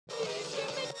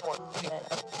You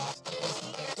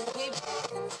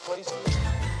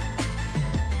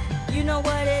know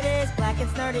what it is, black and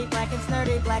snurdy, black and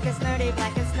snurdy, black and snurdy,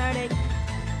 black and snurdy.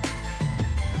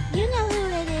 You know who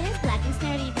it is, black and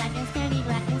snurdy, black and snurdy,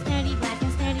 black and snurdy, black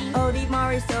and snurdy. Odie,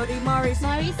 Maurice, Odie, Maurice.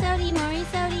 Maurice, Odie,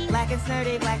 Maurice, Odie. Black and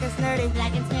snurdy, black and snurdy.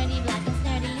 Black and snurdy, black and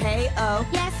snurdy. Hey, oh.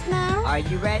 Yes, Mo? Are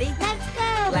you ready? Let's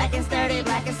go! Black and snurdy,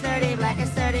 black and snurdy, black and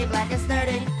snurdy, black and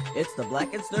snurdy. It's the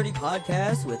Black and Snurdy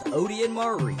podcast with Odie and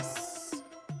Maurice.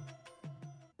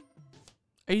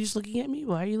 Are you just looking at me?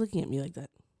 Why are you looking at me like that?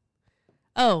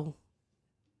 Oh,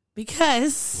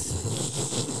 because...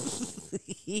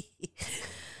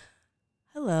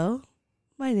 Hello,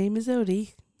 my name is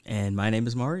Odie. And my name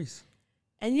is Maurice.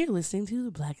 And you're listening to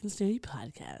the Black and Snurdy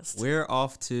podcast. We're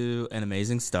off to an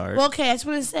amazing start. Well, okay, I just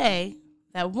want to say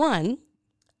that one,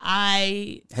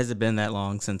 Has it been that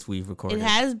long since we've recorded? It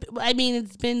has. I mean,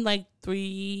 it's been like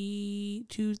 3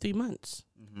 months.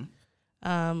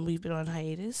 Mm-hmm. We've been on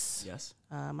hiatus. Yes.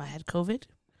 I had COVID.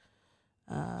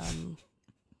 I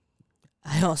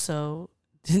also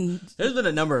didn't. There's been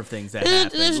a number of things that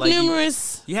happened. There's like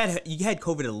numerous. You had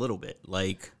COVID a little bit,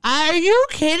 like. Are you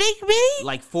kidding me?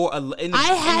 Like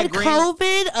I had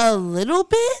COVID a little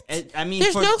bit. I mean,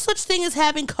 there's no such thing as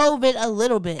having COVID a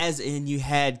little bit. As in, you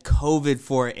had COVID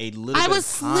for a little. I bit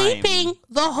was of time. sleeping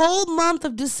the whole month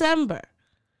of December.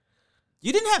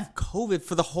 You didn't have COVID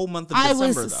for the whole month of December,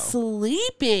 I though. was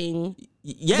sleeping.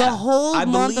 Yeah, the whole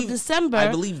month of believe- December. I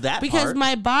believe that because part.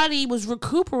 my body was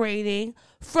recuperating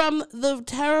from the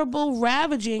terrible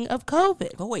ravaging of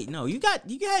COVID. Oh wait, no, you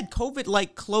had COVID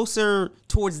like closer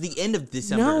towards the end of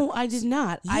December. No, I did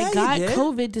not. Yeah, I you got did.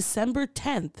 COVID December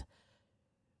 10th.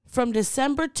 From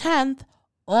December 10th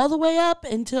all the way up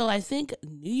until I think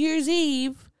New Year's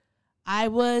Eve, I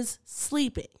was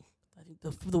sleeping. I think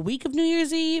the week of New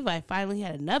Year's Eve, I finally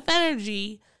had enough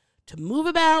energy to move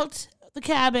about the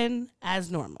cabin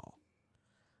as normal.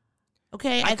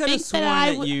 Okay, I could have think sworn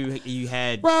that you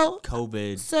had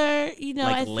COVID. Sir, like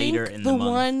I later think in the the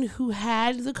month. one who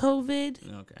had the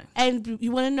COVID. Okay. And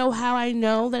you want to know how I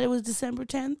know that it was December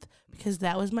 10th? Because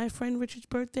that was my friend Richard's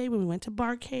birthday when we went to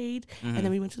Barcade, and then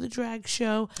we went to the drag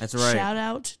show. That's right. Shout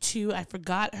out to, I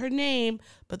forgot her name,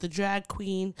 but the drag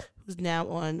queen who's now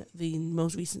on the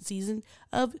most recent season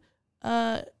of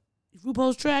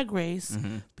RuPaul's Drag Race,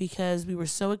 because we were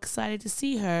so excited to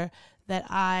see her that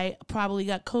I probably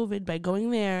got COVID by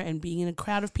going there and being in a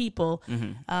crowd of people,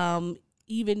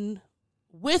 even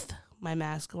with my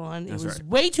mask on. That's it was right.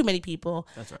 way too many people.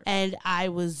 That's right. And I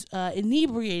was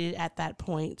inebriated at that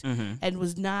point and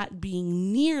was not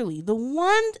being nearly the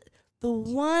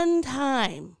one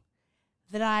time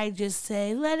that I just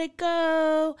say, let it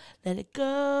go.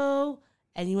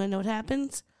 And you want to know what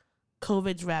happens?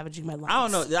 COVID's ravaging my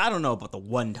lungs. I don't know about the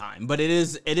one time, but it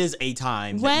is a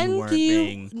time that When you weren't do you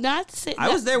being. not say? I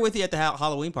was there with you at the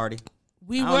Halloween party.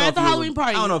 We I were don't know at if the you were- Halloween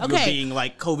party. I don't know if you were okay. being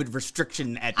like COVID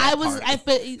restriction at that party.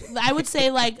 But I would say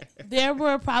like there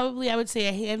were probably I would say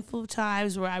a handful of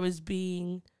times where I was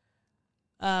being,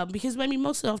 because I mean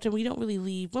most often we don't really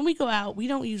leave when we go out. We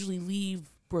don't usually leave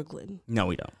Brooklyn. No,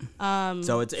 we don't.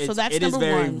 So that's it is number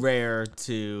very one. rare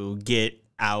to get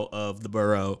out of the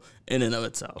borough in and of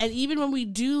itself. And even when we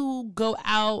do go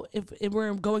out, if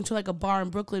we're going to like a bar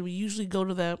in Brooklyn, we usually go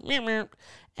to the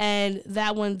and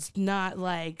that one's not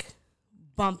like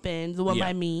bumping, the one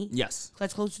by me. Yes.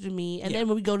 That's closer to me. And Yeah. then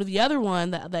when we go to the other one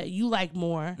that you like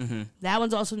more, that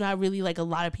one's also not really like a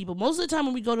lot of people. Most of the time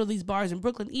when we go to these bars in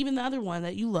Brooklyn, even the other one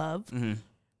that you love,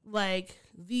 like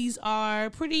these are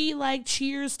pretty like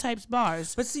Cheers types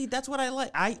bars. But see, that's what I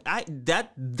like.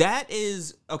 That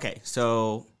is okay.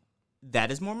 So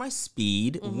that is more my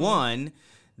speed. One,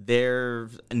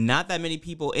 there's not that many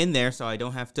people in there, so I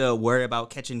don't have to worry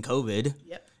about catching COVID.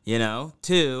 Yep. You know.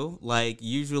 Two, like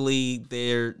usually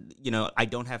I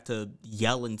don't have to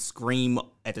yell and scream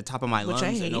at the top of my Which I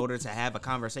lungs hate. in order to have a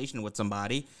conversation with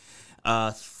somebody.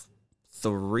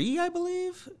 Three, I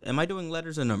believe. Am I doing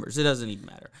letters or numbers? It doesn't even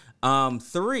matter.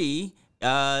 Three,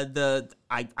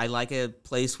 I like a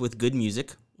place with good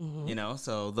music. You know,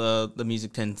 so the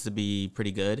music tends to be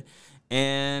pretty good.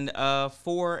 And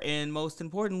 4, and most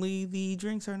importantly, the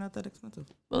drinks are not that expensive.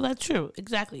 Well, that's true.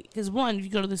 Exactly. Because one, if you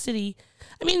go to the city,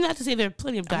 I mean, not to say there are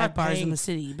plenty of I'm dive not bars in paying the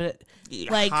city, but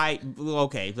like,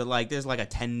 but like there's like a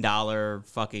 $10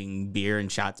 fucking beer and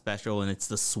shot special, and it's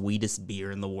the sweetest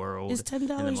beer in the world. Is $10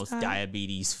 and the most high?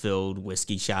 diabetes-filled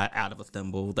whiskey shot out of a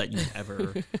thimble that you've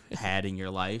ever had in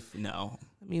your life. No.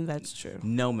 I mean, that's true.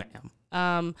 No, ma'am.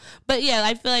 But yeah,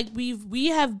 I feel like we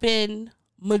have been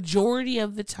majority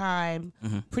of the time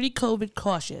pretty COVID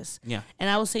cautious. Yeah. And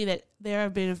I will say that there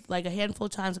have been like a handful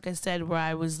of times, like I said, where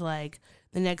I was like,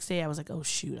 The next day I was like, oh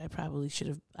shoot, I probably should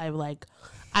have.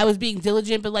 I was being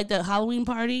diligent, but like the Halloween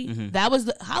party,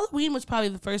 Halloween was probably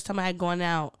the first time I had gone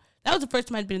out. That was the first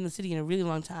time I'd been in the city in a really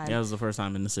long time. Yeah, it was the first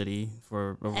time in the city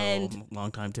for a long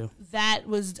time too.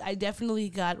 I definitely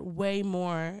got way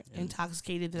more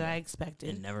intoxicated than I expected.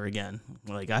 And never again.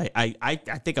 Like I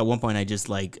think at one point I just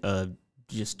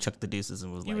just chucked the deuces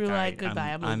and was you like, were all like, right, goodbye.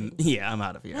 I'm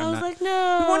out of here. I was like,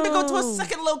 no. We wanted to go to a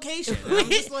second location. And I'm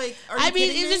just like, are you kidding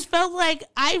me? It just felt like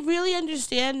I really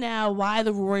understand now why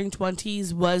the Roaring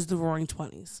Twenties was the Roaring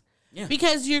 20s. Yeah.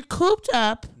 Because you're cooped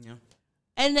up. Yeah.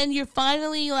 And then you're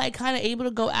finally like kind of able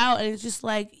to go out, and it's just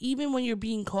like even when you're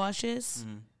being cautious,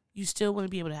 you still want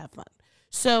to be able to have fun.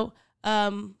 So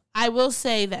I will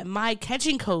say that my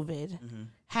catching COVID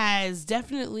has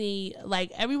definitely, like,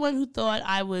 everyone who thought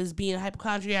I was being a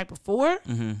hypochondriac before,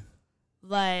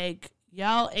 like,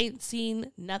 y'all ain't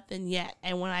seen nothing yet.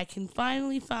 And when I can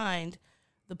finally find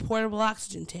the portable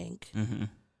oxygen tank,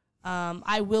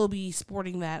 I will be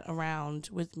sporting that around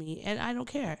with me, and I don't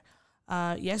care.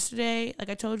 Yesterday, like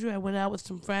I told you, I went out with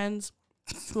some friends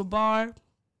to a bar.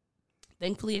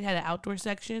 Thankfully, it had an outdoor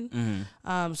section.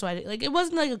 So it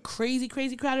wasn't like a crazy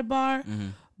crowded bar,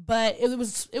 but it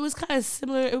was kind of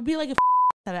similar. It would be like if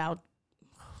that out.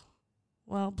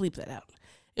 Well, bleep that out.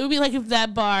 It would be like if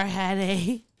that bar had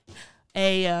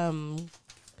a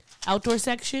outdoor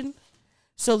section.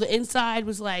 So the inside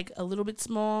was like a little bit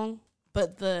small,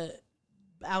 but the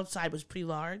outside was pretty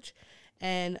large,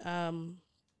 and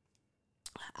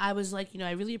I was like,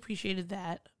 I really appreciated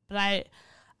that, but I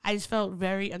just felt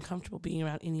very uncomfortable being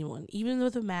around anyone, even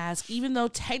with a mask, even though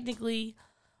technically,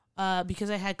 because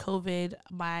I had COVID,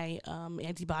 my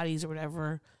antibodies or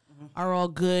whatever are all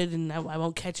good, and I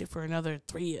won't catch it for another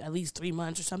at least 3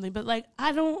 months or something. But like,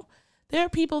 there are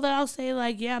people that I'll say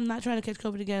like, yeah, I'm not trying to catch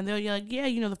COVID again. They're like, yeah,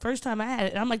 the first time I had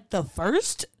it, and I'm like, the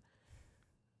first?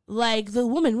 Like, the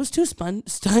woman was too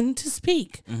stunned to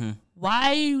speak.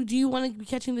 Why do you want to be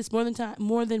catching this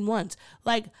more than once?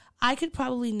 Like, I could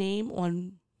probably name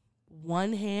on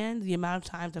one hand the amount of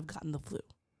times I've gotten the flu.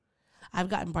 I've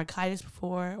gotten bronchitis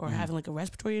before, or having like a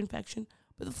respiratory infection,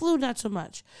 but the flu, not so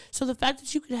much. So the fact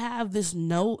that you could have this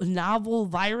novel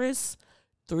virus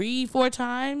 3-4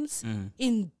 times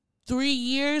in 3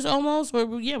 years almost, or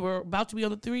we're about to be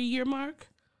on the 3-year mark,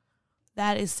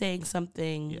 that is saying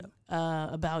something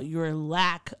about your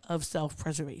lack of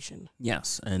self-preservation.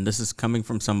 Yes, and this is coming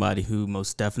from somebody who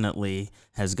most definitely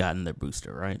has gotten their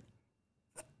booster, right?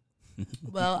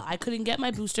 Well, I couldn't get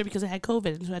my booster because I had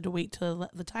COVID, and so I had to wait till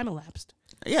the time elapsed.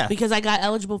 Yeah. Because I got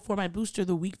eligible for my booster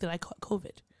the week that I caught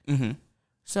COVID.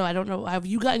 So I don't know. Have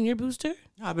you gotten your booster?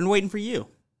 I've been waiting for you.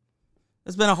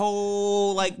 It's been a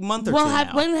whole month or two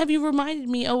now. When have you reminded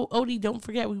me? Oh, Odie, don't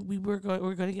forget we're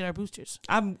going to get our boosters.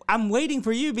 I'm waiting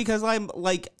for you because I'm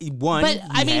like, one, but,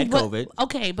 you had COVID.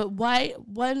 Okay, but why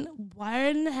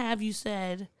have you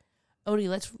said,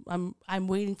 Odie, I'm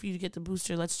waiting for you to get the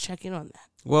booster. Let's check in on that.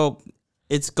 Well,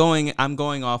 I'm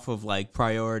going off of like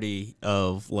priority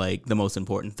of like the most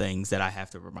important things that I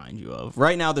have to remind you of.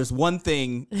 Right now, there's one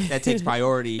thing that takes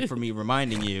priority for me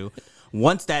reminding you.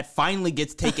 Once that finally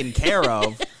gets taken care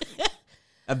of,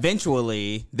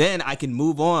 eventually, then I can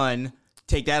move on,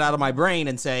 take that out of my brain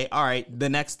and say, all right, the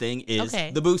next thing is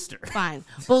the booster. Fine.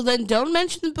 Well, then don't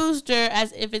mention the booster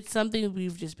as if it's something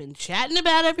we've just been chatting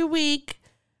about every week.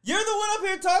 You're the one up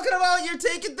here talking about you're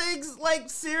taking things like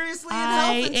seriously and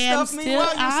health and stuff.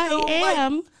 Meanwhile, you're still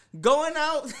like going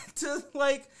out to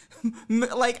like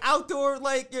outdoor,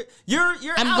 like you're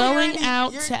I'm out going here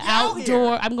out to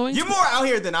outdoor. You're more out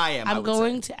here than I am. I'm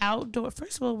going to outdoor.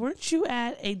 First of all, weren't you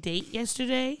at a date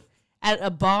yesterday at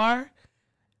a bar?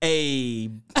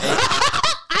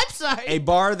 I'm sorry. A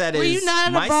bar that were is you not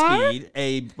at my a bar? speed.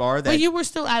 A bar that. Well, you were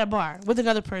still at a bar with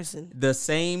another person. The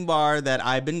same bar that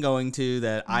I've been going to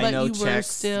that I know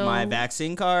checks my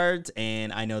vaccine cards,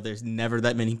 and I know there's never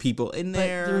that many people in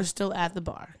there. But you were still at the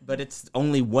bar. But it's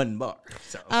only one bar.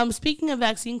 So. Speaking of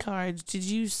vaccine cards, did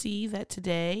you see that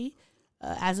today,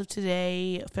 as of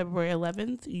today, February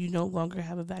 11th, you no longer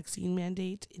have a vaccine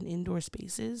mandate in indoor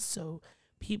spaces, so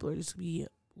people are just going to be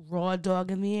raw dog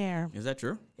in the air. Is that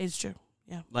true? It's true.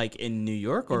 Yeah. Like in New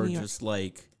York or just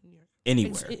like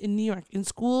anywhere? In New York. In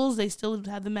schools, they still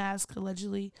have the mask,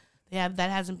 allegedly. That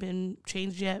hasn't been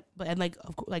changed yet. But and like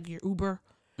your Uber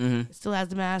it still has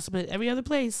the mask. But every other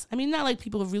place, I mean, not like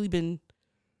people have really been.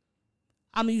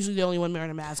 I'm usually the only one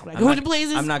wearing a mask when I go into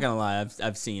places. I'm not gonna lie.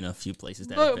 I've seen a few places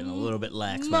that have been a little bit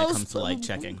lax when it comes to like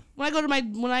checking. When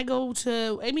I go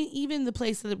to even the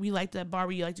place that bar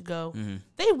where you like to go,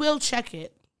 they will check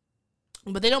it,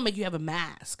 but they don't make you have a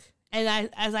mask. And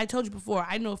as I told you before,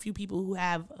 I know a few people who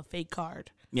have a fake card.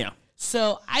 Yeah.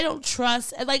 So I don't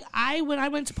trust. And like when I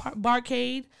went to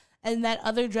Barcade and that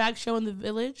other drag show in the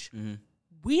Village,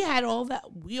 we had all that.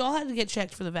 We all had to get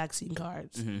checked for the vaccine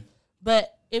cards.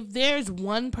 But if there's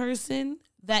one person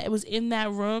that was in that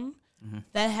room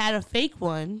that had a fake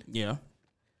one, Yeah.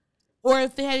 or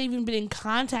if they had even been in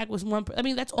contact with one, I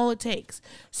mean, that's all it takes.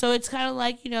 So it's kind of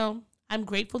like, I'm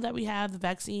grateful that we have the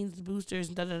vaccines, the boosters,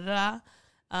 and da-da-da.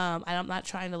 And I'm not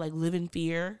trying to, like, live in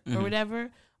fear or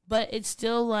whatever. But it's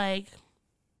still, like,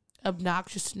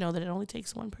 obnoxious to know that it only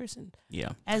takes one person.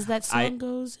 Yeah. As that song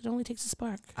goes, it only takes a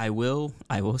spark. I will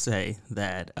say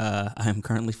that I'm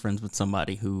currently friends with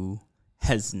somebody who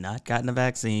has not gotten a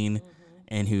vaccine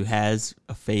and who has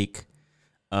a fake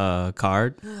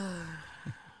card.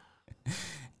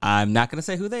 I'm not going to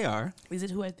say who they are. Is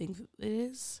it who I think it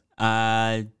is?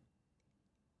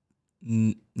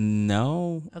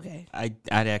 No. Okay. I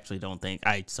actually don't think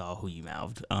I saw who you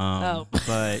mouthed.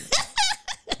 But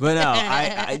no,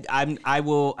 I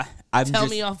will. Tell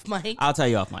me off mic. I'll tell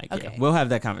you off mic. Okay. Yeah. We'll have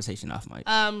that conversation off mic.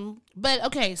 But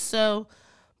okay, so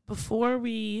before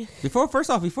we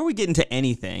get into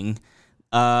anything,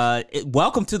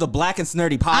 welcome to the Black and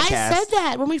Snurdy podcast. I said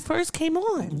that when we first came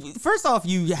on. First off,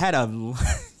 you had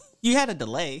a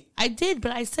delay. I did,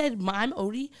 but I said I'm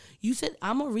Odie. You said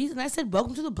I'm Maurice, and I said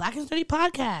welcome to the Black and Snurdy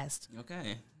podcast.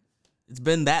 Okay, it's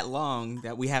been that long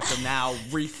that we have to now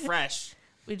refresh.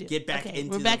 We do. Get back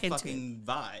into the fucking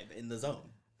vibe in the zone.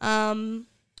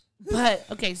 But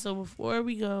okay, so before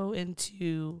we go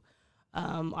into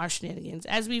our shenanigans,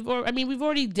 we've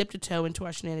already dipped a toe into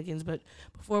our shenanigans, but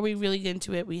before we really get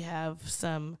into it, we have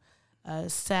some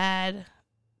sad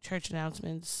church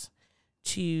announcements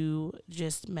to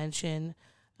just mention.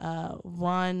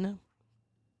 One,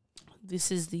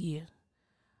 this is the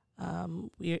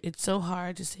it's so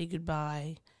hard to say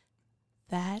goodbye.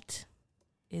 That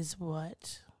is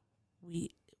what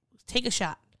we take a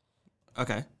shot.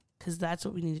 Okay. Because that's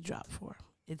what we need to drop for.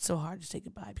 It's so hard to say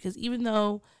goodbye. Because even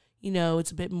though,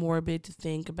 it's a bit morbid to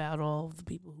think about all of the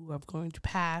people who are going to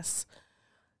pass,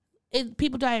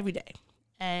 people die every day.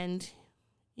 And,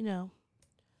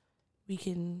 we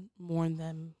can mourn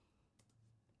them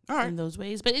in those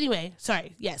ways. But anyway,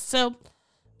 sorry. Yes. So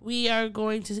we are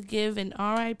going to give an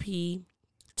RIP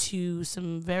to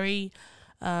some very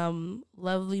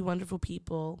lovely, wonderful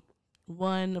people.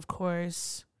 One, of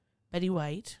course, Betty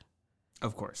White.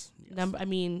 Of course. Yes.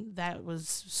 That was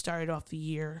started off the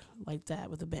year like that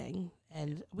with a bang,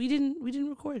 and we didn't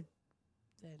record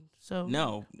then, so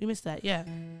no, we missed that. Yeah.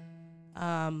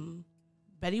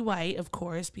 Betty White, of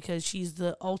course, because she's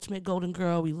the ultimate golden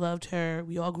girl. We loved her.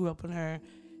 We all grew up on her.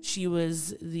 She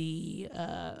was the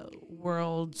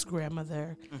world's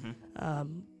grandmother.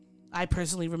 I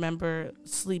personally remember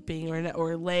sleeping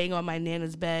or laying on my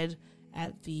Nana's bed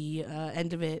at the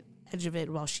edge of it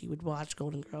while she would watch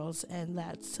Golden Girls, and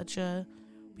that's such a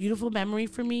beautiful memory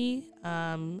for me.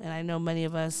 And I know many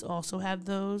of us also have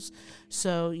those.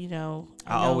 So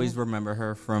I always remember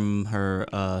her from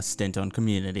her stint on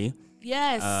Community.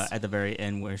 Yes. At the very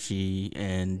end, where she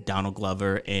and Donald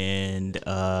Glover and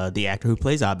the actor who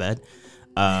plays Abed.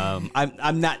 I'm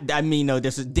not. I mean, no.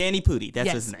 This is Danny Pudi. That's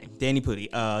his name. Danny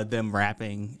Pudi. Them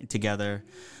rapping together,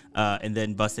 and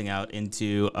then busting out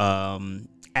into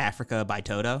Africa by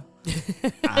Toto.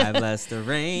 I bless the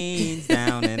rains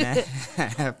down in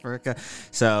Africa.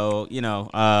 So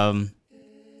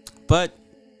but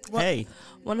hey,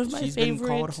 one of my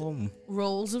favorite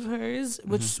roles of hers,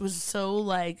 which was so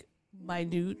like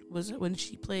minute, was when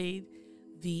she played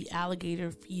the alligator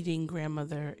feeding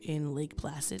grandmother in Lake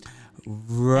Placid.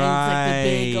 Right. And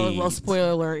it's like the big,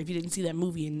 spoiler alert, if you didn't see that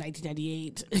movie in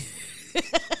 1998.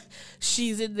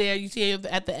 She's in there, you see her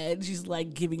at the end, she's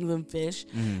like giving them fish.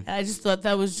 And I just thought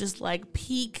that was just like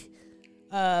peak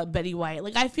Betty White.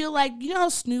 Like, I feel like, how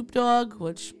Snoop Dogg,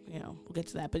 which, we'll get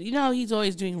to that, but he's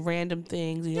always doing random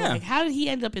things. Like, how did he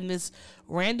end up in this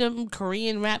random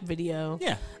Korean rap video?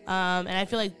 Yeah. And I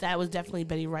feel like that was definitely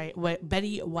Betty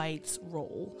White's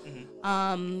role.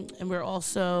 And we're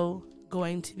also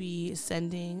going to be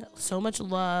sending so much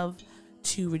love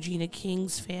to Regina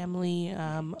King's family.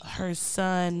 Her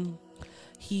son,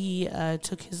 he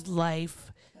took his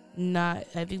life, I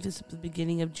think this was the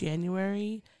beginning of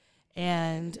January.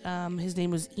 And his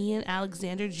name was Ian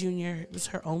Alexander Jr. It was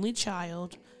her only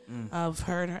child of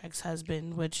her and her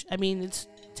ex-husband, which, it's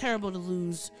terrible to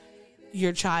lose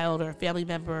your child or a family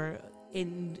member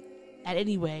at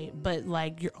any way, but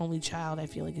like your only child, I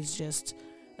feel like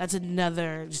that's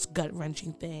another just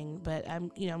gut-wrenching thing. But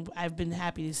I've been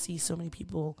happy to see so many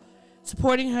people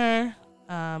supporting her,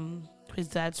 because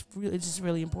that's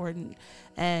really important.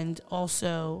 And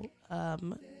also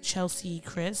Chelsea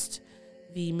Christ,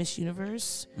 the Miss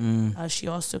Universe. She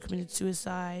also committed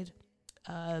suicide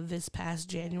this past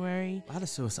January. A lot of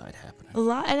suicide happening. A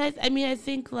lot, and I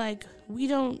think like we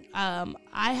don't.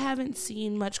 I haven't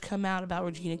seen much come out about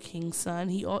Regina King's son.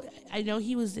 I know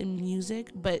he was in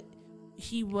music, but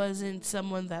he wasn't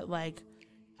someone that like.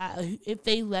 If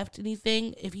they left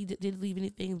anything, if he did leave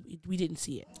anything, we didn't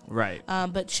see it. Right.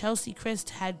 But Chelsea Christ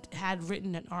had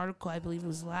written an article, I believe it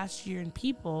was last year in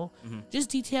People, just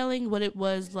detailing what it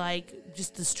was like,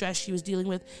 just the stress she was dealing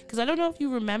with. Because I don't know if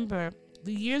you remember,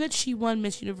 the year that she won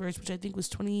Miss Universe, which I think was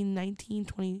 2019, I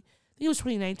think it was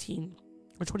 2019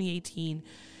 or 2018.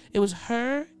 It was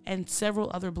her and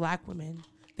several other black women.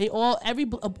 They all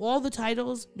the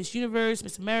titles, Miss Universe,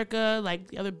 Miss America,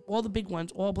 like all the big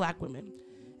ones, all black women.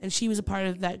 And she was a part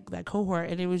of that cohort,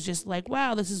 and it was just like,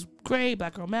 wow, this is great,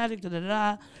 Black Girl Magic, da da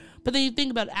da. But then you think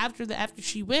about after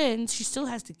she wins, she still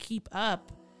has to keep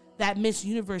up that Miss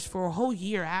Universe for a whole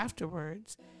year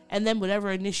afterwards, and then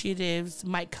whatever initiatives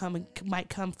might come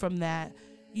from that.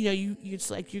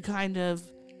 It's like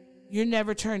you're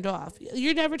never turned off.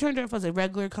 You're never turned off as a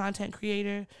regular content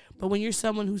creator, but when you're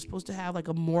someone who's supposed to have like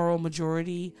a moral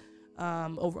majority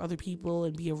over other people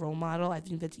and be a role model, I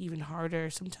think that's even harder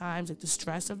sometimes, like the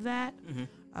stress of that.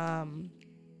 I've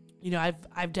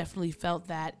definitely felt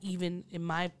that even in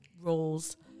my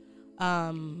roles,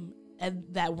 and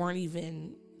that weren't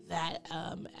even that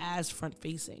as front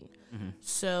facing.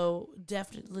 So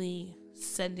definitely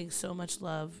sending so much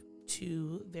love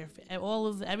to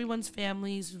everyone's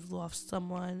families who've lost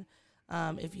someone.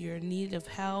 If you're in need of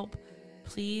help,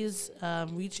 please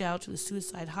reach out to the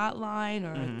suicide hotline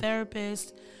or a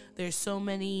therapist. There's so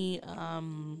many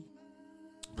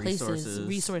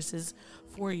resources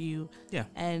for you. Yeah.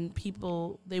 And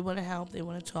people, they want to help, they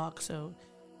want to talk. So,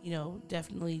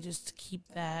 definitely just keep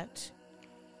that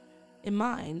in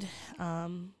mind.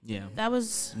 That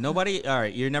was nobody. All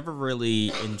right. You're never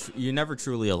really, you're never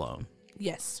truly alone.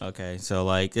 Yes. Okay. So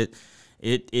like it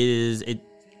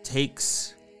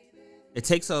takes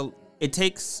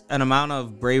an amount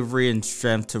of bravery and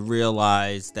strength to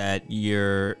realize that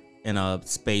you're in a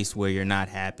space where you're not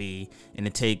happy, and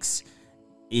it takes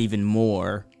even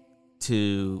more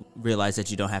to realize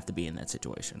that you don't have to be in that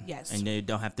situation. Yes. And you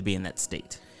don't have to be in that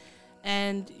state.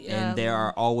 And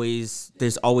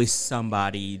there's always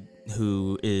somebody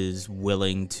who is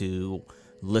willing to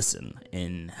listen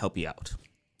and help you out.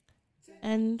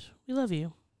 And we love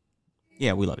you.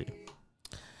 Yeah, we love you.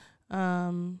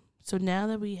 So now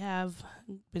that we have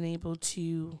been able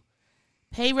to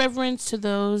pay reverence to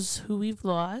those who we've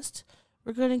lost,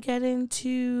 we're going to get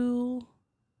into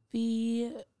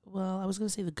I was going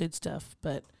to say the good stuff,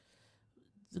 but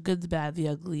the good, the bad, the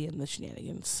ugly, and the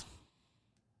shenanigans.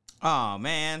 Oh,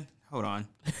 man. Hold on.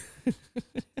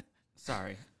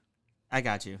 Sorry. I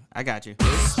got you.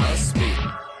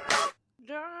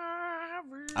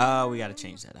 Oh, we got to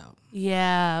change that out.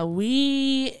 Yeah,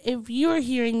 if you're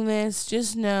hearing this,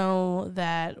 just know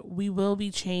that we will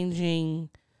be changing.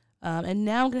 And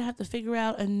now I'm going to have to figure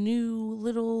out a new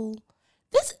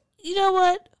you know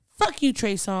what? Fuck you,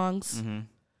 Trey Songz.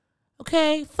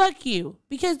 Okay, fuck you.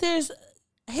 Because there's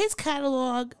his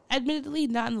catalog, admittedly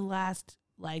not in the last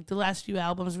few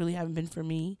albums really haven't been for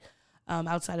me,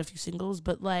 outside a few singles,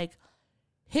 but like,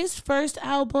 his first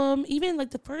album, even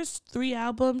like the first 3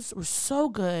 albums were so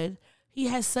good. He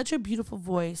has such a beautiful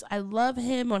voice. I love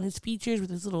him on his features with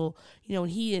his little,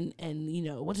 he and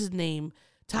what's his name?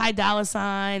 Ty Dolla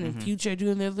 $ign and Future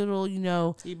doing their little,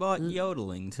 He brought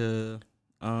yodeling to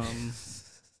the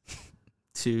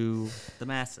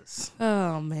masses.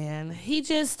 Oh man.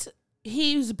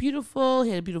 He was beautiful. He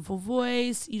had a beautiful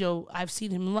voice. I've seen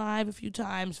him live a few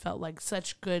times. Felt like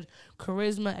such good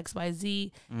charisma,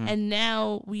 XYZ. And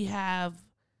now we have,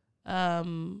 I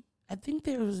think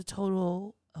there was a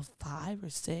total of 5 or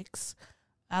 6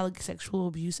 sexual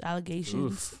abuse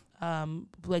allegations,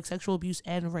 like sexual abuse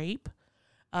and rape.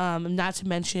 Not to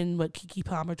mention what Keke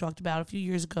Palmer talked about a few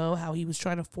years ago, how he was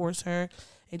trying to force her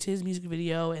into his music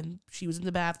video, and she was in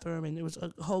the bathroom, and it was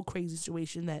a whole crazy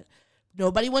situation that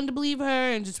nobody wanted to believe her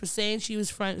and just was saying she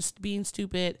was being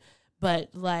stupid. But,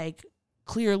 like,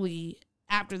 clearly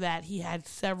after that, he had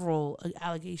several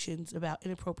allegations about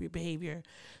inappropriate behavior.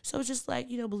 So it's just like,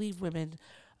 believe women.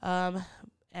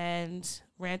 And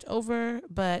rant over,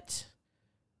 but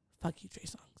fuck you, Trey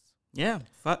Songz. Yeah.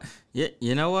 Fuck. Yeah.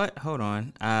 You know what? Hold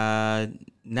on.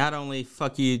 Not only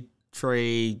fuck you,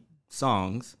 Trey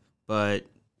Songz, but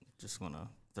just want to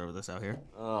throw this out here.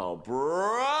 Oh,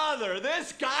 brother,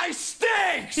 this guy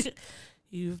stinks!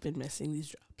 You've been missing these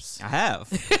drops. I have.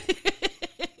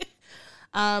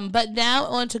 But now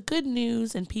on to good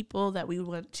news and people that we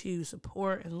want to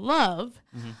support and love.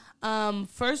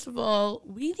 First of all,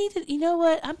 we needed, you know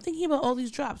what? I'm thinking about all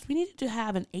these drops. We needed to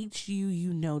have an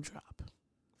HU drop.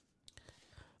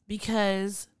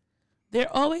 Because there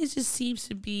always just seems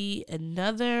to be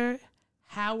another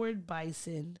Howard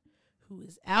Bison who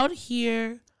is out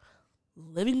here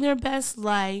living their best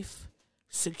life,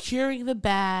 securing the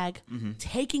bag,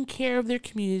 taking care of their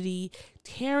community,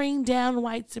 tearing down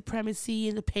white supremacy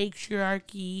and the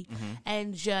patriarchy,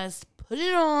 and just put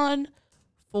it on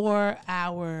for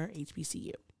our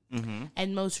HBCU.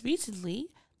 And most recently,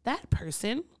 that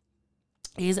person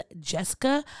is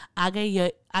Jessica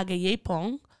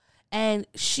Agayepong, and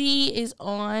she is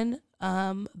on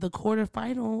the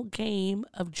quarterfinal game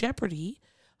of Jeopardy.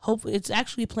 Hopefully, it's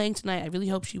actually playing tonight. I really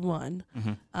hope she won.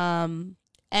 And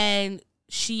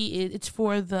it's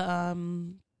for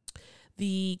the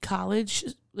college.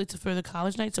 It's for the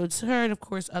college night. So it's her and of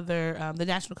course other the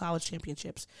National College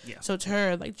Championships. Yeah. So it's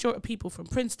her, like people from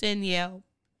Princeton, Yale.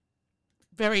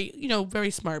 Very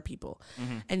smart people.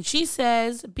 And she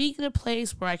says, being in a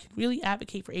place where I can really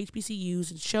advocate for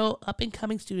HBCUs and show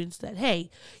up-and-coming students that,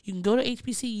 hey, you can go to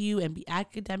HBCU and be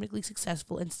academically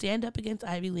successful and stand up against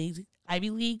Ivy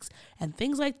Leagues and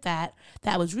things like that,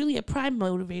 that was really a prime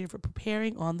motivator for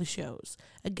preparing on the shows.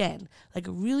 Again, like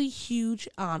a really huge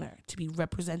honor to be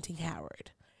representing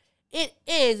Howard. It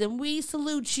is, and we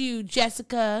salute you,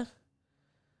 Jessica.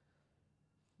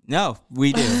 No,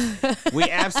 we do. We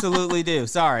absolutely do.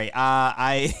 Sorry.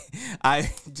 I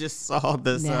just saw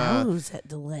this. Now who's that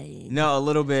delaying? No, a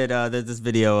little bit. There's this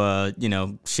video,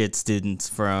 shit students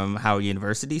from Howard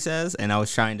University says, and I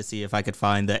was trying to see if I could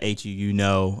find the HU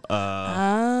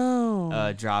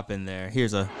drop in there.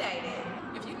 Here's a.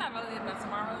 If you're not voting enough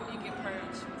tomorrow, you get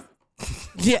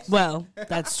purged. Yeah, well,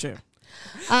 that's true.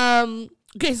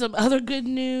 Okay, some other good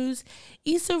news.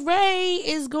 Issa Rae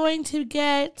is going to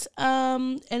get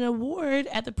an award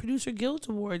at the Producer Guild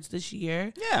Awards this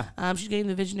year. Yeah. She's getting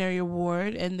the Visionary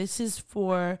Award, and this is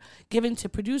for given to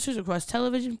producers across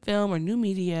television, film, or new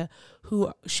media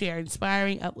who share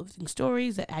inspiring, uplifting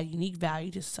stories that add unique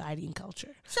value to society and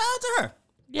culture. Shout out to her.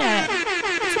 Yeah,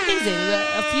 it's amazing.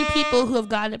 A few people who have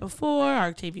gotten it before are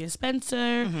Octavia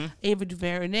Spencer, Ava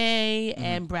DuVernay,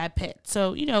 and Brad Pitt.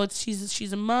 So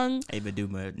she's among Ava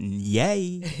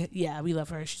DuVernay. Yeah, we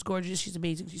love her. She's gorgeous. She's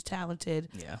amazing. She's talented.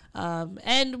 Yeah.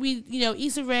 And we,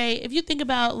 Issa Rae. If you think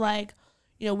about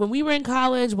when we were in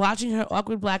college watching her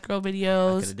awkward black girl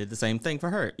videos, I could have did the same thing for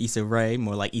her. Issa Rae,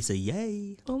 more like Issa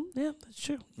Yay. Oh yeah, that's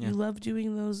true. Yeah. You love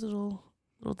doing those little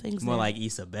things. More there. like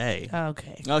Issa Bae.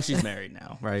 Okay. Oh, she's married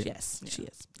now, right? Yes, she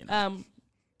is.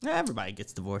 Everybody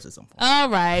gets divorced at some point. All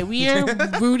right, we are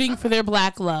rooting for their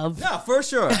black love. No, for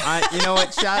sure. You know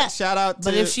what? Shout out to.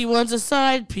 But if she wants a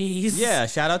side piece, yeah,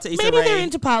 shout out to Issa maybe Rae they're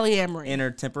into polyamory. and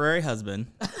her temporary husband.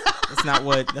 That's not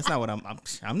what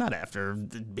I'm not after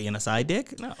being a side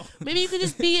dick. No. Maybe you could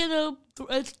just be in a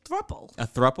throuple. A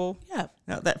throuple? Yeah.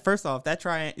 Now that first off, that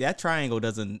triangle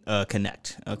doesn't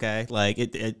connect. Okay, like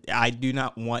it. I do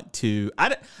not want to. How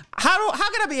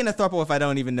can I be in a throuple if I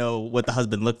don't even know what the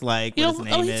husband looked like? What his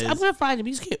name is? I'm gonna find him.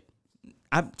 He's cute.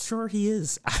 I'm sure he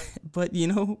is, but you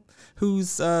know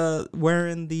who's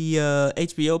wearing the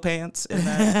HBO pants in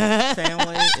that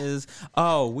family is?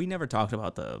 Oh, we never talked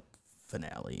about the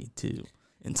finale too.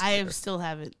 I still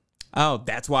haven't. Oh,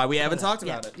 that's why we haven't talked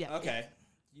about it. Yeah, okay.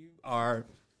 You are.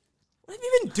 What have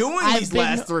you been doing these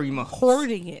last 3 months?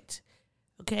 Hoarding it.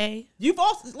 Okay. You've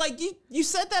also you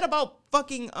said that about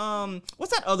fucking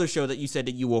what's that other show that you said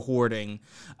that you were hoarding?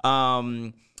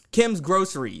 Kim's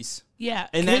Groceries. Yeah.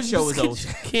 And that show was old.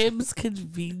 Kim's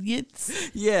Convenience.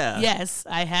 Yeah. Yes,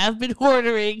 I have been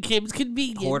hoarding Kim's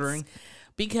Convenience. Hoarding.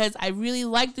 Because I really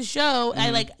like the show.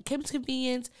 I like Kim's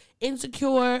Convenience,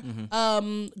 Insecure,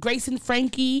 Grace and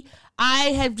Frankie. I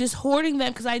have just hoarding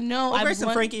them because I know Grace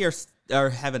and Frankie are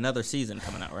have another season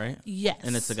coming out, right? Yes.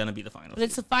 And it's going to be the final. But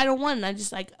it's the final one. I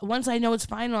just once I know it's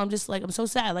final, I'm just I'm so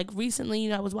sad. Like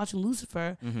recently, I was watching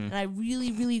Lucifer and I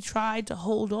really, really tried to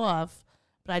hold off,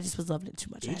 but I just was loving it too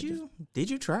much. Did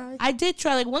you try? I did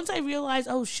try. Like once I realized,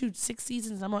 oh shoot, 6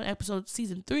 seasons, I'm on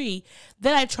season 3.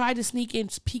 Then I tried to sneak in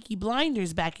Peaky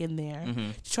Blinders back in there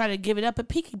to try to give it up. But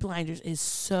Peaky Blinders is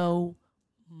so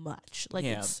much.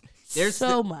 There's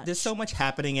so much. There's so much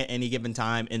happening at any given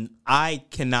time, and I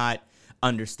cannot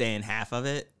understand half of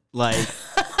it. Like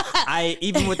I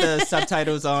even with the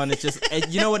subtitles on, it's just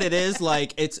you know what it is.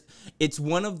 Like it's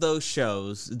one of those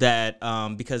shows that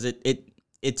because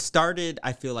it started,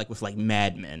 I feel like, with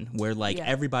Mad Men, where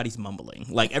everybody's mumbling,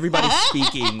 everybody's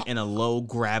speaking in a low,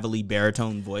 gravelly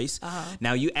baritone voice.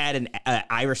 Now you add an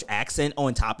Irish accent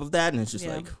on top of that, and it's just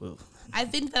I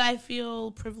think that I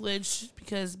feel privileged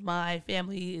because my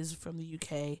family is from the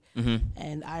UK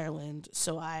and Ireland,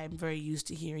 so I'm very used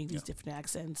to hearing these different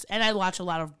accents. And I watch a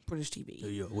lot of British TV.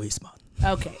 You're way smart.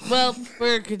 Okay, well,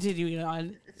 we're continuing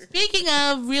on. Speaking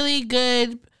of really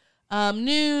good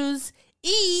news,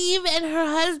 Eve and her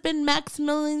husband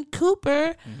Maximilian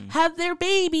Cooper have their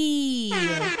baby.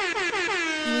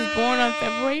 He was born on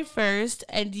February 1st,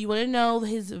 and do you want to know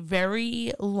his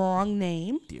very long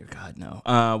name? Dear God,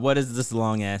 no. What is this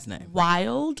long ass name?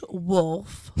 Wild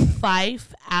Wolf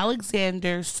Fife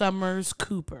Alexander Summers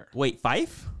Cooper. Wait,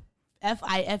 Fife?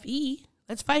 Fife.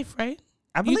 That's Fife, right?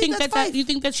 I believe that's Fife. You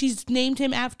think that she's named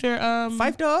him after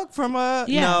Fife Dog from Yeah.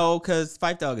 No, because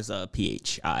Fife Dog is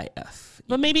PHIF.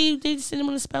 But maybe they just didn't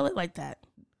want to spell it like that.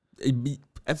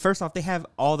 First off, they have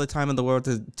all the time in the world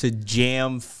to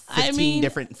jam 15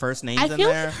 different first names in feel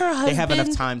there. like her They have enough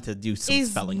husband time to do some Is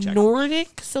spelling check.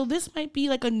 Nordic, so this might be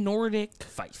like a Nordic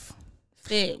Fife.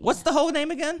 thing. What's the whole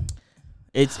name again?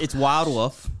 It's Wild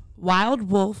Wolf. Wild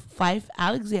Wolf Fife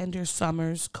Alexander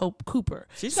Summers Cooper.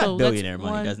 She's got billionaire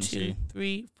money, doesn't she? she?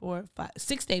 3, 4, 5,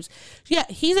 6 names. Yeah,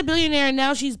 he's a billionaire, and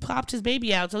now she's popped his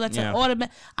baby out. So that's an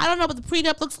automatic. I don't know what the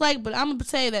prenup looks like, but I'm gonna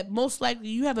say that most likely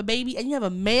you have a baby and you have a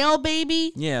male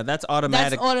baby. Yeah, that's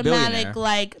automatic. That's automatic, billionaire.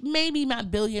 like maybe not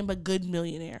billion, but good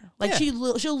millionaire. Like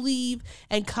Yeah. she'll leave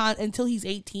and until he's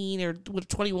 18 or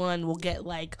 21, will get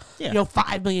like Yeah.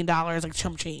 $5 million like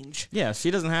chump change. Yeah,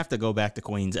 she doesn't have to go back to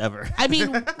Queens ever. I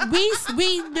mean,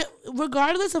 we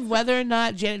regardless of whether or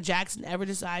not Janet Jackson ever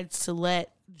decides to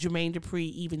let Jermaine Dupri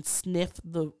even sniff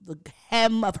the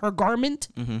hem of her garment,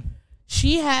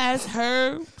 she has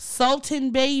her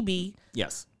Sultan baby,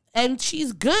 Yes. and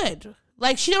she's good.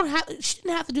 Like she didn't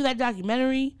have to do that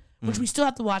documentary, which we still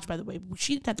have to watch, by the way.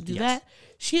 She didn't have to do that.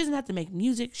 She doesn't have to make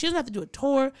music. She doesn't have to do a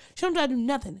tour. She don't have to do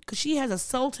nothing because she has a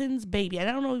Sultan's baby. And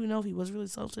I don't even know if he was really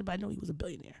Sultan, but I know he was a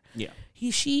billionaire. Yeah.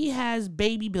 She has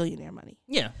baby billionaire money.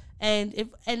 Yeah. And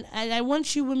I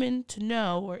want you women to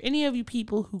know, or any of you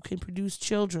people who can produce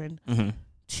children,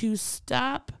 to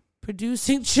stop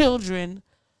producing children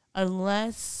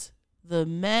unless the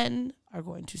men are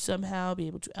going to somehow be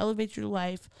able to elevate your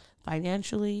life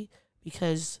financially,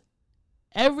 because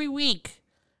every week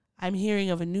I'm hearing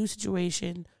of a new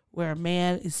situation where a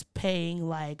man is paying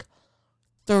like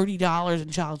 $30 in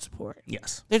child support.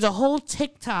 Yes. There's a whole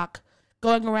TikTok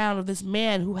going around of this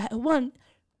man who one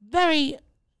very,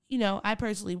 I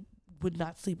personally would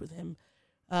not sleep with him,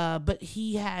 but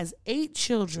he has 8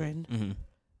 children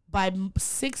by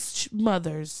 6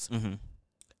 mothers. Okay,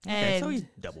 And so he's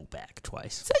double back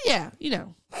twice. so yeah,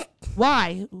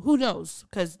 why? Who knows?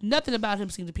 Because nothing about him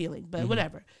seems appealing. But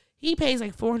whatever. He pays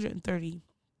like $430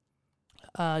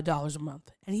 a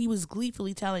month, and he was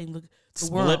gleefully telling the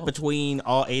Split world. between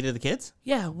all 8 of the kids?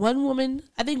 Yeah, one woman.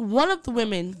 I think one of the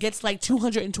women gets like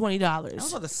 $220. I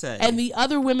was about to say. And the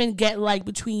other women get like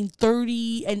between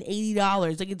 $30 and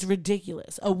 $80. Like it's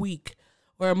ridiculous a week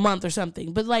or a month or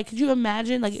something. But like, could you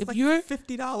imagine? Like, if like you're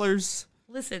 $50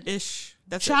 listen, ish.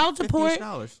 That's child it, support.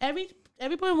 $50-ish.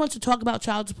 Everyone wants to talk about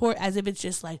child support as if it's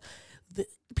just like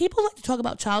people like to talk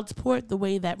about child support the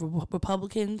way that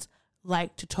Republicans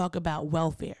like to talk about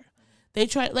welfare. They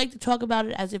like to talk about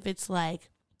it as if it's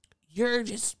like you're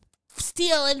just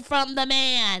stealing from the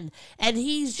man and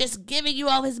he's just giving you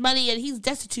all his money and he's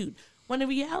destitute. When in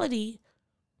reality,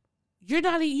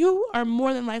 you are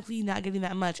more than likely not getting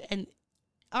that much. And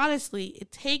honestly,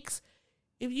 it takes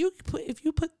if you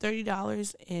put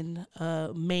 $30 in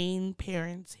a main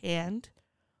parent's hand,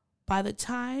 by the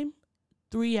time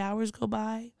 3 hours go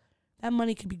by, that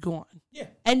money could be gone. Yeah.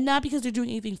 And not because they're doing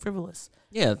anything frivolous.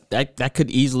 Yeah, that could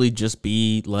easily just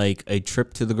be like a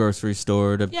trip to the grocery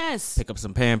store to Yes. pick up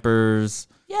some Pampers.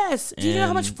 Yes. Do you know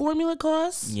how much And- formula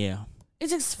costs? Yeah.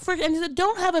 It's and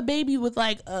don't have a baby with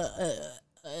like a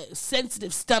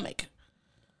sensitive stomach.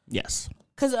 Yes.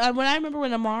 Because when I remember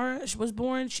when Amara was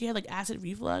born, she had like acid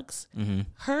reflux.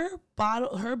 Her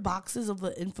boxes of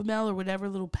the Infamil or whatever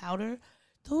little powder,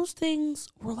 those things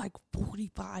were like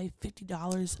 $45,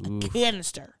 $50 a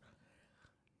canister.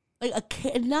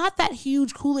 Like not that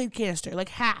huge Kool-Aid canister, like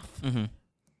half. Could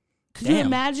you Damn.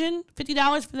 imagine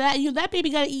 $50 for that? That baby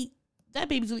gotta eat. That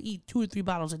baby's gonna eat 2 or 3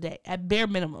 bottles a day at bare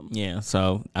minimum. Yeah.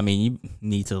 So I mean, you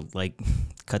need to like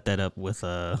cut that up with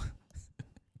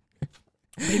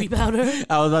Baby powder.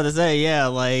 I was about to say, yeah,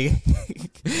 like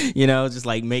just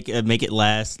like make it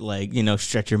last, like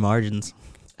stretch your margins.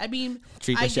 I mean,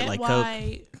 Treat that I shit get like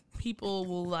why people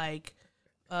will like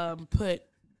put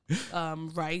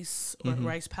rice or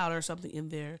rice powder or something in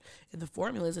the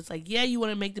formulas. It's like, yeah, you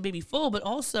want to make the baby full, but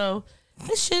also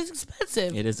This shit is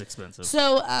expensive. It is expensive.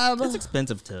 So, It's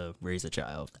expensive to raise a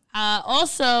child.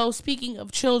 also, speaking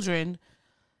of children,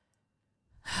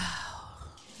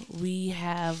 we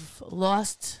have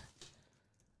lost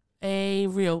a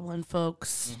real one,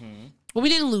 folks. Well, we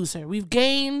didn't lose her. We've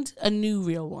gained a new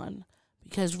real one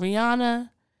because Rihanna,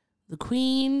 the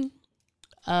queen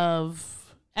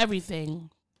of everything,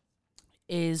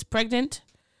 is pregnant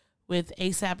with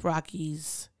A$AP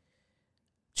Rocky's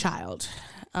child.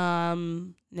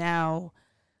 Now,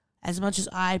 as much as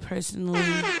I personally,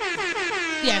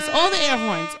 yes, all the air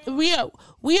horns.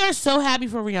 We are so happy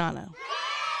for Rihanna.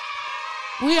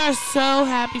 We are so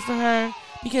happy for her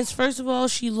because, first of all,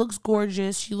 she looks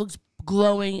gorgeous. She looks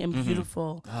glowing and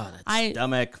beautiful. Oh, that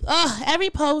stomach. Every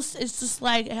post is just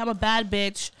like, I'm a bad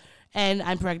bitch and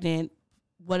I'm pregnant.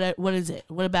 What is it?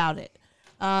 What about it?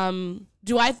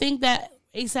 Do I think that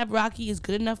A$AP Rocky is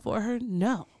good enough for her?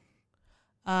 No.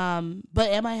 But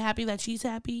am I happy that she's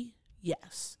happy?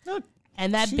 Yes. No,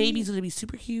 And that baby's going to be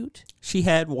super cute. she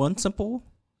had one simple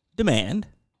demand,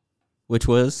 which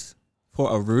was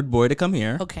for a rude boy to come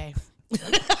here, Okay.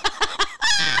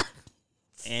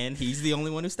 and he's the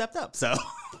only one who stepped up. So,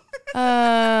 All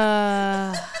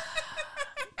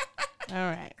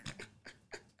right.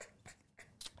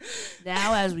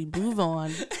 Now, as we move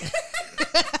on.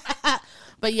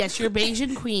 But yes, your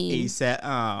Bayesian queen. he said,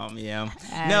 yeah.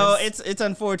 No, it's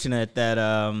unfortunate that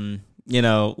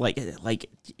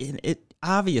it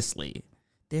obviously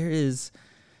there is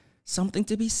something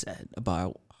to be said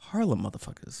about Harlem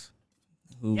motherfuckers.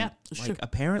 Who, Yeah, it's true.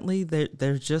 apparently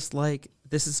they're just like,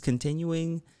 this is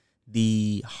continuing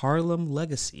the Harlem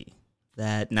legacy.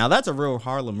 That's a real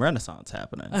Harlem Renaissance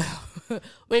happening.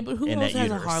 Wait, but who in else that has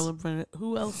uterus. a Harlem friend?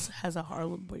 Who else has a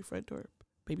Harlem boyfriend or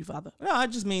baby father? No, I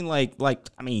just mean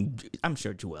I'm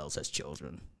sure Jewels has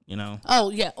children. You know, Oh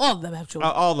yeah, all of them have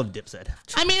children. all of Dipset have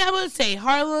children. I mean, I would say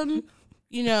Harlem.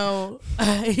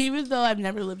 Even though I've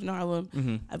never lived in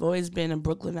Harlem, I've always been a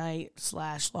Brooklynite /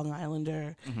 Long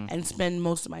Islander, and spend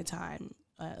most of my time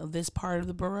this part of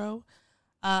the borough.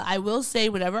 I will say,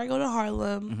 whenever I go to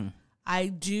Harlem, I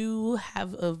do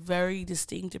have a very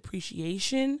distinct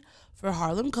appreciation for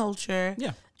Harlem culture,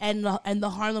 Yeah. and the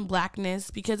Harlem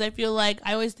blackness, because I feel like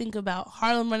I always think about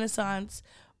Harlem Renaissance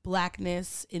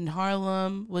blackness in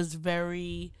Harlem was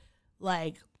very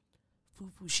like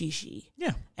foo shishi.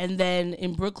 Yeah. And then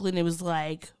in Brooklyn, it was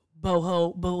like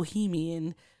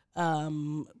bohemian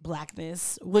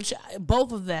blackness, which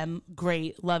both of them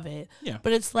great, love it. Yeah.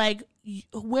 But it's like,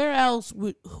 where else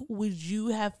would you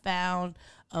have found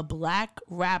a black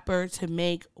rapper to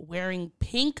make wearing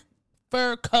pink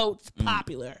fur coats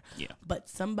popular? Yeah. But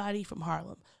somebody from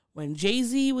Harlem. When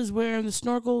Jay-Z was wearing the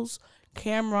snorkels,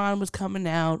 Cameron was coming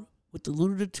out with the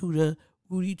Luda Tuda,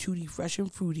 Rudy Tooty, fresh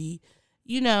and fruity,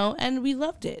 and we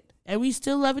loved it. And we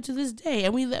still love it to this day.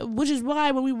 And which is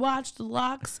why when we watched the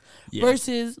Locks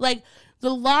versus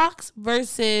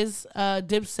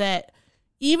Dipset,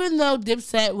 even though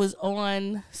Dipset was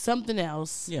on something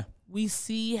else, we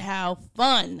see how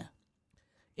fun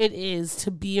it is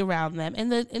to be around them.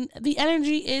 And the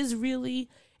energy is really,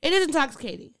 it is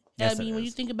intoxicating. Yes, I mean, it when is.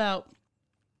 you think about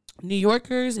New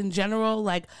Yorkers in general,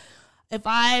 like, if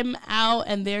I'm out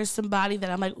and there's somebody that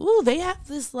I'm like, ooh, they have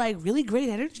this like really great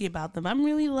energy about them, I'm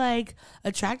really like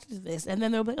attracted to this. And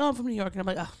then they'll be like, oh, I'm from New York. And I'm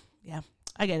like, oh, yeah,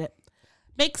 I get it.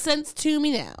 Makes sense to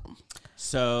me now.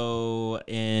 So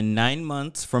in 9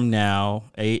 months from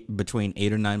now, between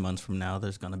 8 or 9 months from now,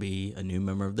 there's going to be a new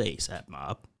member of the ASAP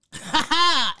mob.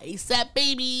 Ha A$AP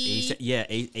baby.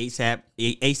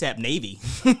 ASAP Navy.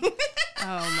 Oh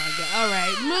my God. All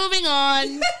right. Moving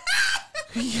on.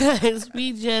 Because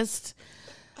we just,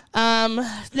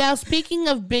 now speaking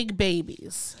of big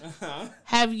babies,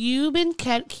 have you been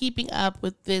keeping up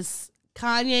with this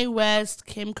Kanye West,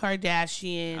 Kim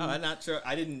Kardashian? Oh, I'm not sure.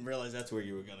 I didn't realize that's where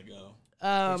you were going to go.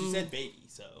 But you said baby,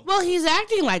 so. Well, he's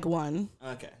acting like one.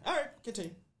 Okay. All right.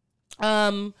 Continue.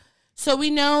 So we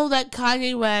know that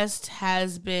Kanye West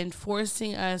has been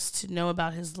forcing us to know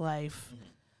about his life.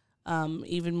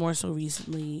 Even more so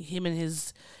recently, him and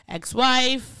his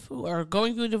ex-wife are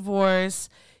going through a divorce.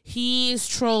 He is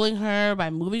trolling her by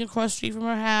moving across the street from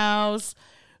her house,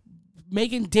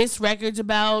 making diss records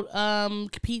about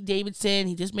Pete Davidson.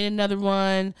 He just made another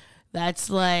one that's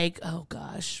like, oh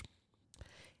gosh.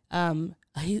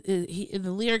 He in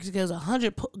the lyrics it goes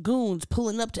 100 goons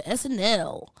pulling up to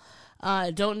SNL.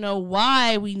 I don't know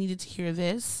why we needed to hear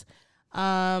this,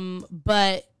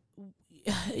 but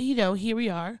here we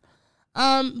are.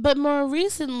 But more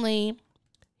recently,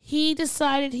 he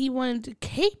decided he wanted to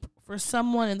cape for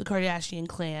someone in the Kardashian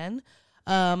clan,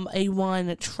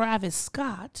 Travis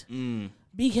Scott,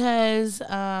 because Billie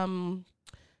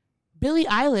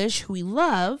Eilish, who we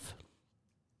love,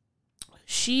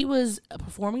 she was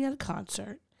performing at a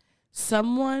concert.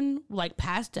 Someone like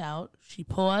passed out. She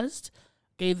paused,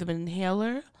 gave them an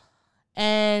inhaler,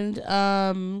 and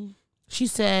she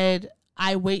said,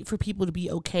 "I wait for people to be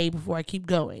okay before I keep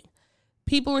going."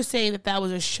 People were saying that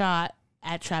was a shot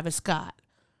at Travis Scott.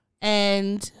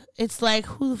 And it's like,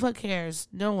 who the fuck cares?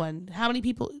 No one. How many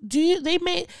people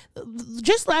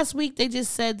just last week they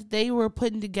just said that they were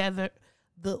putting together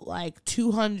the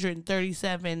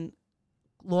 237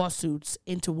 lawsuits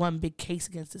into one big case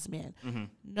against this man. Mm-hmm.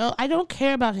 No, I don't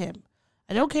care about him.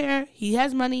 I don't care. He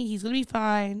has money. He's going to be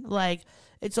fine. Like,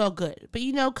 it's all good. But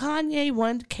Kanye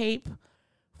won the cape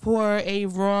for a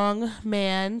wrong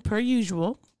man per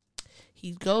usual.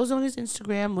 He goes on his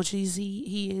Instagram, which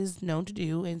he is known to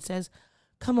do, and says,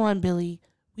 "Come on, Billy,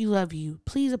 we love you.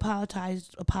 Please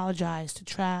apologize to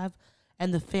Trav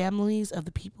and the families of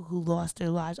the people who lost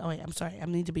their lives." Oh, wait, I'm sorry. I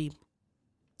need to be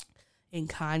in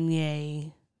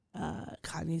Kanye's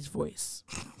voice.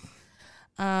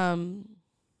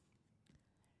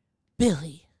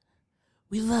 Billy,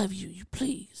 we love you. You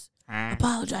please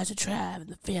apologize to Trav and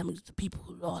the families of the people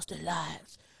who lost their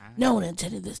lives. No one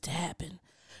intended this to happen.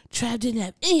 Trav didn't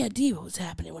have any idea what was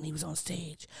happening when he was on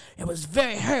stage and was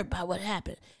very hurt by what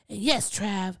happened. And yes,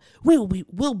 Trav will be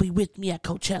with me at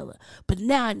Coachella, but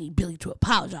now I need Billy to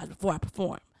apologize before I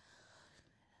perform.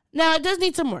 Now, it does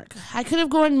need some work. I could have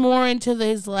gone more into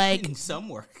his, some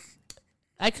work.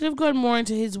 I could have gone more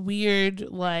into his weird,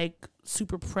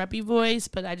 super preppy voice,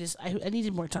 but I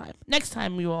needed more time. Next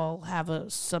time you all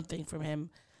have something from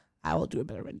him, I will do a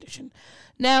better rendition.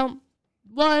 Now,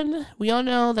 one, we all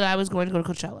know that I was going to go to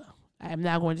Coachella. I am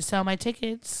now going to sell my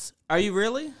tickets. Are you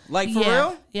really? For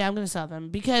real? Yeah, I'm going to sell them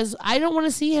because I don't want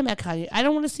to see him at Kanye. I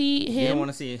don't want to see him. You don't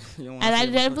want to see. And I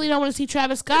definitely don't want to see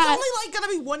Travis Scott. It's only going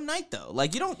to be one night though.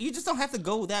 You just don't have to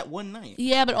go that one night.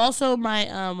 Yeah, but also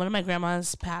my one of my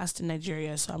grandmas passed in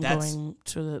Nigeria, so I'm going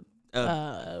to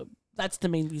the. That's the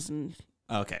main reason.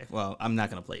 Okay, well, I'm not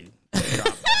going to play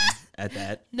drop at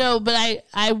that. No, but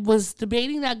I was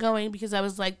debating not going because I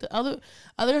was like, the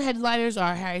other headliners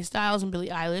are Harry Styles and Billie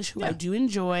Eilish, who I do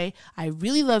enjoy. I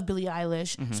really love Billie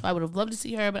Eilish, so I would have loved to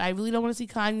see her, but I really don't want to see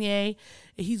Kanye.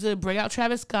 He's going to bring out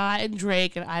Travis Scott and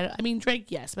Drake, and I mean Drake,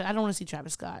 yes, but I don't want to see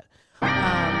Travis Scott.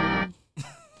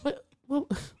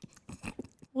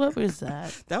 What was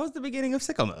that? That was the beginning of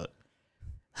Sicko Mode.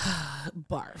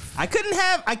 Barf.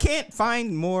 I can't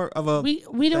find more of a.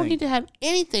 We don't need to have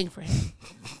anything for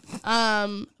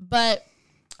him. But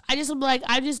I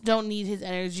just don't need his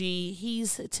energy.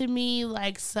 He's to me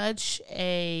like such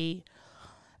a.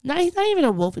 He's not even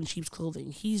a wolf in sheep's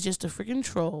clothing. He's just a freaking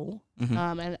troll.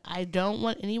 Mm-hmm. And I don't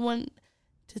want anyone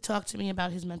to talk to me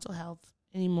about his mental health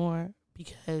anymore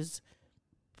because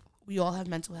we all have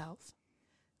mental health.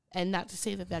 And not to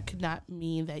say that could not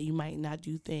mean that you might not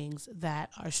do things that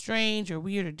are strange or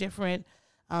weird or different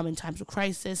in times of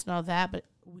crisis and all that. But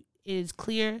it is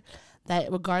clear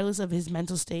that regardless of his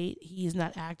mental state, he is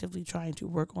not actively trying to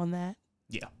work on that.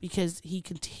 Yeah. Because he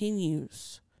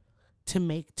continues to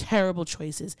make terrible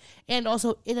choices and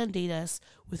also inundate us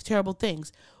with terrible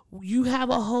things. You have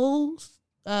a whole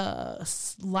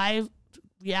live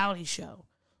reality show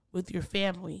with your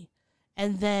family,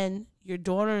 and then your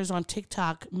daughter is on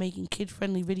TikTok making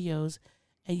kid-friendly videos,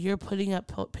 and you're putting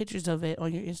up pictures of it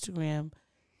on your Instagram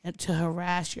and to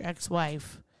harass your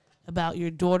ex-wife about your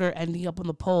daughter ending up on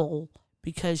the pole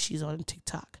because she's on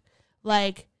TikTok.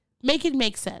 Like, make it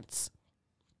make sense.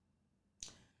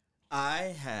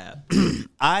 I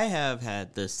have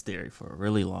had this theory for a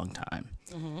really long time.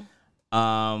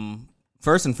 Mm-hmm.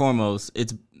 First and foremost,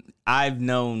 I've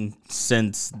known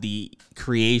since the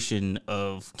creation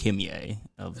of Kimye,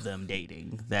 of them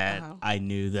dating, that I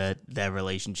knew that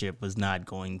relationship was not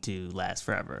going to last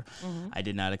forever. Mm-hmm. I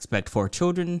did not expect 4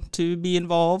 children to be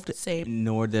involved. Same.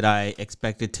 Nor did I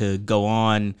expect it to go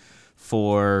on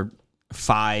for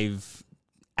 5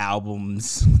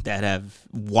 albums that have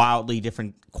wildly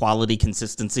different quality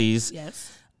consistencies.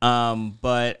 Yes.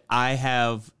 But I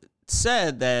have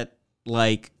said that,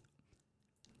 like,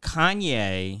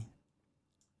 Kanye,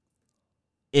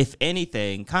 if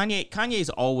anything, Kanye's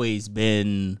always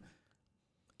been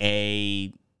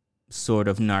a sort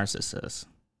of narcissist.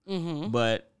 Mm-hmm.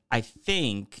 But I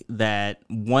think that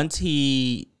once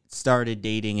he started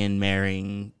dating and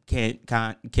marrying Kim,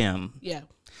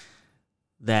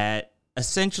 that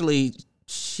essentially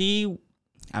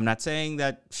I'm not saying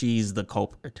that she's the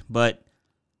culprit, but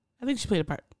I think she played a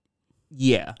part.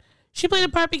 Yeah. She played a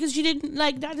part because she didn't,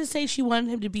 not to say she wanted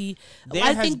him to be. There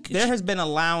has been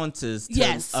allowances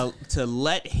to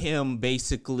let him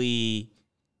basically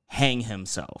hang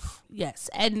himself. Yes,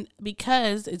 and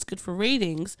because it's good for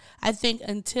ratings, I think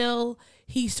until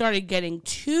he started getting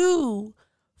too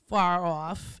far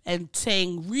off and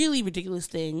saying really ridiculous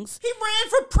things. He ran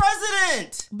for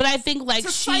president. But I think like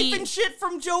To siphon shit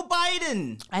from Joe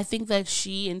Biden. I think that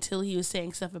until he was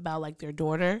saying stuff about like their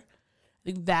daughter, I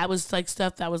think that was like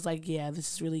stuff that was like, yeah,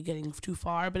 this is really getting too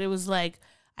far. But it was like,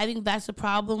 I think that's the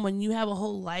problem when you have a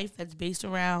whole life that's based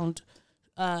around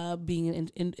being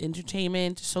in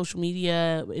entertainment, social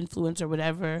media, influencer,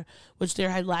 whatever, which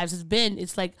their lives has been.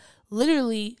 It's like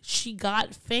literally she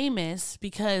got famous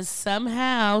because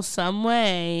somehow, some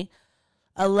way,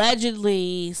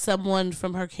 allegedly someone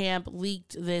from her camp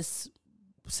leaked this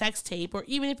sex tape, or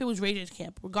even if it was Rachel's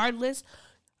camp. Regardless,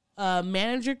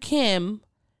 manager Kim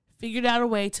figured out a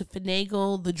way to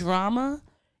finagle the drama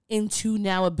into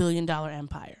now $1 billion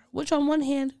empire, which on one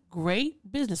hand, great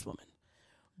businesswoman.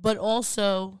 But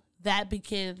also that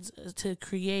begins to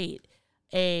create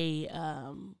a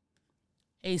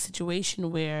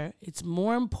situation where it's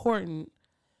more important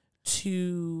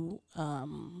to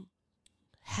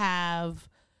have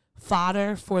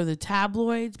fodder for the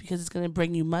tabloids because it's going to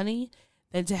bring you money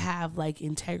than to have like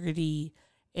integrity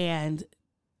and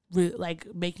like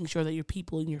making sure that your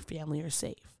people and your family are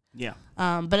safe. Yeah.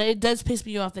 But it does piss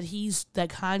me off that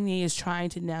Kanye is trying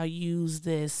to now use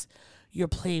this "you're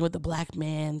playing with the black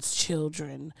man's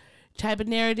children" type of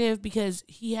narrative, because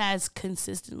he has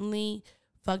consistently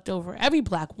fucked over every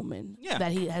black woman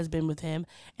that he has been with him,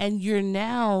 and you're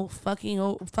now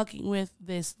fucking with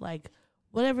this like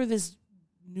whatever this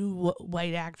new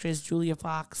white actress Julia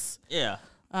Fox. Yeah.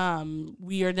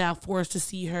 We are now forced to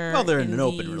see her. Well, they're in an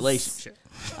open relationship.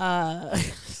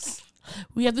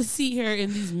 We have to see her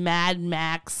in these Mad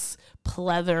Max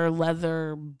pleather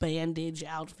leather bandage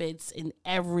outfits in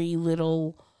every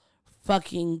little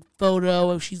fucking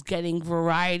photo. If she's getting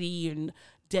Variety and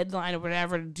Deadline or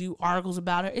whatever to do articles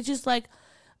about her, it's just like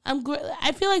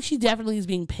I feel like she definitely is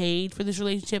being paid for this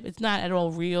relationship. It's not at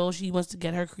all real. She wants to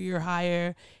get her career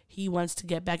higher. He wants to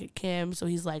get back at Kim, so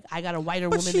he's like, I got a whiter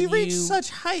woman than you. But she reached such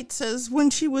heights as when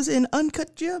she was in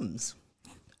Uncut Gems.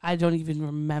 I don't even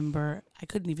remember. I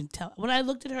couldn't even tell. When I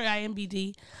looked at her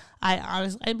IMDb, I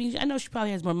know she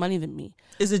probably has more money than me.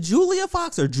 Is it Julia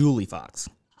Fox or Julie Fox?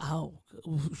 Oh,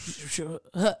 sure.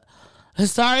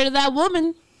 Sorry to that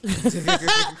woman.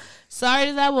 Sorry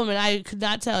to that woman. I could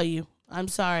not tell you. I'm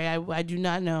sorry. I do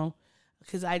not know,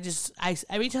 because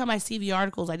every time I see the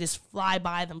articles, I just fly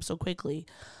by them so quickly.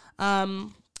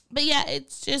 But yeah,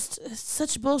 it's just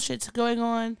such bullshit going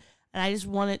on, and I just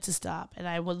want it to stop. And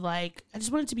I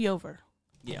just want it to be over.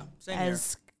 Yeah, same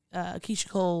as Keisha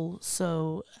Cole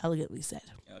so elegantly said.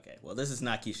 Okay, well, this is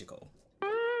not Keisha Cole.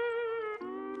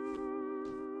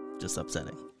 Just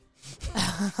upsetting.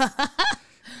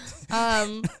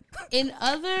 In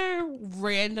other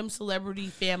random celebrity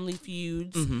family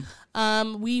feuds,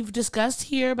 we've discussed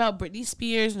here about Britney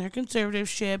Spears and her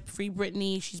conservatorship. Free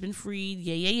Britney, she's been freed.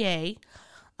 Yay, yay, yay.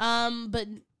 But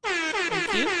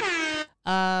thank you.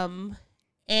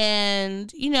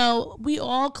 And you know, we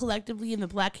all collectively in the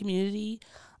black community,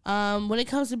 when it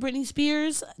comes to Britney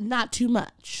Spears, not too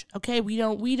much. Okay, we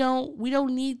don't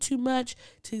need too much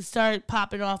to start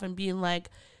popping off and being like,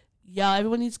 y'all,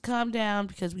 everyone needs to calm down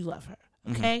because we love her.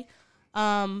 Okay.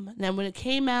 Now when it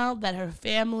came out that her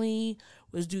family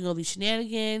was doing all these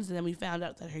shenanigans, and then we found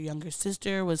out that her younger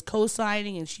sister was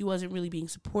co-signing and she wasn't really being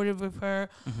supportive of her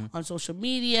on social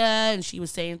media, and she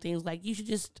was saying things like, you should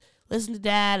just listen to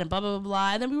dad and blah, blah, blah,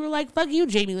 blah. And then we were like, fuck you,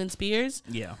 Jamie Lynn Spears.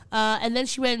 Yeah. And then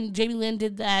she went and Jamie Lynn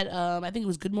did that, I think it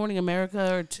was Good Morning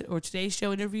America or Today's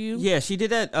Show interview. Yeah, she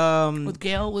did that. With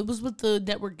Gail. It was with the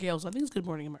network Gail, so I think it's Good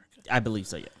Morning America. I believe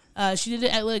so, yeah. She did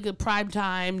it at like a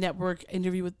primetime network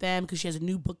interview with them because she has a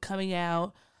new book coming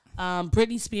out.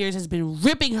 Britney Spears has been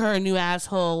ripping her a new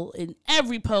asshole in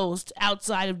every post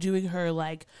outside of doing her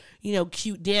like, you know,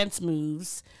 cute dance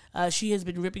moves. She has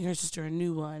been ripping her sister a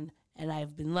new one, and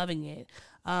I've been loving it.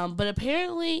 But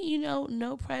apparently, you know,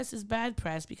 no press is bad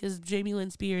press because Jamie Lynn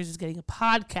Spears is getting a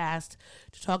podcast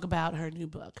to talk about her new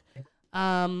book.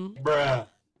 Bruh.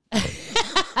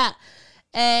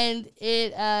 And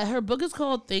her book is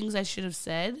called Things I Should Have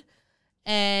Said,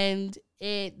 and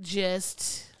it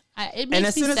just it makes me sad. And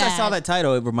as soon as I saw that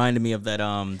title, it reminded me of that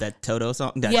Toto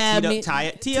song.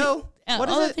 That Tio. What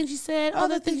is all it? the things you said, all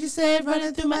the things you said,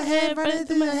 running through my head, running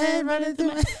through my head, running through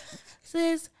my head.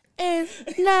 This is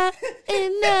not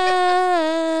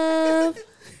enough.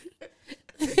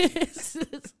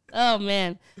 Oh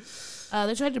man.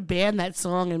 They tried to ban that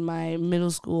song in my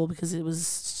middle school because it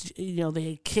was, you know,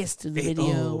 they had kissed in the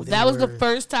video. That was the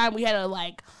first time we had a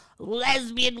like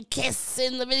lesbian kiss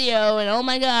in the video, and oh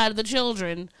my god, the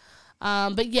children.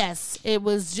 But yes, it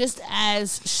was just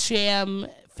as sham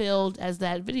filled as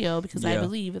that video because I Yeah.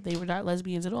 believe that they were not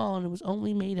lesbians at all, and it was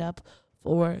only made up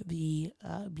for the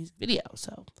music video.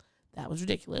 So that was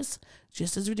ridiculous,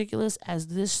 just as ridiculous as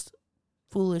this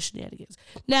foolish shenanigans.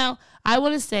 Now, I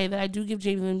want to say that I do give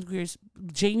Jamie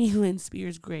Lynn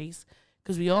Spears grace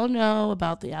because we all know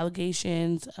about the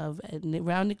allegations of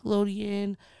around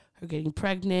Nickelodeon, her getting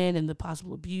pregnant and the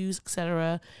possible abuse,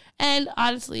 etc. And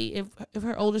honestly, if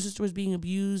her older sister was being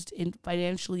abused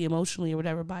financially, emotionally, or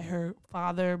whatever by her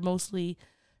father, mostly,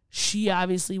 she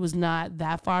obviously was not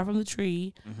that far from the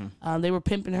tree. Mm-hmm. They were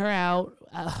pimping her out.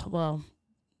 Well,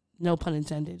 no pun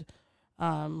intended.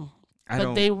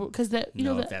 But they were because that you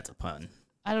know if that's a pun.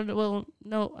 I don't know. Well,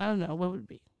 no, I don't know what would it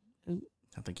be.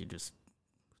 I think you're just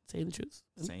Saying the truth.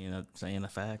 saying a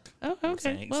fact. Oh,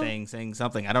 okay. Saying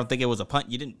something. I don't think it was a pun.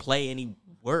 You didn't play any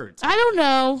words. I don't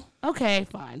know. Okay,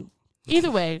 fine. Either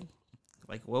way.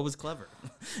 Like, what was clever?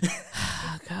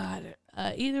 Oh, God.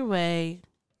 Either way,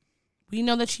 we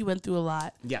know that she went through a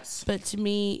lot. Yes. But to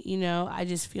me, I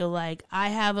just feel like I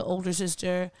have an older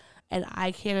sister, and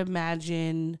I can't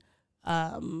imagine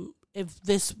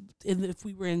if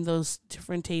we were in those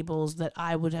different tables that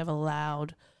I would have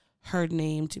allowed her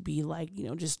name to be like,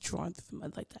 just drawn through the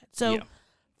mud like that. So, Yeah.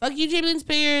 fuck you, Jamie Lynn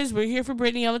Spears. We're here for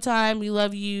Britney all the time. We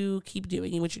love you. Keep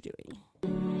doing what you're doing.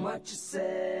 What you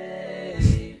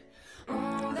say?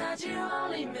 That you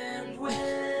only meant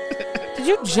well. Did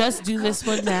you just do this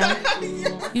one now?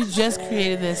 You just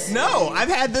created this. No, I've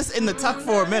had this in the tuck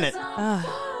for a minute.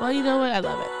 Well, you know what? I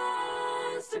love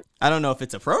it. I don't know if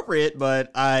it's appropriate, but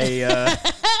I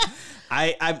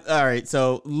all right.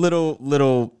 So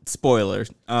little spoiler.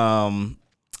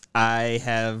 I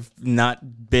have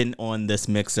not been on this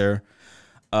mixer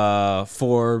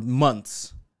for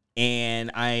months,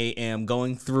 and I am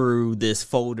going through this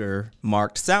folder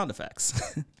marked sound effects.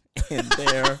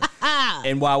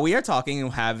 And while we are talking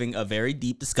and having a very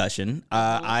deep discussion,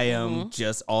 I am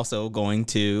just also going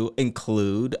to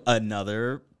include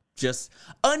another just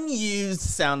unused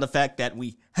sound effect that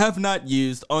we have not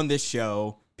used on this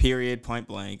show, period, point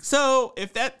blank. So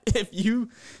if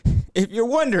you're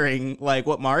wondering like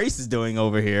what Maurice is doing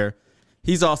over here,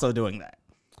 he's also doing that.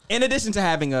 In addition to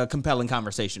having a compelling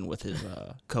conversation with his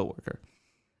coworker.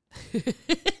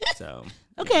 So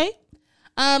Okay.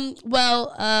 I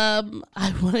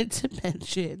wanted to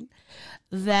mention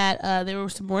that there were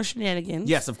some more shenanigans.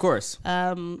 yes, of course.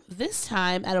 This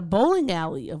time at a bowling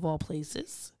alley of all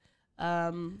places. Wait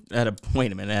a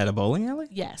minute, at a bowling alley?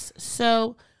 Yes.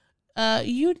 So,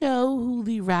 you know who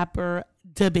the rapper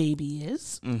DaBaby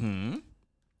is. Mm-hmm.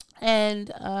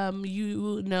 And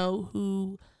you know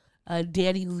who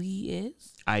Danny Lee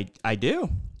is. I do.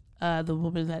 The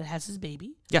woman that has his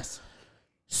baby. Yes.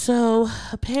 So,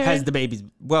 apparently... Has the baby's...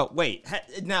 Well, wait.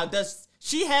 Now, does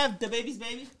she have the baby's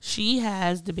baby? She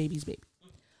has the baby's baby.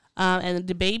 And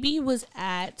the baby was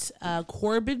at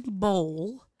Corbin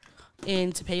Bowl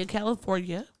in Topeka,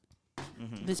 California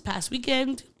this past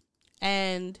weekend.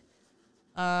 And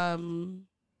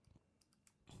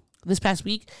this past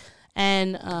week.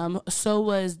 And so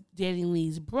was Danny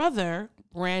Lee's brother,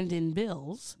 Brandon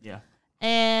Bills. Yeah.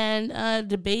 And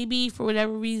the baby, for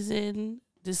whatever reason,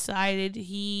 decided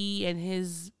he and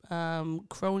his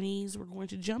cronies were going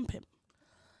to jump him.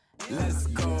 Let's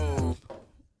go.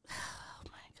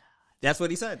 That's what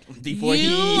he said. I'm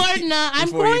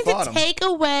going to take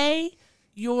away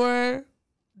your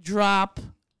drop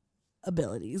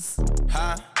abilities.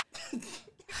 Huh?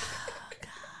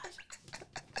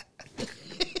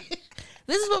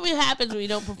 This is what happens when you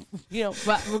don't,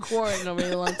 record in a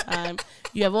really long time.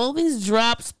 You have all these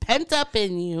drops pent up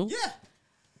in you.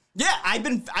 Yeah, I've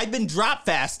been drop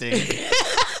fasting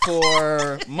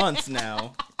for months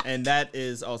now, and that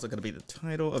is also going to be the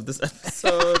title of this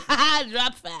episode.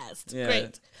 Drop fast. Yeah.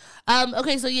 Great.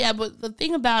 Okay, so yeah, but the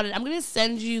thing about it, I'm gonna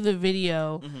send you the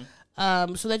video,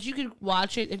 so that you can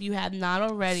watch it if you have not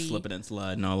already. Slipping and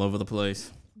sliding all over the place.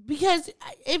 Because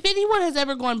if anyone has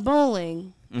ever gone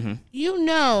bowling, you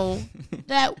know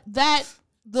that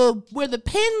where the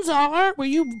pins are, where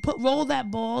you roll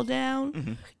that ball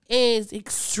down, is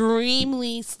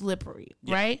extremely slippery,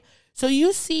 right? So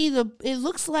you see it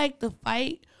looks like the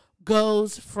fight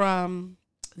goes from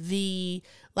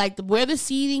where the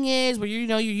seating is, where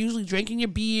you're usually drinking your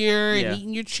beer and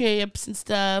eating your chips and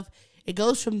stuff. It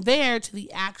goes from there to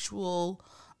the actual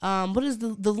what is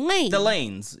the lane? The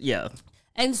lanes, yeah.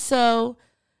 And so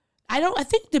I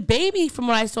think the baby, from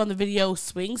what I saw in the video,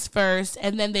 swings first,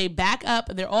 and then they back up,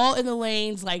 and they're all in the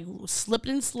lanes, like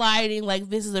slipping and sliding, like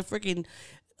this is a freaking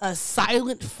a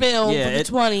silent film for the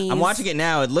 20s. I'm watching it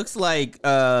now. It looks like,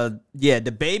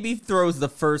 the baby throws the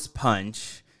first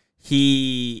punch.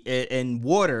 And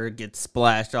water gets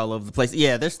splashed all over the place.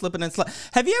 Yeah, they're slipping and sliding.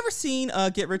 Have you ever seen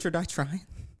Get Rich or Die Trying?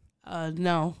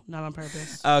 No, not on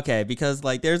purpose. Okay, because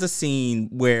like there's a scene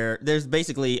where there's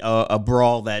basically a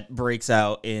brawl that breaks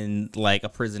out in like a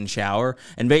prison shower,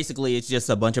 and basically it's just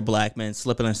a bunch of black men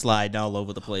slipping and sliding all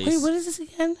over the place. Wait, what is this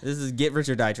again? This is Get Rich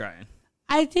or Die Trying.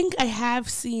 I think I have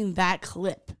seen that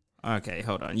clip. Okay,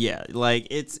 hold on. Yeah, like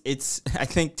it's. I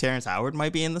think Terrence Howard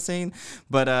might be in the scene,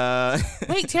 but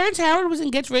Wait, Terrence Howard was in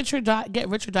Get Rich or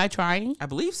Die Trying? I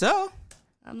believe so.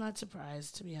 I'm not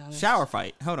surprised, to be honest. Shower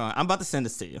fight. Hold on, I'm about to send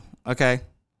this to you. Okay,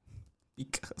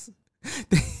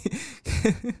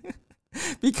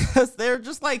 because they're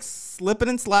just like slipping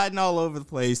and sliding all over the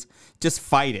place, just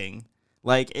fighting.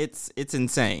 Like it's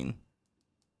insane.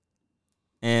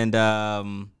 And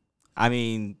I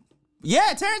mean,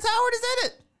 yeah, Terrence Howard is in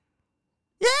it.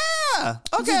 Yeah.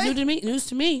 This is Okay. news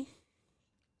to me.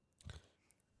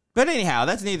 But anyhow,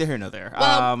 that's neither here nor there.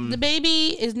 Well, the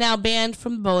baby is now banned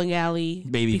from the bowling alley.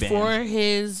 Baby before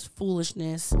his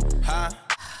foolishness.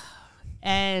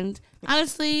 And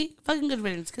honestly, fucking good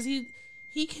riddance, because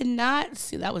he cannot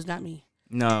see. That was not me.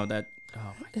 No, that.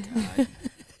 Oh my god.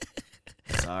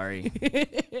 Sorry.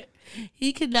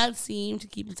 He could not seem to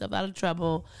keep himself out of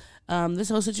trouble. This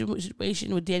whole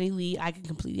situation with Danny Lee, I can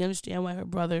completely understand why her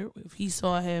brother, if he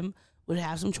saw him, would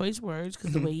have some choice words,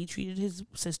 because the way he treated his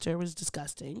sister was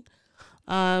disgusting.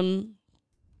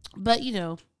 But you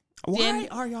know, Why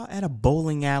are y'all at a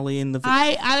bowling alley in the?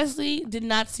 I honestly did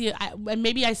not see it. And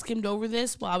maybe I skimmed over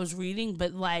this while I was reading,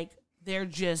 but like they're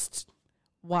just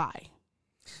why?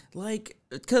 Like,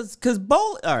 cause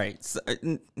bowl. All right. So,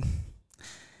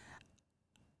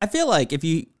 I feel like if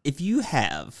you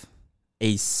have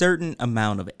a certain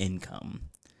amount of income,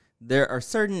 there are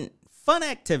certain fun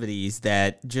activities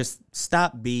that just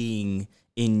stop being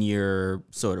in your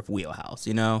sort of wheelhouse,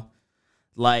 you know?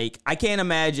 Like, I can't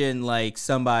imagine like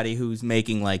somebody who's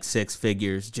making like six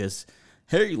figures just,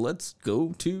 hey, let's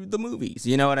go to the movies.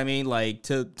 You know what I mean? Like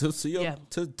to see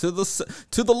to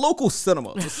the local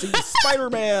cinema to see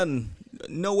Spider-Man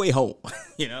No Way Home,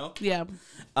 you know? Yeah.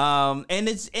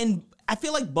 And I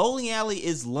feel like bowling alley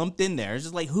is lumped in there. It's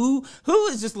just like who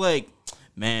is just like,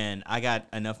 man, I got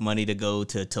enough money to go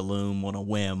to Tulum on a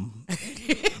whim.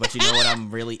 But you know what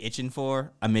I'm really itching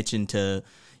for? I'm itching to,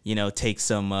 you know, eat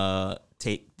some of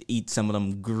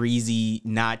them greasy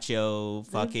nacho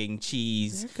fucking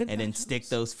cheese and then stick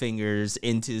those fingers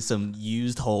into some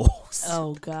used holes.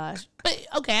 Oh gosh. But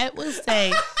okay, I will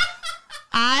say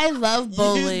I love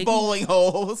bowling. Used bowling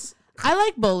holes. I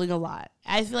like bowling a lot.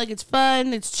 I feel like it's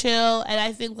fun, it's chill, and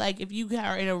I think like if you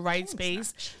are in a right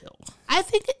space, I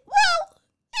think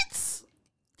it's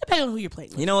depending on who you're playing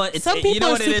with. You know what? Some people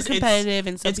are super competitive,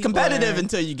 and some it's people competitive are,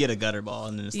 until you get a gutter ball,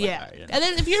 and then it's like, yeah. all right, And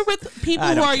then if you're with people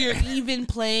who are you're even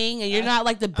playing, and you're not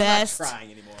like the best, I'm not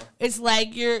trying anymore. it's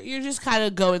like you're just kind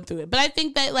of going through it. But I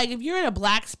think that like if you're in a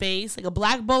black space, like a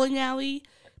black bowling alley,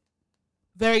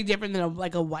 very different than a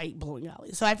white bowling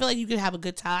alley. So I feel like you can have a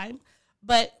good time,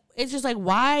 but it's just like,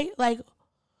 why? Like,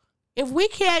 if we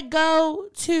can't go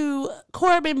to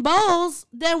Corbin Bowls,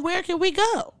 then where can we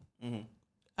go? Mm-hmm.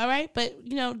 All right? But,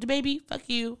 you know, the baby, fuck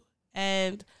you.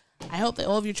 And I hope that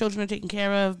all of your children are taken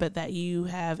care of, but that you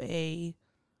have a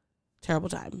terrible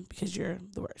time because you're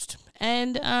the worst.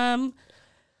 And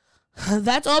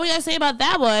that's all we got to say about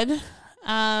that one.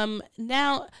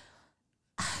 Now,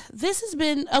 this has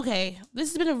been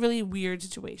a really weird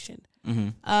situation.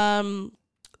 Mm-hmm.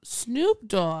 Snoop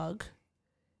Dogg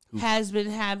has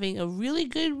been having a really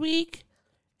good week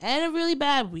and a really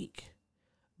bad week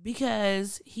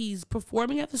because he's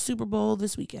performing at the Super Bowl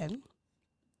this weekend.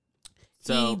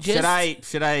 So should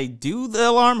I do the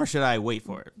alarm or should I wait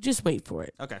for it? Just wait for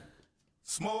it. Okay.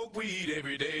 Smoke weed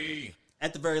every day.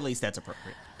 At the very least, that's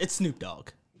appropriate. It's Snoop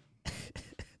Dogg.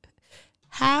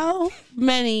 How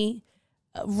many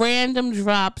random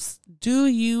drops do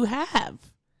you have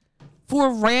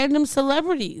for random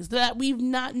celebrities that we've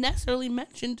not necessarily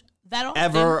mentioned that often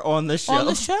Ever on the show. On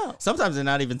the show. Sometimes they're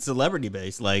not even celebrity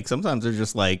based. Like sometimes they're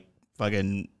just like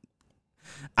fucking.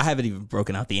 I haven't even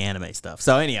broken out the anime stuff.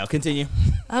 So anyhow, continue.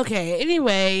 Okay.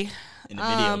 Anyway, In the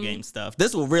video game stuff,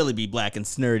 this will really be black and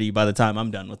snurdy by the time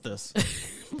I'm done with this.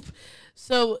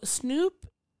 so Snoop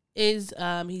is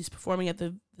he's performing at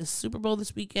the Super Bowl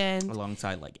this weekend.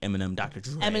 Alongside like Eminem, Dr.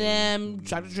 Dre. Eminem,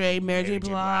 Dr. Dre, Mary J.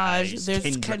 Blige. There's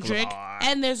Kendrick Kendrick. Lamar.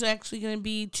 And there's actually going to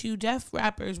be 2 deaf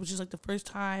rappers, which is like the first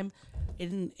time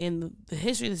in the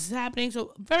history this is happening.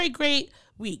 So very great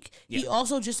week. He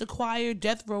also just acquired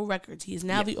Death Row Records. He is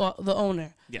now the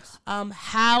owner. Yes.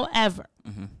 However,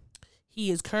 he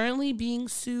is currently being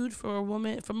sued from a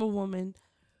woman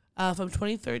from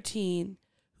 2013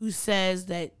 who says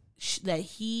that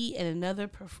he and another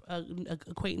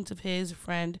acquaintance of his,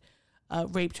 friend,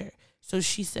 raped her. So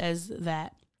she says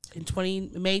that in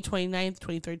May 29th,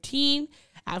 2013,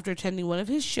 after attending one of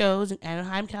his shows in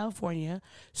Anaheim, California,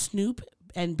 Snoop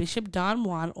and Bishop Don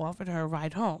Juan offered her a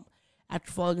ride home.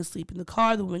 After falling asleep in the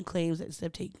car, the woman claims that instead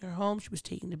of taking her home, she was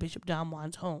taken to Bishop Don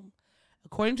Juan's home.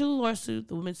 According to the lawsuit,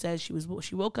 the woman says she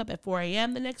woke up at 4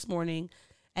 a.m. the next morning,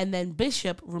 and then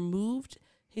Bishop removed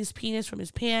his penis from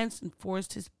his pants and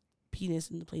forced his penis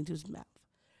in the plaintiff's mouth.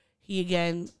 He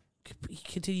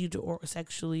continued to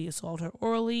sexually assault her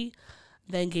orally,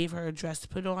 then gave her a dress to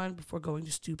put on before going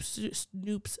to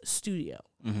Snoop's studio.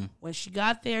 When she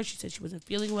got there, she said she wasn't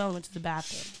feeling well and went to the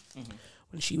bathroom.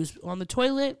 When she was on the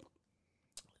toilet,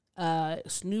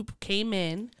 Snoop came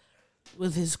in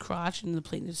with his crotch in the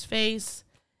plaintiff's face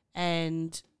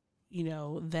and,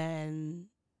 then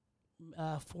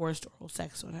forced oral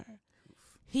sex on her.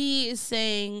 He is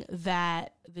saying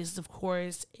that this, of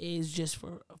course, is just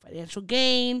for financial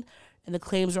gain, and the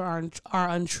claims are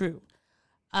untrue.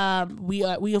 We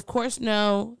of course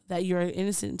know that you're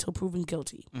innocent until proven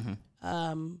guilty.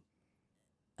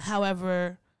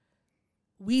 However,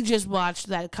 we just watched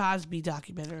that Cosby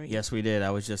documentary. Yes, we did. I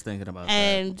was just thinking about that.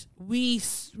 And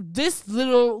this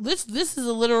is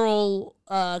a literal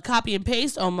copy and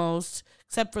paste almost,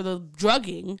 except for the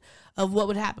drugging of what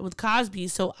would happen with Cosby.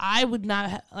 So I would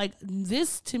not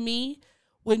this to me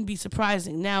wouldn't be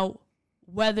surprising. Now,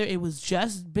 whether it was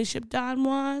just Bishop Don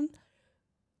Juan,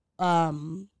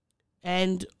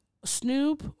 and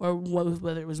Snoop, or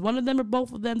whether it was one of them or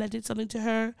both of them that did something to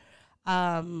her,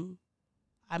 I'm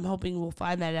hoping we'll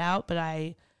find that out. But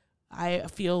I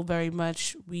feel very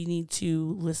much we need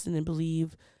to listen and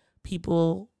believe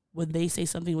people when they say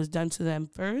something was done to them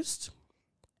first,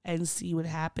 and see what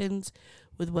happens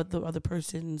with what the other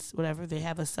person's, whatever they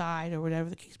have aside or whatever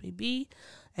the case may be,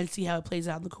 and see how it plays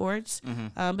out in the courts.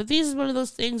 But this is one of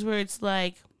those things where it's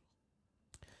like,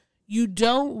 you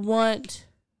want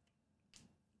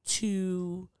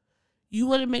to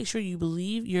make sure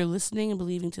you're listening and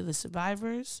believing to the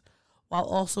survivors while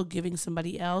also giving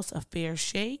somebody else a fair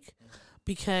shake,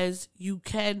 because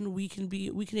we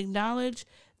can acknowledge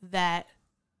that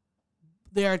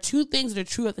there are two things that are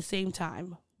true at the same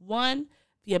time. One,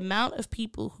 the amount of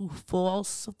people who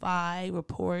falsify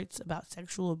reports about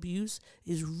sexual abuse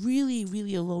is really,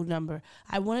 really a low number.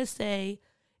 I want to say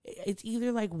it's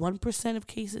either like 1% of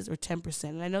cases or 10%.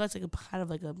 And I know that's like a kind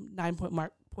of like a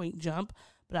 9-point jump,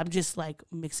 but I'm just like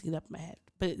mixing it up in my head.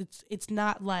 But it's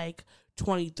not like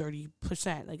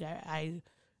 20-30%. Like I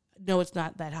know it's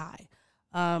not that high.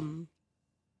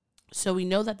 So we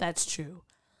know that that's true.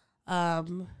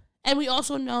 And we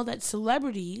also know that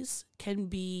celebrities can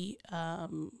be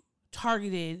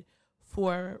targeted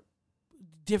for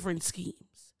different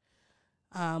schemes.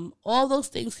 All those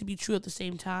things can be true at the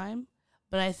same time.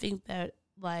 But I think that,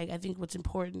 what's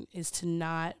important is to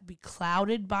not be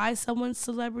clouded by someone's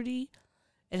celebrity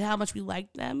and how much we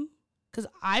like them. Because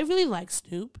I really like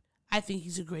Snoop. I think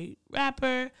he's a great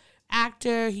rapper,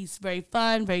 actor. He's very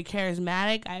fun, very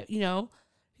charismatic.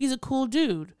 He's a cool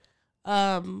dude.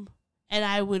 And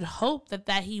I would hope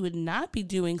that he would not be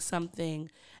doing something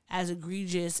as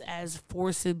egregious as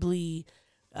forcibly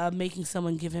making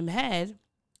someone give him head.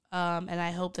 And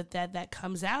I hope that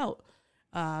comes out.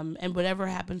 And whatever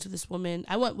happened to this woman,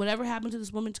 I want whatever happened to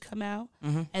this woman to come out,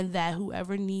 and that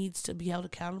whoever needs to be held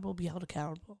accountable, be held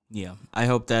accountable. Yeah, I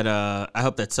hope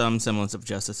that some semblance of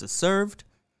justice is served.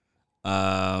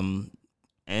 And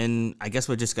I guess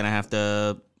we're just gonna have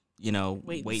to,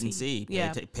 wait and see.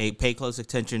 Yeah, pay close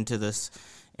attention to this,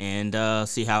 and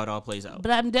see how it all plays out.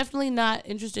 But I'm definitely not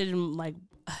interested in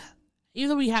even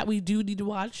though we do need to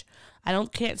watch.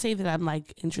 Can't say that I'm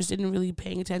interested in really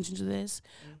paying attention to this,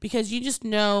 because you just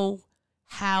know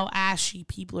how ashy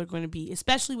people are going to be,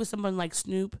 especially with someone like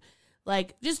Snoop.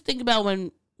 Just think about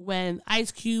when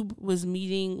Ice Cube was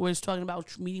talking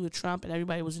about meeting with Trump, and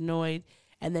everybody was annoyed,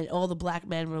 and then all the black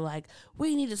men were like,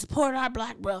 "We need to support our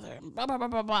black brother," blah blah blah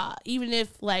blah blah. Even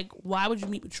if why would you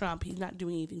meet with Trump? He's not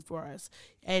doing anything for us,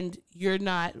 and you're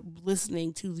not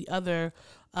listening to the other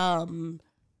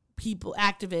people,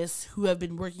 activists who have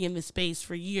been working in this space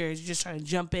for years. You're just trying to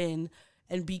jump in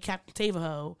and be Captain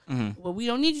Tavaho. Well, we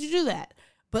don't need you to do that.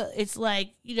 But it's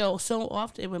so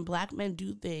often when black men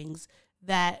do things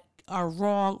that are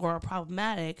wrong or are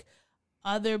problematic,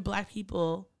 other black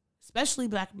people, especially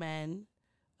black men,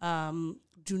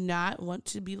 do not want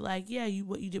to be like, yeah,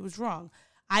 what you did was wrong.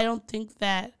 I don't think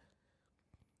that,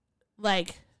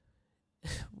 like,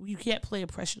 you can't play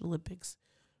oppression Olympics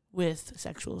with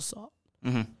sexual assault,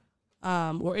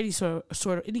 or any sort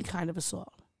of any kind of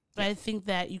assault. But I think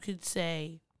that you could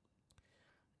say,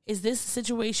 is this a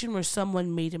situation where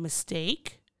someone made a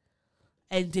mistake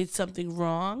and did something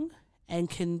wrong and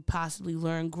can possibly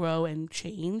learn, grow, and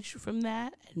change from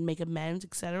that and make amends,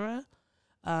 etc.?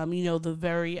 The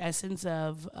very essence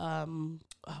of,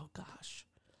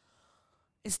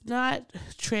 it's not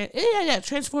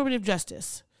transformative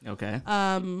justice. Okay.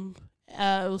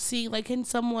 We'll see, like,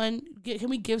 can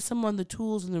we give someone the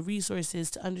tools and the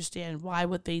resources to understand why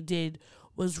what they did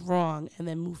was wrong and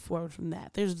then move forward from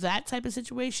that? There's that type of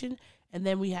situation, and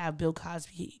then we have Bill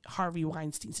Cosby, Harvey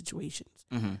Weinstein situations.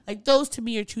 Like, those to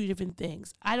me are two different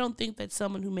things. I don't think that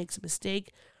someone who makes a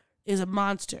mistake is a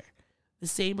monster. The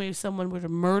same way if someone were to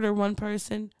murder one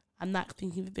person, I'm not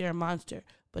thinking that they're a monster.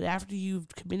 But after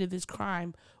you've committed this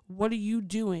crime, what are you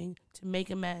doing to make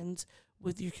amends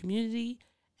with your community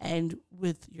and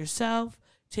with yourself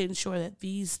to ensure that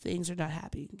these things are not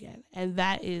happening again? And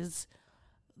that's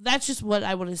just what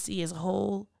I want to see as a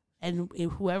whole. And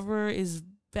if whoever is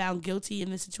found guilty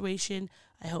in this situation,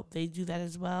 I hope they do that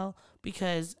as well.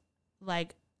 Because,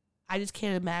 like, I just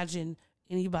can't imagine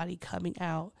anybody coming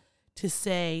out to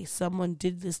say someone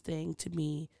did this thing to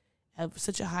me of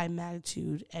such a high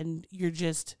magnitude, and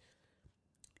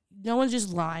no one's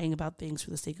just lying about things for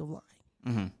the sake of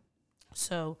lying.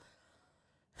 So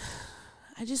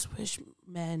I just wish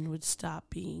men would stop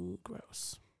being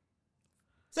gross.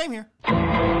 Same here.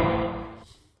 I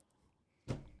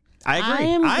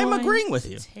agree. I am agreeing with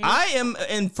you. I am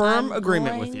in firm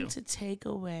agreement with you. To take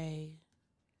away.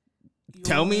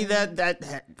 Tell me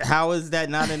that how is that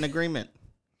not an agreement?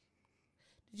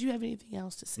 Did you have anything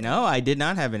else to say? No, I did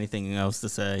not have anything else to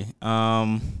say.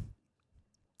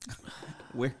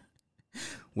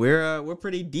 We're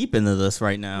pretty deep into this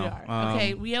right now. We are.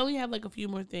 Okay, we only have like a few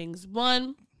more things.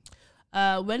 One,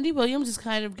 Wendy Williams is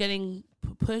kind of getting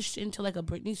pushed into like a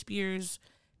Britney Spears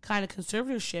kind of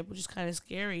conservatorship, which is kind of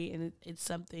scary, and it's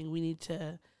something we need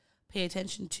to pay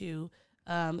attention to.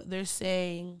 They're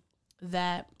saying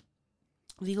that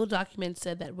legal documents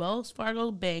said that Wells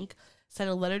Fargo Bank sent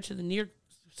a letter to the New York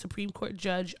Supreme Court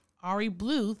Judge Ari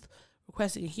Bluth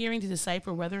requesting a hearing to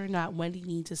decipher whether or not Wendy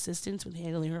needs assistance with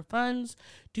handling her funds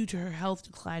due to her health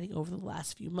declining over the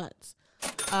last few months.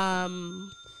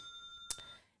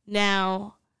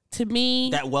 Now, to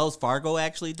me, that Wells Fargo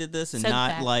actually did this and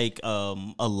not that. Like a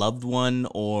loved one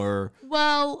or...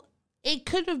 Well, it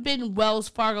could have been Wells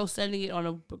Fargo sending it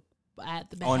at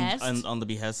the behest. On the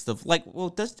behest of, like, well,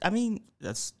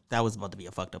 that was about to be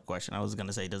a fucked up question. I was going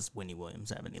to say, does Wendy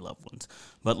Williams have any loved ones?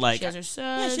 But, like... She has her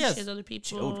son. Yeah, she has other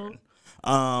people. Children.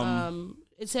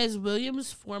 It says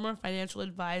Williams' former financial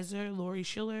advisor, Lori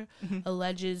Schiller,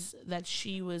 alleges that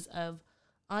she was of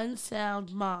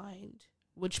unsound mind,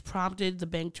 which prompted the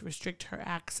bank to restrict her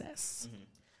access.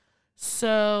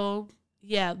 So,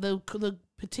 yeah, the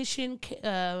petition...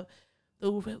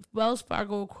 The Wells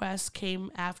Fargo request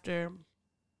came after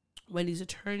Wendy's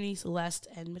attorney, Celeste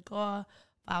and McGaw,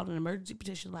 filed an emergency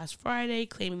petition last Friday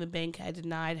claiming the bank had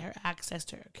denied her access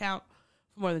to her account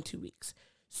for more than 2 weeks.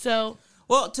 So...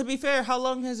 Well, to be fair, how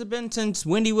long has it been since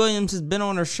Wendy Williams has been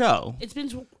on her show? It's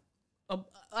been...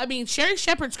 Sherry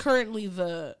Shepherd's currently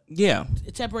the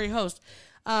temporary host.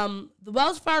 The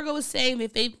Wells Fargo is saying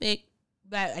that they think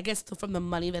that, I guess from the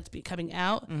money that's coming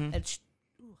out, that...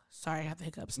 Sorry, I have the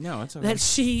hiccups. No, it's okay. That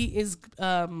she is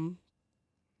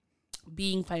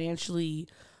being financially,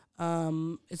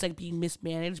 it's like being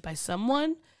mismanaged by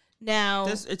someone. Now,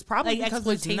 it's probably like because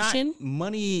exploitation. There's not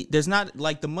money. There's not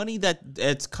like the money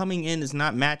that's coming in is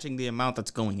not matching the amount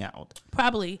that's going out.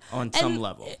 Probably on some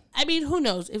level. I mean, who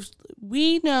knows? If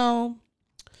we know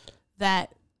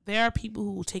that there are people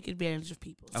who will take advantage of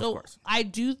people, of so course. I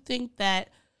do think that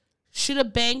should a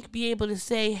bank be able to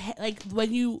say, like,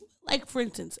 when you. Like, for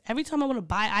instance, every time I want to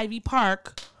buy Ivy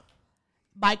Park,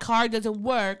 my card doesn't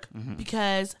work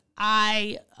because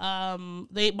my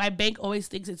bank always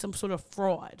thinks it's some sort of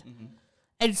fraud.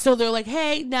 And so they're like,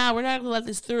 hey, we're not going to let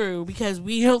this through because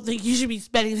we don't think you should be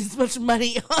spending this much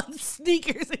money on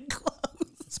sneakers and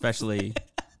clothes. Especially...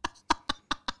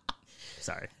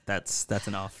 Sorry, that's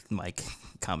an off-mic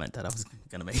comment that I was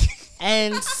going to make.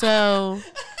 And so...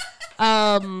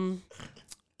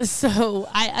 So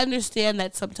I understand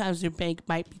that sometimes your bank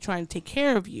might be trying to take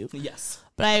care of you. Yes.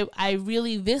 But I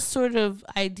really, this sort of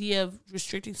idea of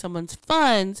restricting someone's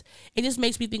funds, it just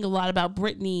makes me think a lot about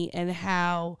Britney and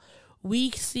how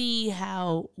we see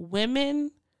how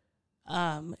women,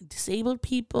 disabled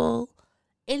people,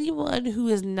 anyone who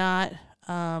is not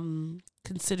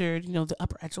considered, the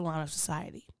upper echelon of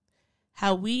society,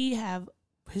 how we have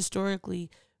historically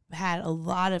had a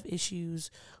lot of issues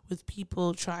with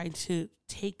people trying to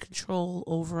take control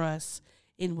over us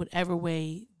in whatever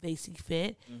way they see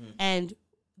fit. And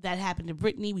that happened to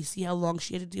Britney. We see how long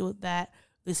she had to deal with that,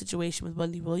 the situation with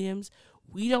Bundy Williams.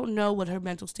 We don't know what her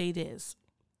mental state is.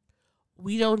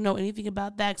 We don't know anything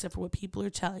about that except for what people are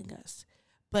telling us.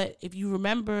 But if you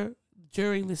remember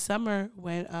during the summer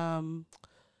when,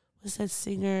 what's that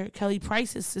singer, Kelly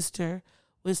Price's sister,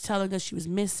 was telling us she was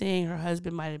missing, her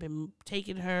husband might have been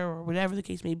taking her or whatever the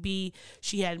case may be.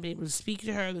 She hadn't been able to speak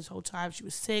to her this whole time. She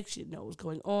was sick. She didn't know what was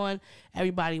going on.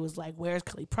 Everybody was like, where's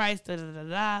Kelly Price?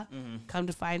 Da-da-da-da. Come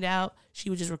to find out, she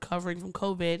was just recovering from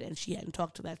COVID, and she hadn't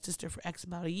talked to that sister for X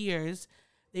amount of years.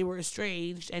 They were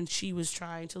estranged, and she was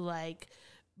trying to,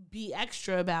 be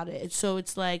extra about it. So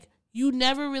it's like, you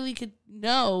never really could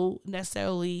know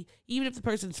necessarily, even if the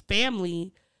person's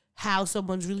family, how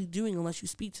someone's really doing unless you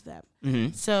speak to them.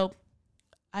 So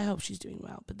I hope she's doing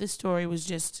well. But this story was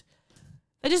it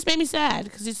just made me sad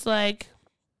because it's like,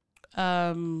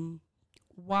 why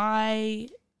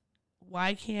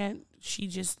can't she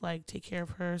just take care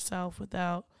of herself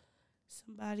without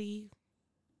somebody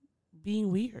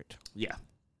being weird? Yeah.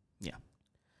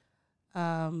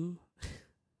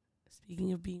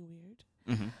 Speaking of being weird,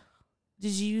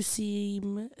 did you see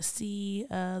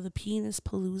the Penis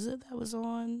Palooza that was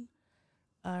on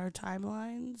our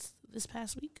timelines this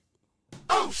past week?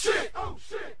 Oh shit!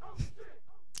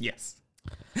 Yes.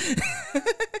 Yes,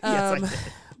 I did.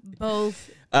 Both.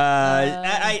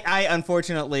 I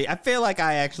unfortunately, I feel like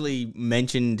I actually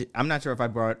mentioned, I'm not sure if I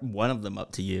brought one of them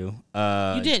up to you.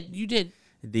 You did.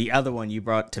 The other one you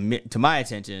brought to my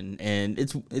attention, and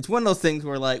it's one of those things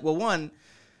where one,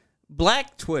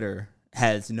 Black Twitter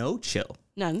has no chill.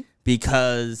 None.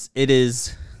 Because it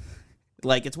is,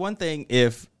 it's one thing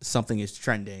if something is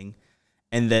trending,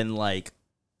 and then,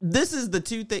 this is the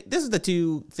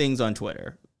two things on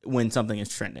Twitter when something is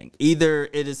trending. Either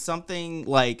it is something,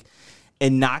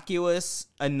 innocuous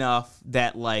enough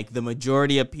that, the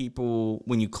majority of people,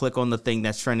 when you click on the thing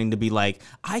that's trending, to be like,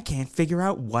 I can't figure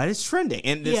out what is trending.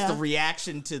 And it's the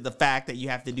reaction to the fact that you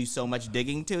have to do so much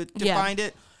digging to find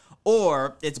it.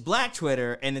 Or it's Black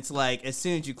Twitter, and it's as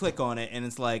soon as you click on it, and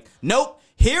it's nope,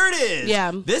 here it is.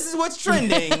 Yeah. This is what's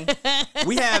trending.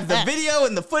 We have the video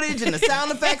and the footage and the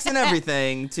sound effects and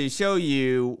everything to show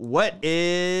you what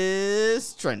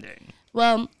is trending.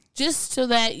 Well, just so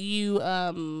that you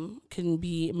can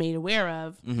be made aware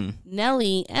of,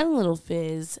 Nelly and Little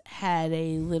Fizz had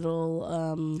a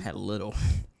little... Had a little.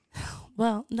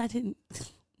 Well, I didn't...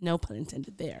 No pun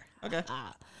intended there. Okay.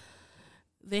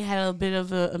 They had a bit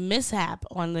of a mishap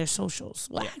on their socials.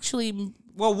 Well, actually...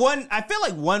 Well, one, I feel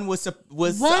like one was a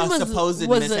supposed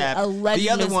mishap. The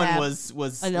other one was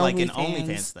an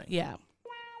OnlyFans thing. Yeah.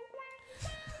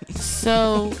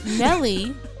 So,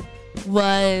 Nelly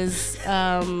was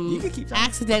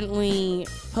accidentally...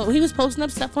 he was posting up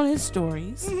stuff on his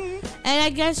stories. And I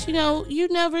guess, you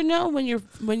never know when your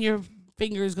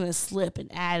finger is going to slip and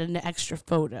add an extra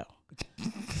photo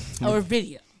or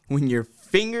video. When your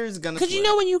finger's gonna slip.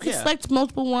 Because when you can select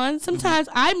multiple ones, sometimes,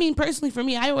 personally, for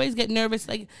me, I always get nervous.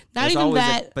 There's even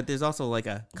that. But there's also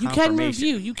a you can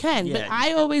review. You can. Yeah. But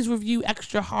I always review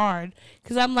extra hard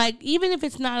because I'm even if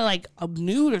it's not a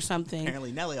nude or something.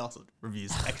 Apparently, Nelly also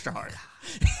reviews extra hard.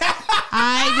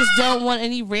 I just don't want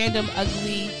any random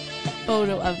ugly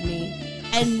photo of me.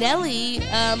 And Nelly,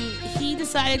 he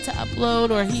decided to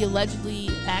upload, or he allegedly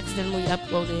accidentally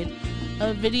uploaded,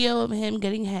 a video of him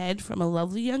getting head from a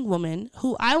lovely young woman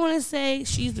who I want to say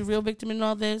she's the real victim in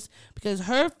all this because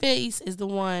her face is the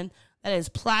one that is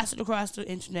plastered across the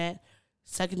internet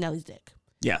sucking Nelly's dick.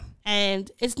 Yeah. And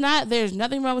there's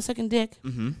nothing wrong with sucking dick.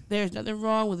 There's nothing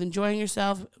wrong with enjoying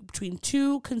yourself between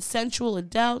two consensual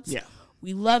adults. Yeah.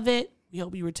 We love it. We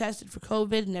hope you were tested for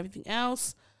COVID and everything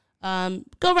else.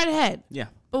 Go right ahead. Yeah.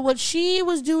 But what she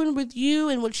was doing with you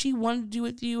and what she wanted to do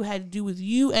with you had to do with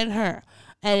you and her.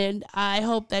 And I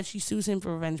hope that she sues him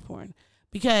for revenge porn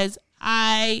because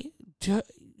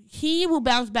he will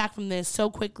bounce back from this so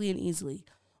quickly and easily.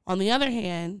 On the other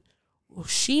hand,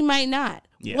 she might not.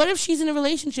 Yeah. What if she's in a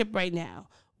relationship right now?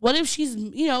 What if she's,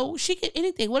 she could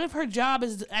anything? What if her job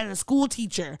is as a school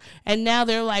teacher and now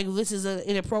they're like, this is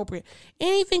inappropriate?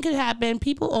 Anything could happen.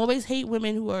 People always hate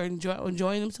women who are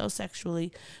enjoying themselves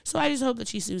sexually. So I just hope that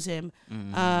she sues him.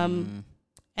 And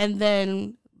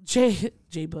then J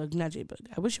Bug, not J Bug.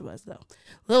 I wish it was though.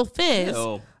 Lil Fizz.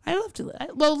 Ew. I love to.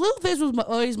 Well, Lil Fizz was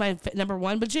always my number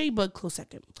one, but J Bug close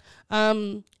second.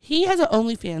 He has an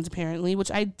OnlyFans apparently,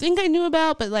 which I think I knew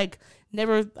about, but like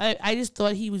never. I just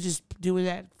thought he was just doing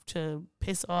that to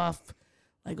piss off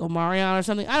like Omarion or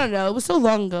something. I don't know. It was so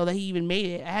long ago that he even made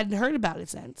it. I hadn't heard about it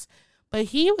since. But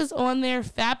he was on there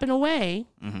fapping away.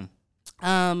 Mm-hmm.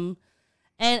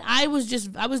 And I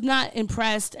was not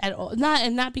impressed at all.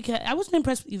 Not because I wasn't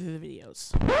impressed with either of the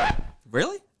videos.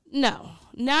 Really? No,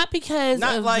 not because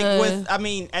Not of like the, with. I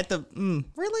mean, at the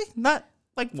really not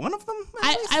like one of them.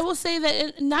 I will say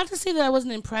that not to say that I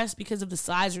wasn't impressed because of the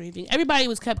size or anything.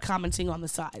 Everybody kept commenting on the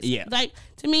size. Yeah. Like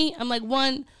to me, I'm like,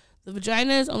 one, the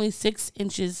vagina is only 6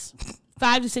 inches,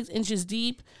 5 to 6 inches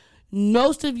deep.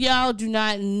 Most of y'all do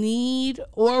not need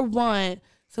or want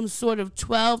some sort of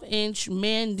 12-inch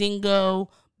mandingo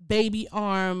baby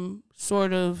arm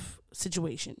sort of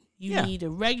situation. You need a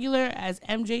regular, as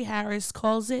MJ Harris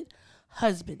calls it,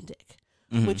 husband dick,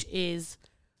 which is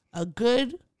a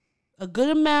good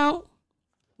amount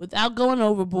without going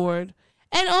overboard.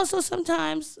 And also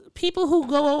sometimes people who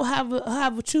go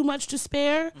have too much to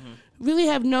spare really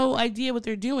have no idea what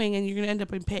they're doing, and you're gonna end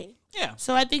up in pain. Yeah.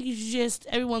 So I think you should just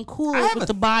everyone cool with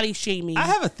the body shaming. I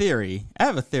have a theory.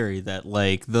 That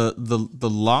like the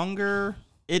longer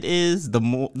it is, the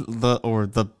more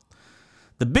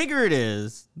the bigger it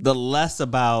is, the less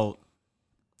about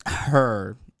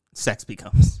her sex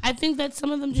becomes. I think that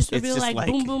some of them just It's feel just like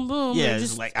boom, boom, boom. Yeah, They're it's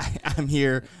just like I'm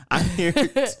here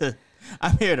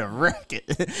to wreck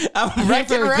it. I'm here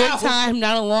wrecking for a around. good time,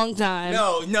 not a long time.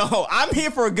 No, I'm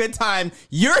here for a good time.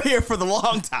 You're here for the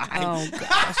long time. Oh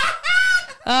gosh.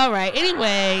 All right.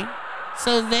 Anyway,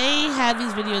 so they had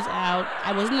these videos out.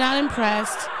 I was not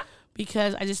impressed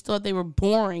because I just thought they were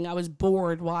boring. I was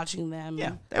bored watching them.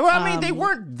 Yeah. Well, I mean, they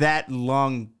weren't that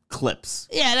long clips.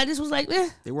 Yeah, and I just was like,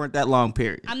 They weren't that long,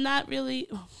 period. I'm not really.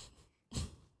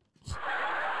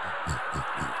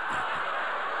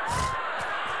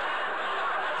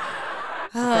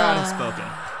 Proud and spoken.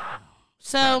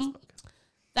 So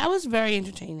that was very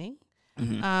entertaining.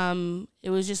 It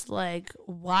was just like,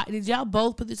 why did y'all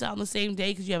both put this out on the same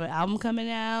day? Because you have an album coming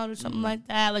out or something like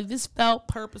that. Like this felt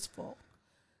purposeful.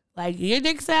 Like your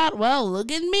dick's out. Well,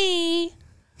 look at me.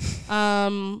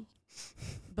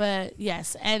 But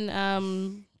yes,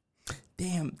 and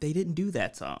Damn, they didn't do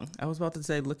that song. I was about to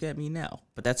say, "Look at Me Now,"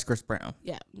 but that's Chris Brown.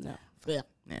 yeah, no, yeah.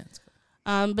 Yeah, that's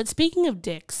good. But speaking of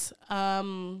dicks,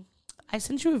 I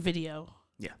sent you a video.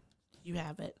 Yeah, You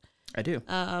have it. I do.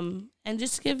 And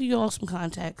just to give you all some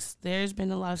context, there's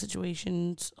been a lot of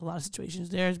situations.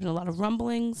 There's been a lot of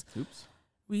rumblings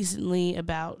recently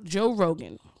about Joe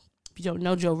Rogan. If you don't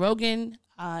know Joe Rogan,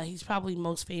 he's probably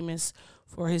most famous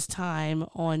for his time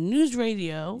on news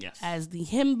radio as the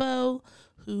himbo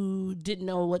who didn't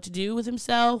know what to do with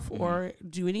himself or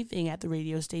do anything at the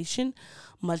radio station,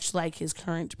 much like his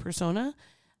current persona.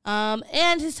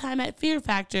 And his time at Fear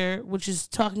Factor, which is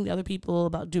talking to other people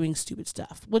about doing stupid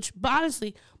stuff, which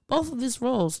honestly, both of these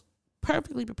roles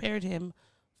perfectly prepared him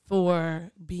for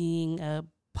being a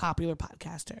popular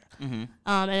podcaster. And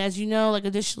as you know, like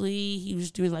initially he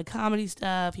was doing like comedy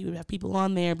stuff. He would have people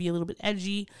on there, be a little bit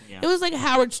edgy. Yeah. It was like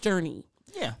Howard Stern-y.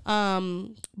 Yeah.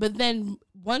 But then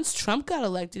once Trump got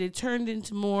elected, it turned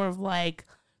into more of like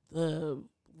the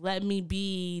let me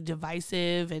be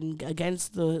divisive and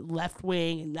against the left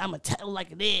wing, and I'm gonna tell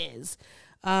like it is,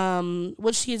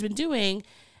 which he has been doing.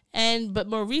 But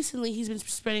more recently, he's been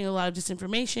spreading a lot of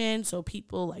disinformation. So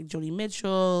people like Joni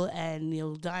Mitchell and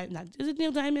Neil Diamond. Is it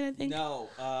Neil Diamond? I think.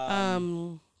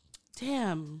 No.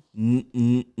 Damn.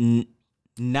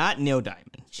 Not Neil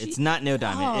Diamond. It's not Neil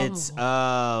Diamond. It's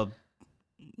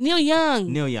Neil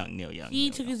Young. Neil Young. He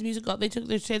took his music off. They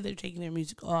said they're taking their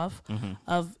music off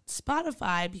of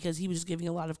Spotify because he was just giving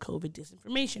a lot of COVID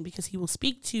disinformation, because he will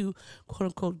speak to quote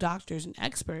unquote doctors and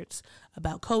experts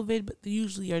about COVID, but they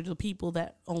usually are the people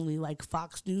that only like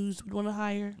Fox News would want to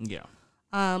hire. Yeah.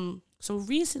 So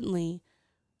recently,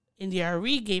 India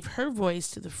Arie gave her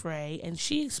voice to the fray, and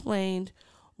she explained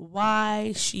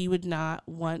why she would not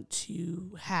want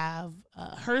to have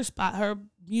her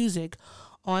music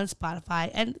on Spotify.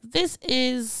 And this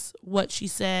is what she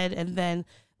said, and then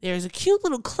there's a cute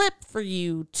little clip for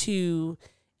you to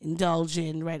indulge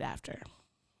in right after.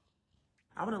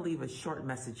 I want to leave a short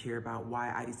message here about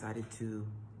why I decided to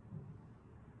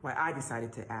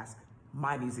ask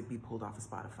my music be pulled off of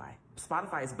Spotify.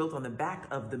 Spotify is built on the back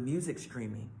of the music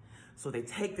streaming. So they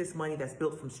take this money that's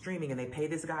built from streaming and they pay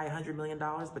this guy $100 million,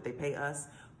 but they pay us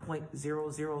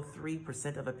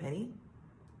 0.003% of a penny.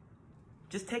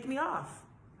 Just take me off.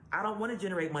 I don't want to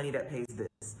generate money that pays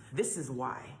this. This is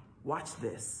why. Watch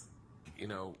this. You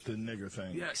know, the nigger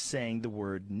thing. Yes. Saying the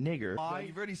word nigger.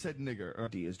 You've already said nigger.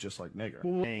 D is just like nigger.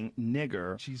 Saying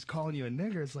nigger. She's calling you a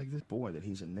nigger. It's like this boy that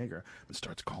he's a nigger, but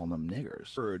starts calling them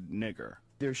niggers. Word nigger.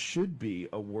 There should be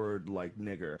a word like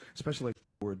nigger, especially like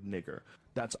the word nigger.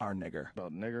 That's our nigger.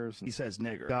 About niggers. He says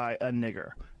nigger. Guy, a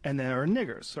nigger. And then our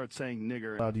niggers start saying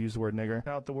nigger. Allowed to use the word nigger.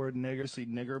 Out the word nigger. See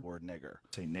nigger. Word nigger.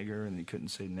 Say nigger, and he couldn't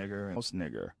say nigger. And most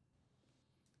nigger.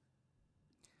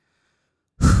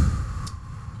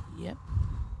 Yep.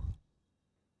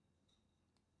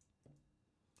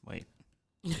 Wait.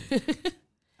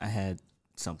 I had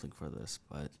something for this,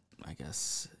 but I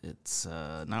guess it's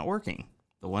not working.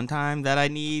 The one time that I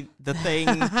need the thing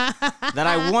that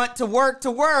I want to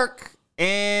work,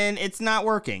 and it's not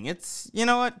working. It's, you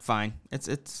know what? Fine.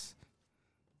 It's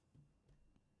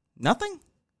nothing?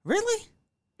 Really?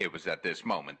 It was at this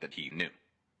moment that he knew.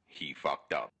 He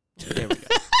fucked up. There we go.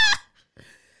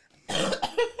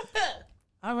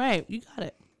 All right, you got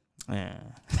it. Yeah.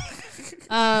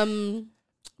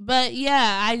 But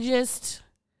yeah,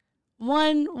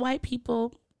 white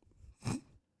people,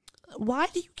 why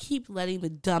do you keep letting the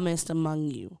dumbest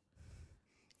among you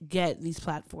get these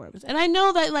platforms? And I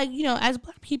know that, like, you know, as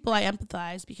black people, I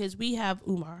empathize because we have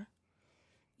Umar,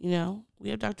 you know,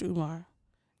 we have Dr. Umar.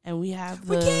 And we have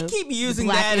we can't keep using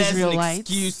that as an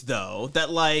excuse, though. That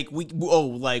like we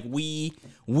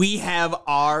have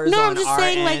ours. No, on I'm just our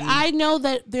saying. end. Like I know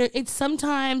that it's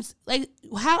sometimes like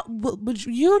but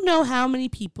you know how many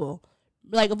people,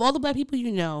 like of all the black people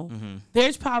you know,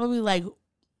 there's probably like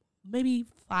maybe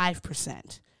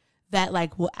 5% that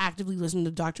like will actively listen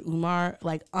to Dr. Umar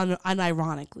like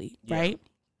unironically, right?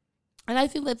 And I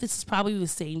think that this is probably the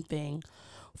same thing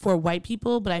for white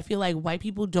people, but I feel like white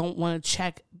people don't want to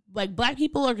check. Like black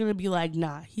people are gonna be like,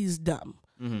 nah, he's dumb.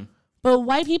 But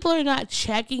white people are not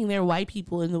checking their white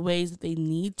people in the ways that they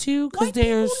need to because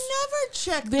there's never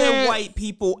check their white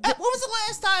people. When was the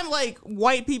last time like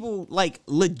white people like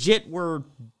legit were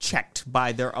checked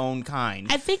by their own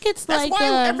kind? I think it's that's like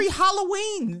why every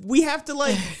Halloween we have to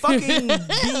like fucking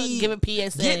give a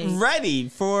PSA, get ready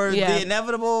for the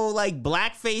inevitable like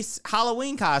blackface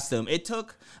Halloween costume. It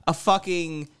took a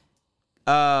fucking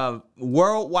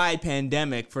worldwide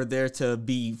pandemic for there to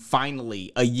be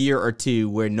finally a year or two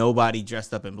where nobody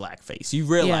dressed up in blackface. You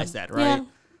realize that, right? Yeah,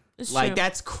 it's like true.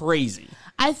 that's crazy.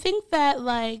 I think that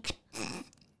like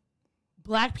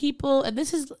black people, and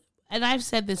I've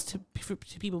said this to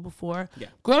people before. Yeah.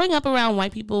 Growing up around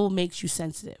white people makes you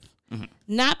sensitive,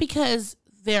 not because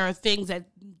there are things that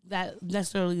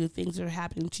necessarily the things that are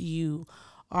happening to you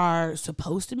are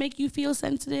supposed to make you feel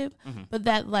sensitive, but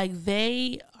that like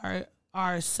they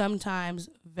are sometimes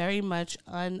very much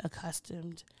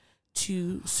unaccustomed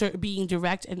to being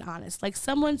direct and honest. Like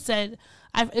someone said,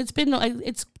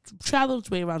 it's traveled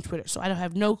its way around Twitter, so I don't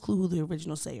have no clue who the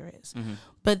original sayer is,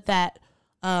 but that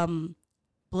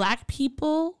black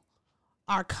people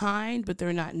are kind, but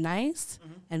they're not nice,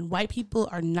 and white people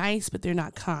are nice, but they're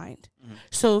not kind.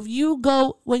 So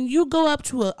when you go up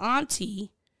to an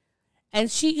auntie,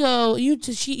 and she's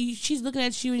looking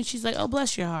at you and she's like, "Oh,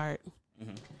 bless your heart."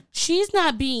 She's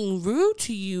not being rude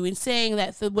to you and saying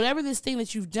that whatever this thing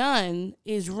that you've done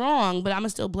is wrong, but I'm gonna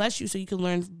still bless you so you can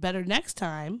learn better next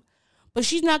time. But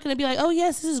she's not gonna be like, "Oh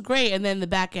yes, this is great," and then the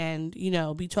back end,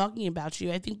 be talking about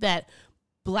you. I think that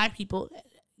black people,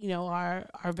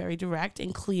 are very direct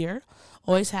and clear,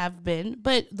 always have been.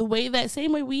 But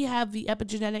same way we have the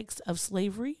epigenetics of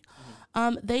slavery,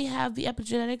 they have the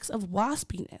epigenetics of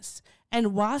waspiness, and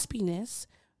waspiness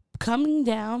coming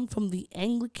down from the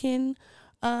Anglican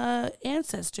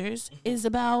ancestors is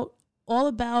all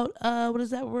about what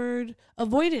is that word?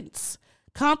 Avoidance,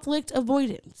 conflict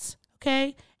avoidance.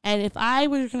 Okay, and if I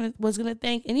was gonna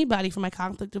thank anybody for my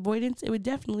conflict avoidance, it would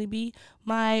definitely be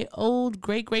my old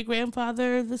great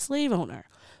grandfather, the slave owner,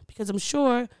 because I'm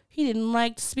sure he didn't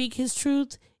like to speak his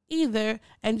truth either,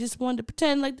 and just wanted to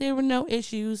pretend like there were no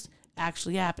issues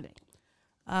actually happening.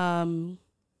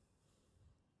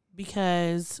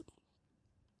 Because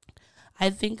I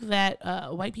think that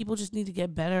white people just need to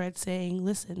get better at saying,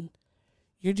 listen,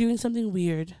 you're doing something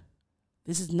weird.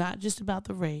 This is not just about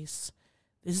the race.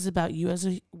 This is about you as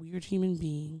a weird human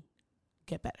being.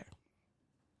 Get better.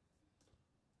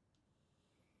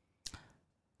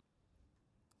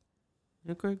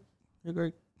 Your great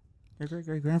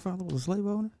grandfather was a slave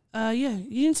owner? Yeah.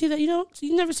 You didn't see that? You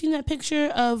never seen that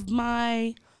picture of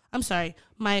my grandfather's,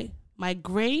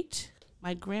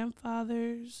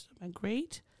 my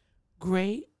great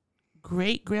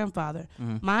grandfather.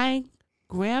 My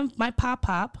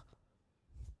pop,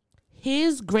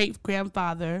 his great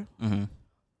grandfather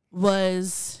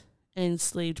was an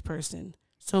enslaved person.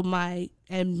 So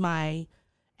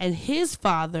his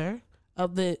father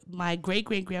my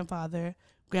great grandfather,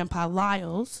 Grandpa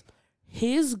Lyles,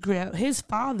 his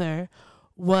father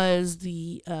was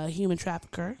the human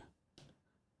trafficker.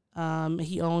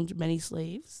 He owned many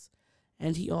slaves,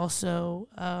 and he also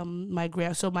my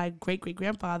great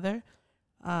grandfather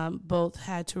both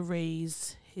had to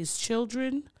raise his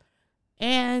children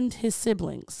and his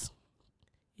siblings.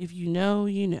 If you know,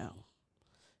 you know.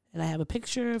 And I have a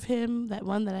picture of him, that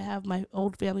one that I have my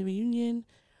old family reunion,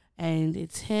 and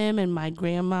it's him and my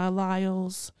grandma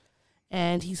Lyles,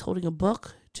 and he's holding a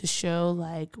book to show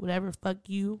like whatever fuck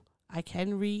you I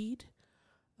can read.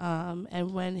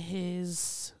 And when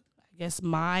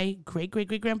my great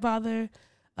grandfather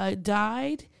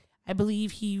died, I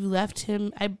believe he left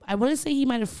him. I want to say he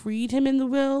might have freed him in the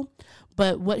will,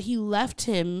 but what he left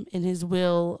him in his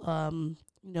will,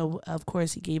 of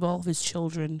course, he gave all of his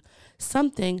children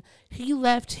something. He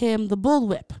left him the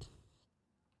bullwhip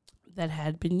that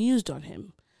had been used on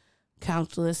him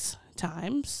countless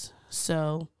times.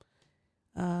 So,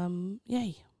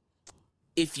 yay.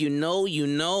 If you know, you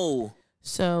know.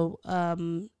 So,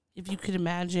 if you could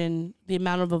imagine the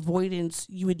amount of avoidance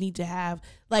you would need to have,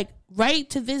 like right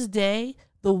to this day,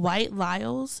 the white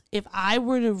Lyles, if I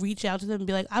were to reach out to them and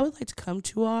be like, I would like to come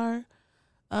to our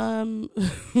family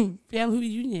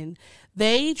reunion,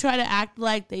 they try to act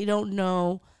like they don't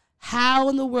know how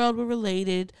in the world we're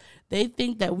related. They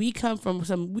think that we come from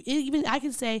even I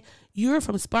can say you're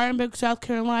from Spartanburg, South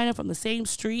Carolina, from the same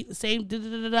street, the same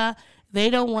da-da-da-da-da. They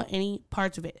don't want any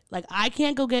parts of it. Like, I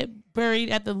can't go get buried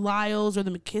at the Lyles or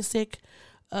the McKissick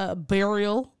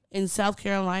burial in South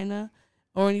Carolina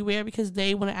or anywhere because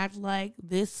they want to act like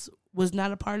this was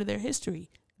not a part of their history.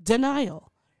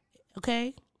 Denial.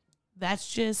 Okay?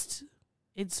 That's just,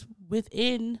 it's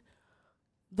within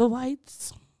the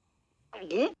whites.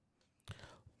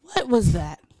 What was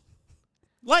that?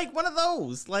 Like one of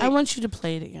those. Like, I want you to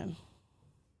play it again.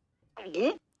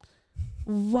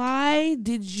 Why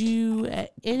did you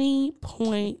at any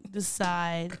point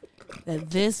decide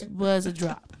that this was a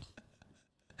drop?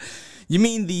 You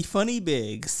mean the funny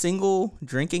big single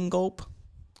drinking gulp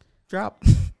drop?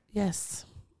 Yes.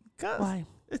 Why?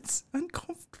 It's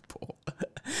uncomfortable.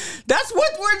 That's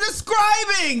what we're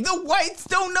describing. The whites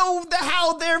don't know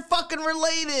how they're fucking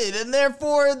related, and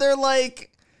therefore they're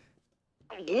like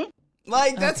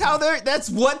that's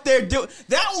what they're doing.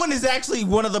 That one is actually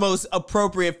one of the most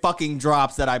appropriate fucking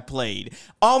drops that I played.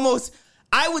 Almost,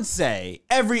 I would say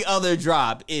every other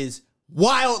drop is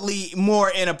wildly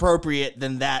more inappropriate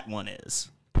than that one is.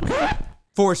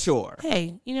 For sure.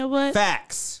 Hey, you know what?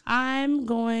 Facts. I'm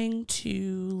going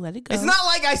to let it go. It's not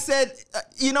like I said,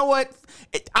 you know what?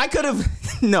 I could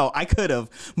have. No, I could have.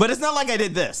 But it's not like I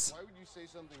did this. Why would you say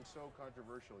something so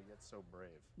controversial yet so brave?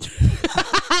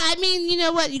 I mean, you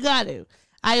know what? You got to.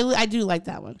 I do like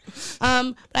that one.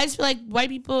 But I just feel like white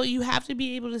people, you have to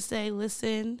be able to say,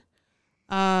 listen,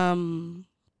 who's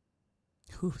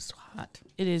hot?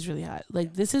 It is really hot.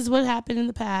 Like, this is what happened in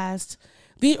the past.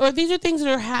 These are things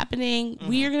that are happening. Mm-hmm.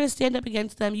 We are going to stand up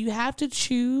against them. You have to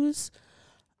choose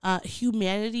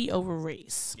humanity over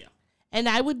race. Yeah. And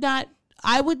I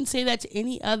wouldn't say that to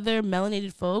any other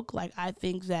melanated folk. Like, I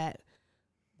think that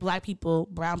black people,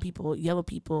 brown people, yellow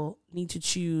people need to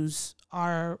choose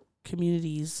our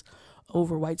communities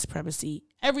over white supremacy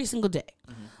every single day.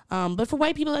 Mm-hmm. But for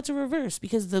white people, that's a reverse,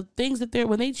 because the things that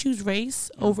when they choose race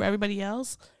over everybody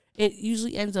else, it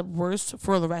usually ends up worse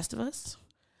for the rest of us.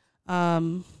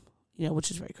 Which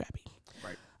is very crappy.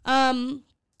 Right. And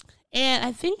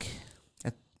I think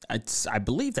I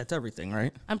believe that's everything,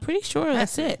 right? I'm pretty sure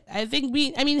that's it. I think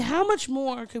how much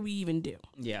more could we even do?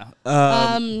 Yeah.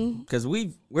 Because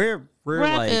we're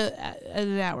like at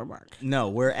an hour mark. No,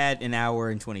 we're at an hour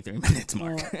and 23 minutes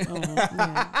mark.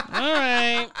 Yeah. All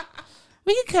right.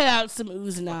 We can cut out some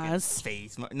oohs and ahs.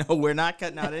 No, we're not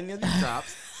cutting out any of these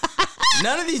drops.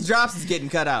 None of these drops is getting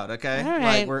cut out. Okay, all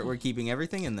right. Like we're keeping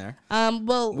everything in there.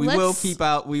 Well, we will bleep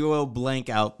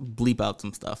out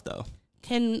some stuff though.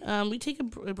 Can we take a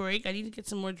break? I need to get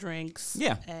some more drinks.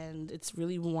 Yeah, and it's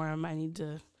really warm. I need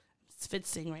to. It's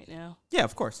fitzing right now. Yeah,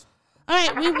 of course. All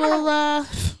right, we will.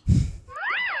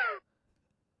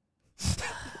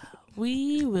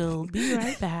 We will be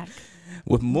right back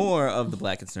with more of the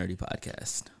Black and Snurdy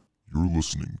podcast. You're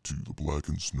listening to the Black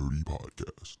and Snurdy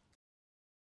podcast.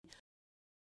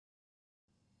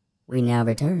 We now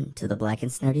return to the Black and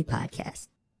Snurdy podcast.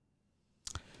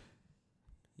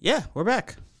 Yeah, we're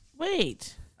back.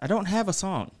 Wait. I don't have a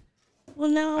song. Well,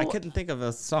 no. I couldn't think of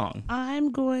a song.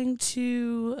 I'm going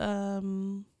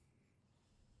to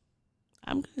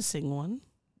sing one.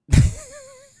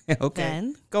 Okay.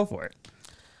 Then. Go for it.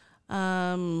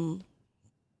 Belly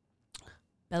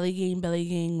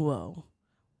gang, whoa.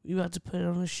 We about to put it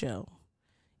on a show.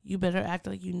 You better act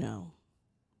like you know.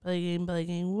 Belly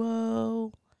gang,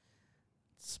 whoa.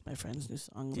 It's my friend's new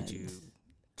song. Did you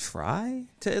try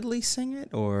to at least sing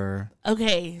it, or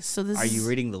okay? So this are you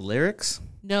reading the lyrics?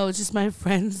 No, it's just my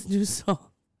friend's new song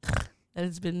that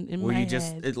has been in my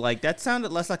head. Like that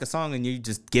sounded less like a song, and you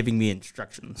just giving me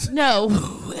instructions. No,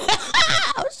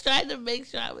 I was trying to make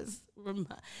sure I was.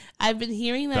 I've been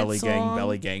hearing that song.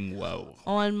 Belly gang, whoa.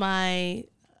 On my,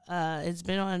 it's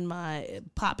been on my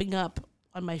popping up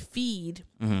on my feed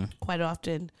quite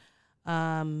often.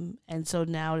 And so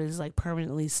now it is like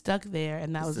permanently stuck there,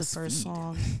 and that was the first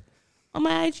song on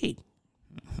my IG.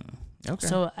 Okay.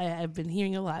 So I've been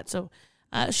hearing a lot. So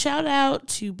shout out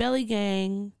to Belly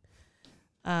Gang.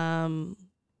 Stream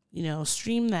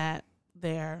that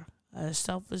there.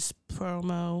 Selfish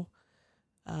promo.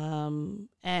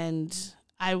 And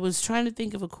I was trying to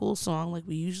think of a cool song like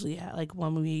we usually have, like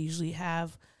one we usually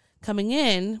have coming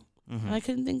in. And I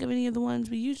couldn't think of any of the ones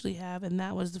we usually have, and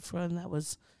that was the one that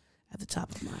was at the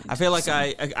top of mind. I feel like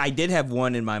I did have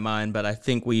one in my mind, but I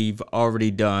think we've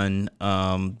already done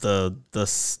the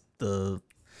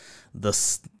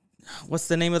what's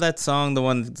the name of that song? The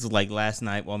one that's like Last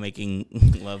Night While Making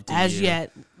Love to You. As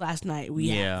yet, last night we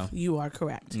have. You are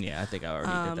correct. Yeah, I think I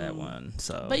already did that one.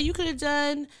 So, but you could have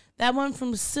done that one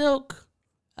from Silk.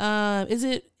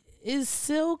 Is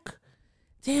Silk?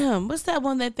 Damn, what's that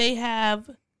one that they have?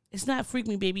 It's not Freak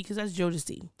Me Baby because that's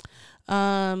Jodeci.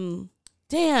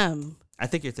 Damn. I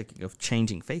think you're thinking of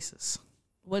Changing Faces.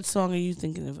 What song are you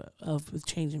thinking of with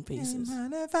Changing Faces?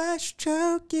 Mind if I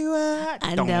stroke you out?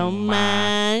 I don't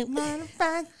mind. Mind if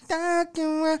I stroke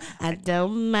you out? I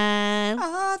don't mind.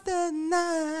 All the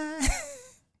night.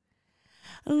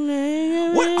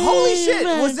 What? Holy shit!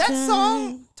 Was that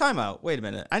song? Time out. Wait a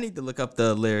minute. I need to look up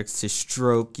the lyrics to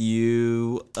 "Stroke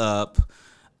You Up."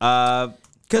 Because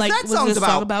that song's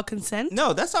about consent.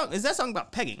 No, that song is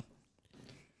about pegging.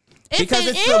 Because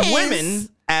it's the women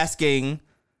asking.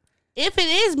 If it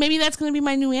is, maybe that's going to be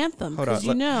my new anthem. Hold on.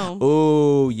 You know.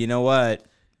 Oh, you know what?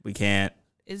 We can't.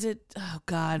 Is it? Oh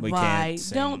God, we why? Can't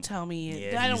sing. Don't tell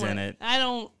me. Yeah, he's in it. I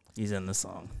don't. He's in the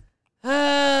song.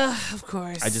 Of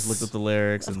course. I just looked up the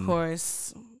lyrics. Of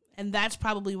course. And that's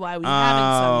probably why we haven't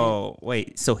sung it. Oh,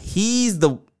 wait. So he's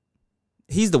the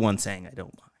one saying I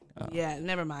don't mind. Yeah,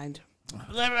 never mind.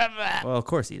 Well, of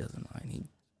course he doesn't mind. He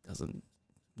doesn't.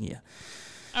 Yeah.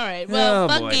 All right. Well,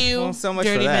 fuck boy. you. Well, so much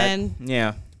dirty for that. men.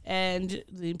 Yeah. And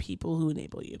the people who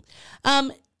enable you.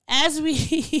 As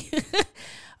we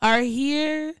are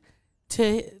here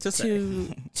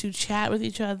to chat with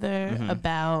each other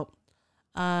about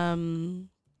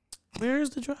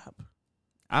where's the drop?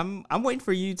 I'm waiting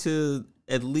for you to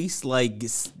at least like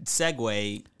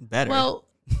segue better. Well,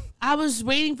 I was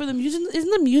waiting for the music.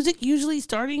 Isn't the music usually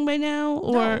starting by now?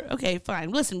 Or No. Okay,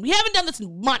 fine. Listen, we haven't done this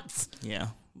in months. Yeah.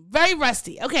 Very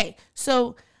rusty. Okay,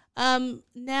 so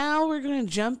now we're gonna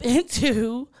jump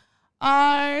into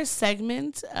our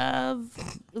segment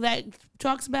that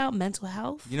talks about mental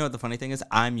health. You know what the funny thing is?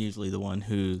 I'm usually the one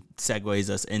who segues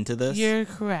us into this. You're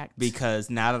correct. Because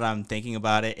now that I'm thinking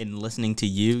about it and listening to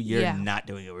you, you're Yeah. not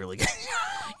doing a really good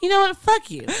job. You know what?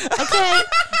 Fuck you. Okay?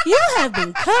 You have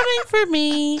been coming for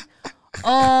me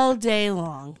all day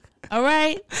long. All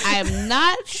right? I am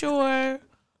not sure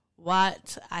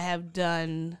what I have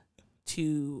done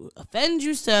to offend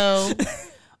you so.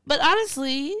 But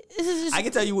honestly, this is just... I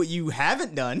can tell you what you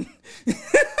haven't done.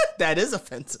 That is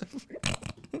offensive.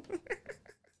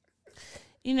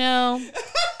 You know,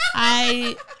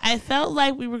 I felt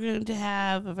like we were going to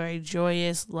have a very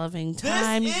joyous, loving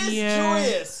time This is here.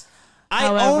 joyous.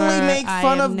 However, I only make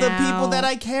fun I of am the people that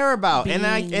I care about, and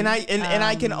I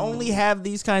being, can only have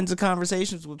these kinds of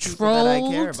conversations with people that I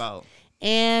care trolled about.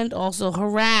 And also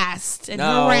harassed and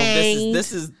No, harangued.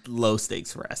 this is low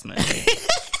stakes harassment.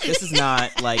 This is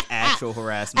not like actual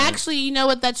harassment. Actually, you know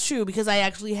what? That's true because I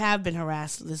actually have been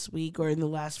harassed this week or in the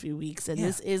last few weeks, and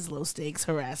this is low stakes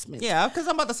harassment. Yeah, because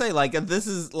I'm about to say, like, this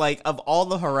is like of all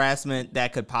the harassment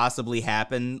that could possibly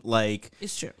happen, like,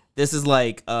 It's true. this is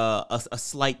like a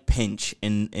slight pinch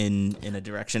in a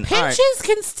direction. All right. Pinches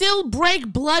can still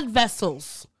break blood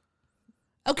vessels,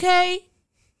 okay,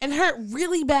 and hurt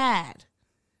really bad.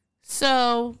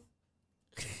 So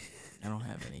I don't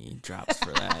have any drops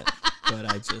for that, but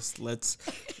I just let's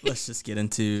just get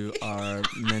into our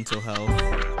mental health,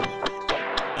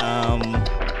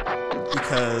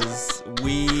 because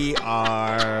we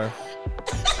are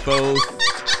both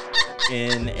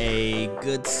in a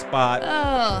good spot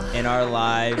in our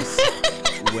lives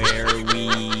where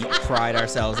we pride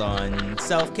ourselves on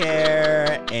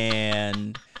self-care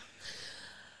and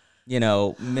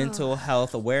mental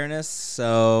health awareness.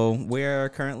 So we're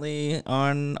currently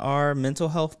on our mental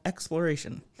health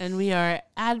exploration. And we are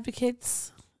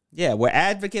advocates. Yeah, we're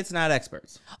advocates, not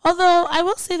experts. Although I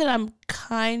will say that I'm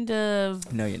kind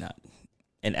of... No, you're not.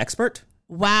 An expert?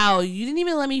 Wow, you didn't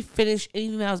even let me finish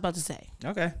anything that I was about to say.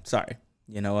 Okay, sorry.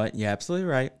 You know what? You're absolutely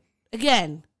right.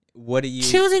 Again, what are you...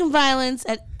 choosing violence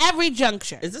at every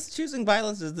juncture. Is this choosing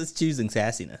violence or is this choosing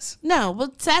sassiness? No,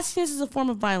 but sassiness is a form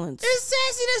of violence. Is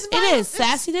sassiness violence? It is.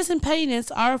 Sassiness and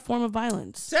pettiness are a form of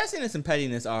violence. Sassiness and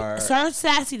pettiness are...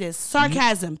 Sassiness,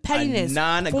 sarcasm, pettiness.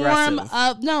 Non-aggressive. Form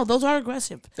of... No, those are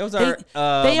aggressive. Those are...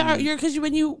 They are... Because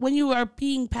when you are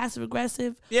being passive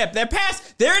aggressive... Yeah, they're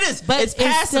There it is. But it's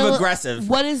passive aggressive.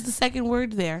 What is the second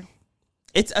word there?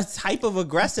 It's a type of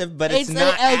aggressive, but it's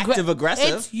not active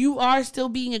aggressive. You are still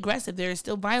being aggressive. There is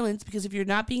still violence because if you're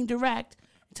not being direct,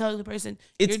 telling the person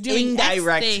it's you're doing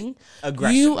indirect X thing,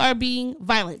 aggression. You are being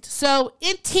violent. So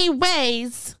in T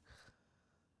ways,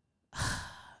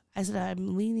 I said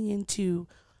I'm leaning into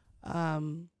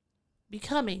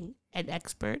becoming an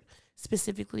expert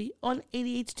specifically on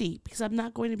ADHD because I'm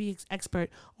not going to be an expert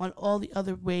on all the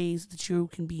other ways that you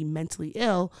can be mentally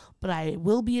ill, but I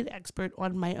will be an expert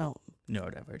on my own.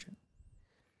 Neurodivergent.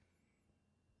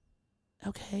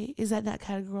 Okay, is that not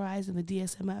categorized in the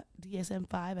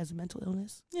DSM-5 as a mental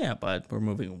illness? Yeah, but we're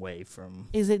moving away from.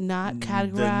 Is it not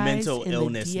categorized the mental in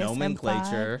illness the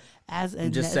nomenclature as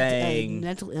I'm just saying, a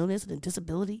mental illness and a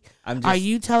disability? I'm just, are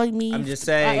you telling me? I'm just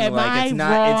saying, like it's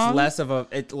not. Wrong? It's less of a.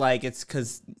 It's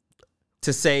because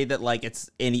to say that like it's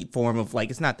any form of like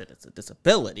it's not that it's a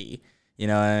disability. You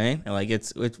know what I mean? Like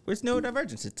it's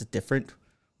neurodivergence. It's a different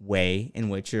way in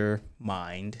which your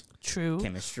mind,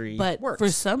 chemistry, but works. For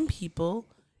some people,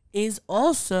 is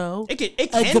also it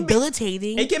can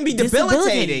debilitating. It can be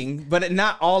debilitating, but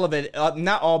not all of it.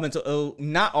 Not all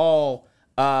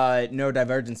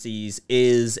neurodivergencies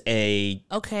is a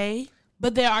okay.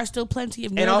 But there are still plenty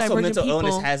of neurodivergent and also mental people.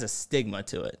 illness has a stigma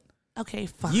to it. Okay,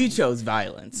 fine. You chose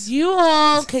violence. You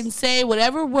all can say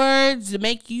whatever words to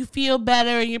make you feel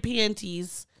better in your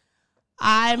panties.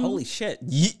 Holy shit!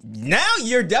 Now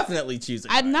you're definitely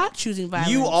choosing. I'm not choosing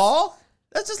violence. You all?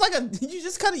 That's just like you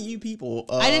just kind of you people.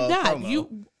 I did not.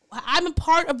 Promo. I'm a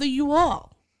part of the you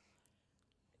all.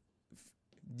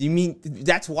 You mean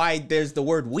that's why there's the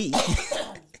word we?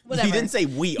 Whatever. You didn't say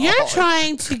we all. You're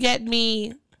trying to get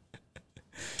me.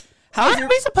 Aren't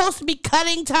we supposed to be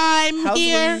cutting time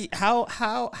here?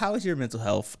 How is your mental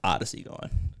health odyssey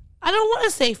going? I don't want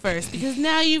to say first because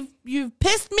now you've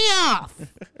pissed me off.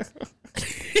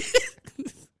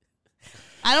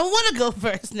 I don't want to go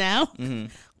first now. Mm-hmm.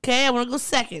 Okay, I want to go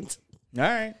second. All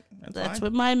right, that's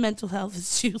what my mental health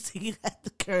is choosing at the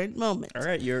current moment. All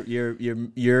right,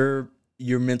 your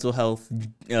mental health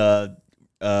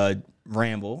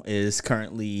ramble is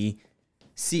currently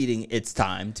ceding its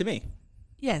time to me.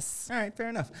 Yes. All right, fair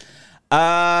enough.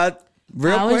 How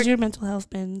has your mental health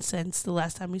been since the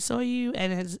last time we saw you,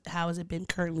 and how has it been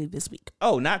currently this week?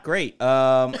 Oh, not great.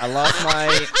 I lost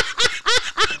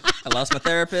my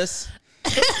therapist.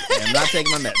 And I'm not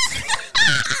taking my meds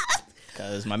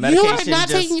because my medication. You are not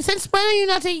taking. Since when are you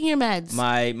not taking your meds?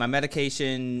 My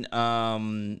medication.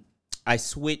 I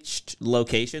switched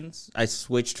locations. I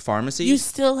switched pharmacies. You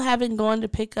still haven't gone to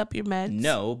pick up your meds?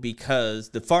 No, because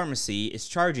the pharmacy is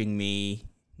charging me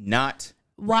not.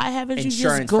 Why haven't you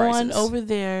just gone over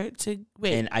there to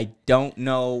wait? And I don't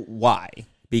know why.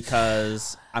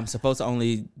 Because I'm supposed to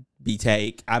only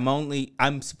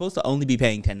I'm supposed to only be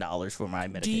paying $10 for my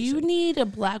medication. Do you need a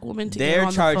black woman to They're get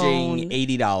on charging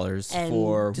the phone $80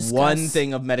 for one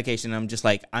thing of medication. I'm just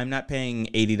like, I'm not paying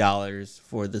 $80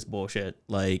 for this bullshit.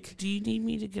 Like, do you need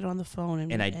me to get on the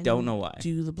phone and I don't know why.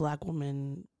 Do the black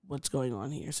woman what's going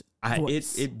on here?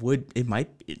 It might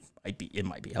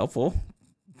be helpful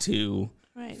to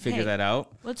figure that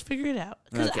out. Let's figure it out.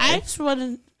 Because I just want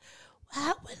to.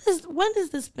 When has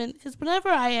this been? Because whenever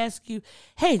I ask you,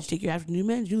 hey, did you take your afternoon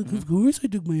meds? You're like, of course I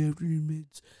took my afternoon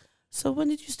meds. So when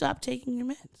did you stop taking your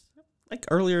meds? Like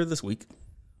earlier this week.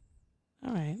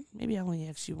 All right. Maybe I only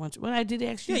asked you once. When I did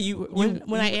ask you. Yeah,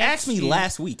 when I asked me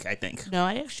last week, I think. No,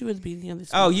 I asked you at the beginning of this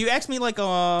week. Oh, you asked me like it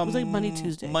was like Monday,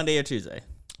 Tuesday. Monday or Tuesday.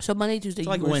 So Monday, Tuesday,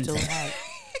 like you were Wednesday. still out.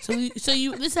 So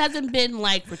you this hasn't been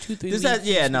like for 2-3 weeks.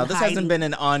 This hasn't been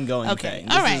an ongoing thing.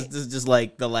 All right. This is just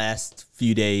like the last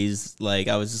few days. Like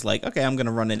I was just like, okay, I'm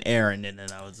gonna run an errand, and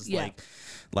then I was just like,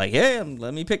 hey,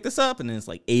 let me pick this up, and then it's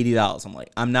like $80. I'm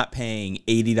like, I'm not paying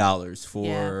 $80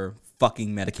 for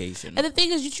fucking medication. And the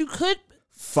thing is, you could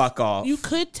fuck off. You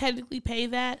could technically pay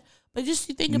that, but just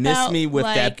you think Miss about me with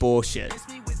that bullshit.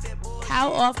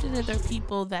 How often are there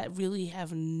people that really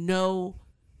have no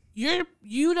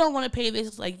you don't want to pay this.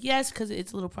 It's like, yes, because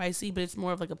it's a little pricey, but it's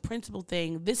more of like a principle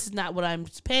thing. This is not what I'm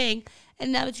paying.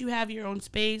 And now that you have your own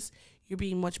space, you're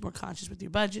being much more conscious with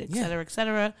your budget, et cetera, et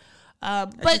cetera.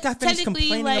 But got finished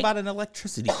complaining like, about an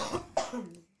electricity.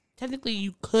 technically,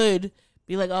 you could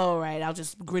be like, oh, all right, I'll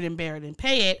just grin and bear it and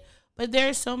pay it. But there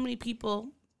are so many people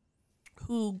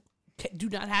who do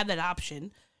not have that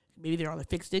option. Maybe they're on a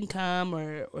fixed income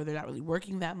or they're not really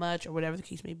working that much or whatever the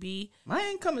case may be. My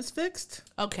income is fixed.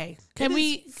 Okay. Can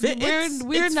we?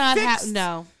 We're not fixed.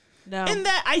 No. In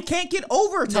that I can't get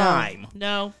overtime.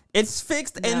 No. It's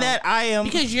fixed in that I am.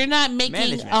 Because you're not making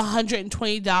management.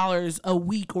 $120 a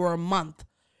week or a month.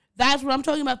 That's what I'm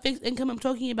talking about, fixed income. I'm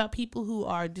talking about people who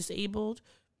are disabled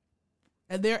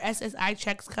and their SSI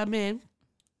checks come in,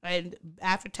 and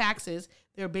after taxes,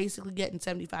 they're basically getting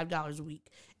 $75 a week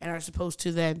and are supposed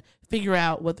to then figure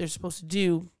out what they're supposed to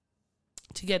do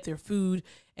to get their food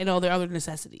and all their other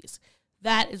necessities.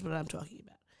 That is what I'm talking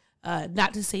about.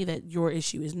 Not to say that your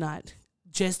issue is not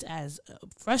just as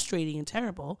frustrating and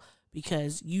terrible,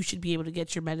 because you should be able to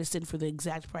get your medicine for the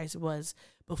exact price it was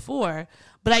before.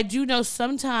 But I do know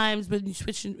sometimes when you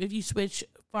switch, if you switch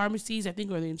pharmacies, I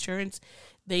think, or the insurance,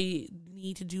 they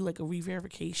need to do like a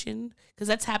re-verification, because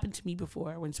that's happened to me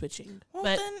before when switching. Well,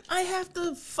 but then I have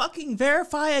to fucking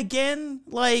verify again.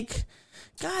 Like,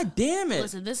 god damn it!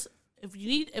 Listen, this. If you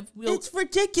need, it's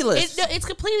ridiculous. It's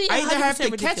completely. I either have to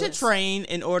ridiculous. catch a train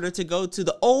in order to go to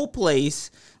the old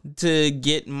place to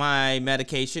get my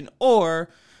medication, or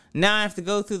now I have to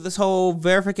go through this whole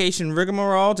verification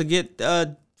rigmarole to get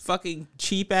fucking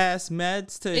cheap ass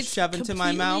meds to shove into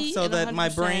my mouth so that my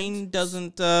brain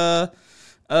doesn't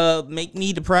make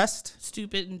me depressed.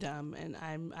 Stupid and dumb, and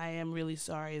I am really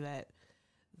sorry that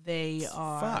they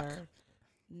are.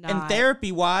 And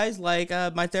therapy wise, like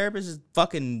my therapist is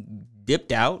fucking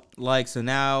dipped out. Like, so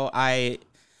now I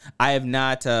have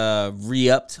not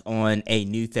re-upped on a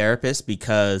new therapist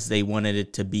because they wanted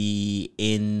it to be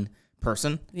in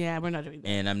person. Yeah, we're not doing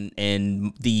that.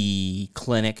 And the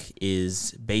clinic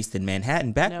is based in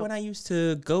Manhattan. Back when I used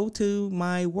to go to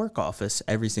my work office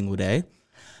every single day,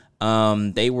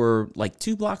 they were like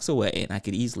 2 blocks away, and I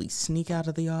could easily sneak out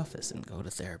of the office and go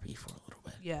to therapy for a little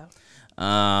bit. Yeah.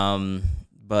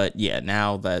 But yeah,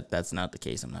 now that's not the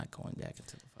case, I'm not going back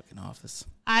into the fucking office.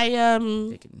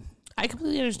 I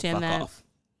completely understand that.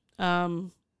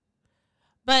 Off.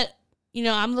 But you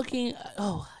know, I'm looking.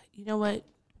 Oh, you know what?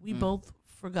 We both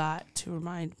forgot to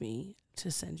remind me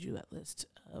to send you that list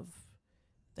of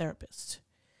therapists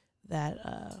that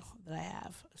I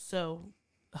have. So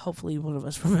hopefully one of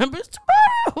us remembers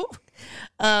tomorrow.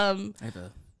 I have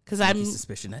a I'm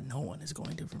suspicion that no one is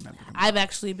going to remember tomorrow. I've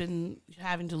actually been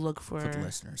having to look for the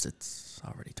listeners. It's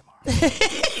already tomorrow.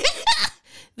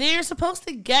 They're supposed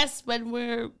to guess when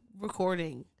we're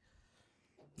recording.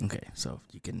 Okay, so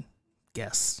you can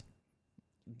guess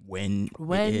when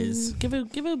it is. Give a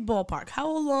ballpark. How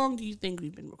long do you think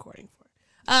we've been recording for?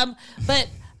 But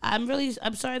I'm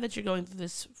sorry that you're going through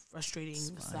this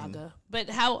frustrating saga. But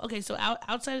so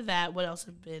outside of that, what else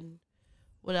have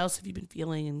you been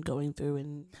feeling and going through?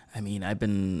 And I mean, I've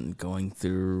been going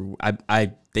through.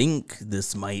 I think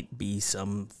this might be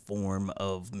some form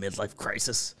of midlife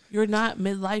crisis. You're not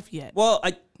midlife yet. Well,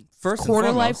 first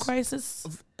quarter life crisis.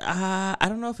 I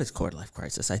don't know if it's quarter life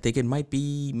crisis. I think it might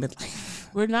be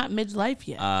midlife. We're not midlife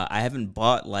yet. I haven't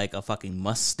bought like a fucking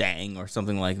Mustang or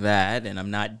something like that, and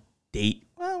I'm not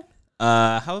Well,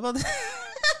 how about that?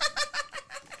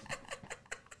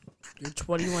 You're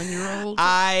 21-year-old.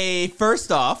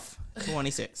 First off,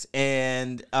 26,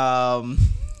 and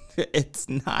it's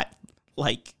not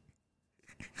like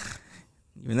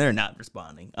even they're not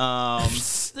responding.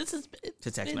 This is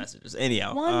to text messages.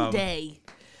 Anyhow, one day.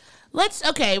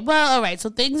 Okay. Well, all right. So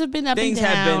things have been up and down.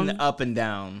 Things have been up and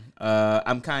down.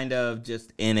 I'm kind of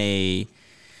just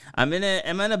I'm in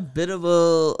a bit of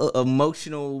a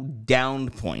emotional down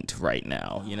point right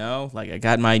now. You know, like I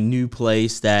got my new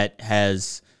place that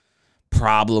has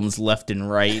problems left and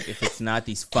right. If it's not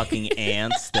these fucking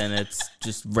ants, then it's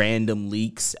just random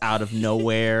leaks out of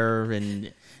nowhere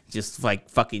and just like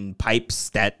fucking pipes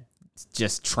that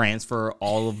just transfer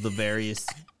all of the various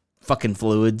fucking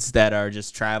fluids that are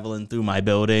just traveling through my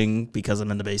building because I'm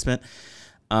in the basement.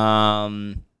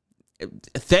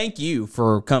 Thank you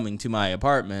for coming to my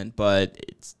apartment, but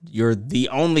you're the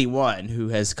only one who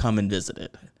has come and visited.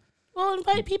 Well,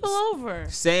 invite people over.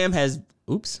 Sam has.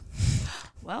 Oops.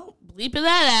 Well, bleeping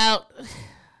that out.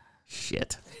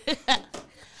 Shit.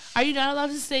 Are you not allowed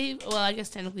to say? Well, I guess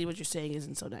technically what you're saying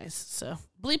isn't so nice. So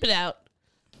bleep it out.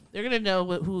 They're gonna know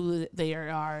who they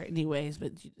are anyways,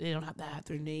 but they don't have to have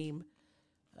their name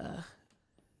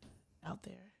out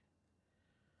there.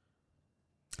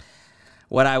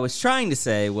 What I was trying to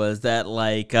say was that,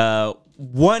 like,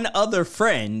 one other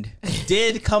friend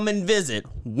did come and visit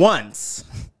once.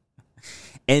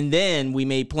 And then we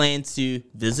made plans to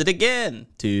visit again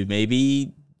to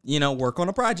maybe, work on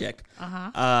a project.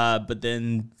 But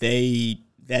then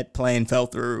that plan fell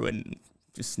through and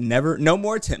just no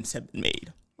more attempts have been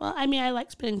made. Well, I mean, I like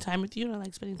spending time with you, and I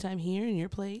like spending time here in your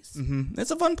place. Mm-hmm.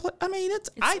 It's a fun place. I mean,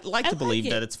 I like to believe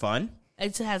that it's fun.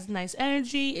 It has nice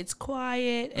energy. It's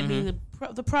quiet. I mean,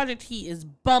 the project heat is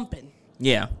bumping.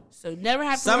 Yeah. So never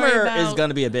have to worry Summer about... is going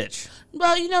to be a bitch.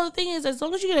 Well, the thing is, as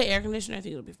long as you get an air conditioner, I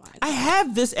think it'll be fine. I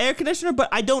have this air conditioner, but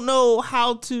I don't know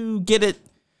how to get it.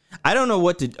 I don't know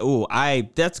what to...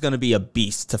 that's going to be a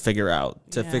beast to figure out.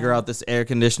 Figure out this air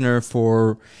conditioner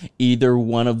for either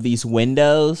one of these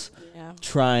windows. Yeah.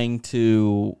 Trying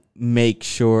to make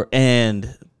sure...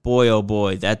 And boy, oh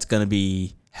boy, that's going to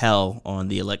be hell on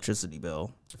the electricity bill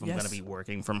if I'm going to be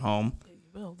working from home. Yeah, you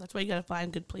will. That's why you got to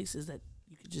find good places that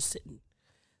you can just sit in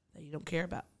that you don't care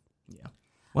about. Yeah.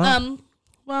 Well,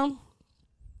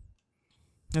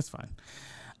 that's fine.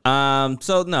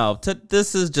 So no,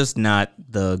 this is just not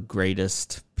the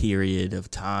greatest period of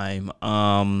time.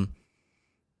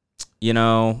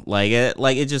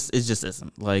 It just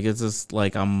isn't. Like, it's just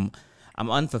like I'm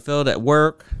unfulfilled at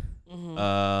work.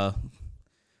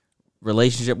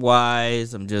 Relationship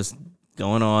wise, I'm just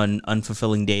going on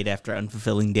unfulfilling date after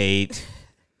unfulfilling date.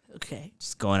 Okay.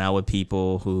 Just going out with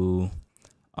people who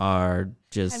are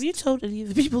just... Have you told any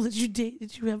of the people that you date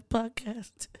that you have a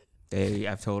podcast?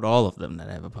 I've told all of them that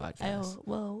I have a podcast. Oh,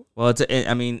 well. Well,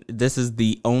 this is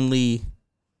the only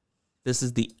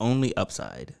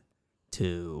upside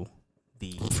to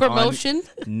the promotion.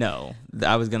 No,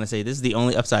 I was gonna say this is the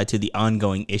only upside to the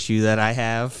ongoing issue that I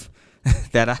have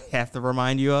that I have to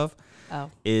remind you of.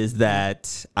 Is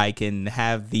that I can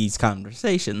have these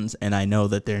conversations and I know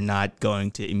that they're not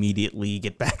going to immediately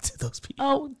get back to those people.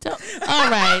 Oh, all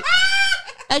right.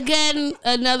 Again,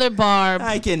 another Barb.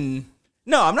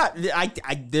 No, I'm not.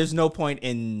 There's no point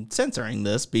in censoring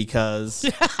this because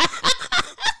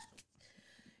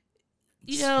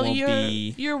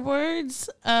your words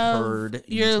of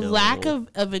your lack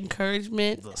of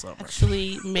encouragement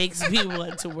actually makes me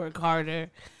want to work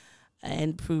harder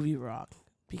and prove you wrong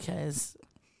because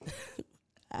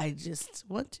I just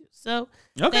want to. So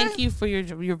thank you for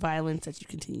your violence that you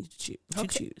continue to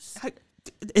choose.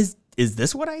 Is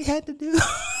this what I had to do?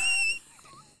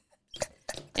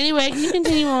 Anyway, can you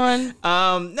continue on?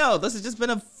 No, this has just been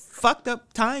a fucked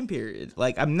up time period.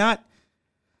 Like, I'm not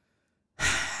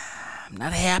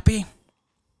happy.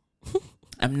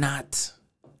 I'm not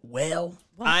well.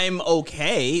 I'm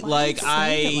okay. Like,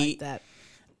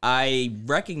 I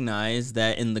recognize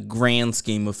that in the grand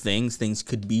scheme of things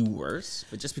could be worse.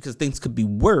 But just because things could be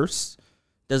worse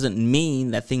doesn't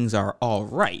mean that things are all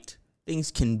right.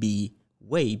 Things can be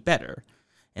way better.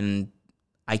 And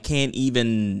I can't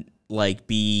even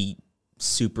be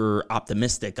super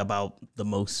optimistic about the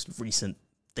most recent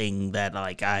thing that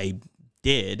I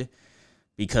did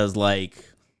because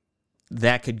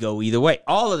that could go either way.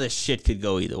 All of this shit could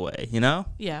go either way,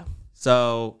 Yeah.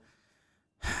 So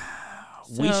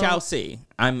we shall see.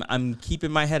 I'm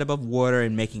keeping my head above water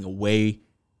and making a way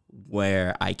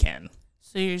where I can.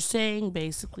 So you're saying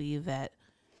basically that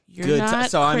you're not crazy.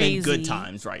 So I'm in good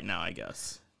times right now, I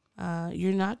guess.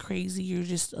 You're not crazy. You're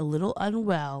just a little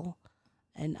unwell.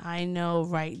 And I know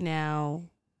right now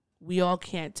we all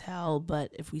can't tell,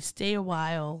 but if we stay a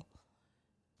while,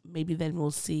 maybe then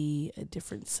we'll see a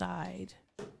different side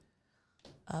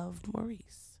of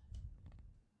Maurice.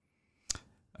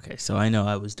 Okay, so I know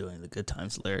I was doing the Good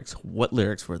Times lyrics. What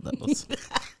lyrics were those?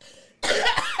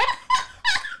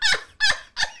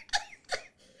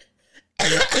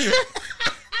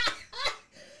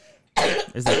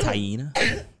 Is that Taina?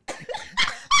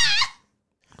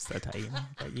 Is that Taina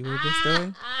that you were just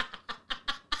doing?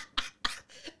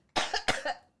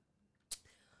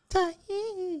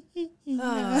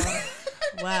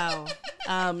 Wow.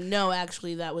 No,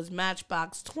 actually, that was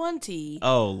Matchbox 20.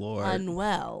 Oh, Lord.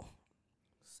 Unwell.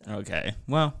 So. Okay,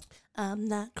 well. I'm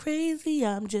not crazy,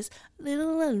 I'm just a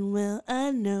little unwell.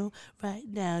 I know right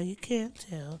now you can't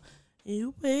tell.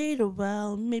 You wait a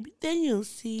while, maybe then you'll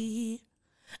see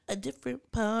a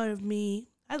different part of me.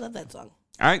 I love that song.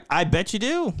 I bet you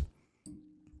do.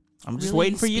 I'm just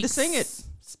waiting for you to sing it.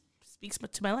 Speaks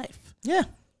to my life. Yeah.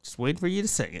 Just waiting for you to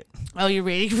sing it. Oh, you're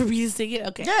waiting for me to sing it?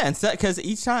 Okay. Yeah, because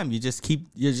each time you're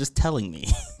just telling me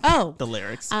the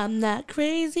lyrics. I'm not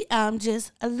crazy, I'm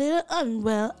just a little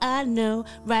unwell. I know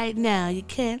right now you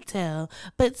can't tell,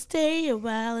 but stay a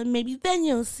while and maybe then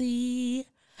you'll see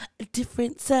a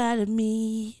different side of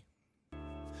me.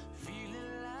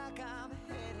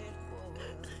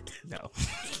 No.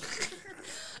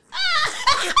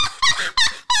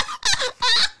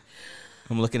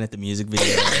 I'm looking at the music video,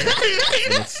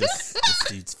 and it's just this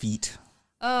dude's feet.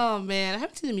 Oh man, I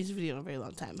haven't seen the music video in a very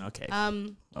long time. Okay.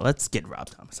 Well, let's get Rob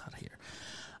Thomas out of here.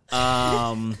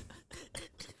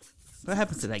 What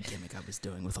happens to that gimmick I was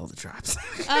doing with all the drops?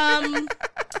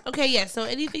 Okay, yeah. So,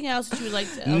 anything else that you would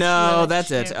like to? No,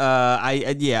 that's it.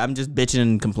 I'm just bitching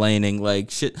and complaining. Like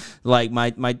shit. Like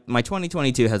my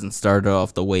 2022 hasn't started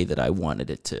off the way that I wanted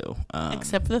it to.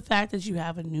 Except for the fact that you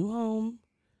have a new home.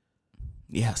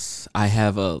 Yes, I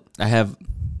have.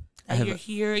 You're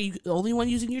here. You the only one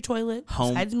using your toilet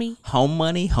besides me. Home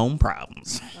money, home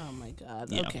problems. Oh my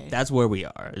god. You Okay. know, that's where we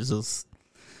are. It's just,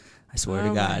 I swear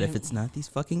to God, if it's not these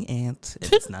fucking ants,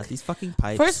 if it's not these fucking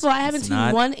pipes. First of all, I haven't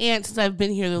seen one ant since I've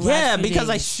been here the last few because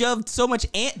days. I shoved so much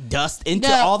ant dust into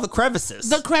all the crevices.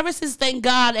 The crevices, thank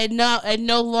God, and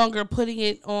no longer putting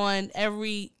it on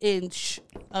every inch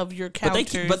of your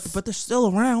counters. But they're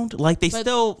still around. Like there's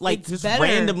just better.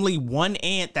 randomly one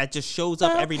ant that just shows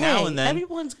up every now and then.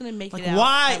 Everyone's gonna make it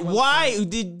out. Why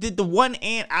did the one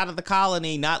ant out of the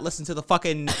colony not listen to the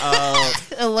fucking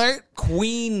alert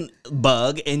queen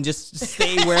bug and just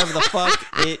stay wherever the fuck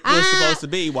it was supposed to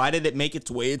be? Why did it make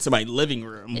its way into my living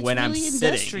room when I'm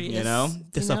sitting? You know,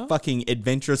 just a fucking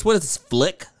adventurous. What is this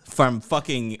flick from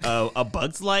fucking A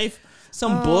Bug's Life?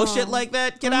 Some bullshit like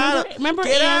that. Get out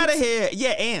of here. Yeah,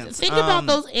 ants. Think about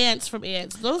those ants from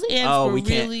Ants. Those ants were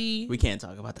really. We can't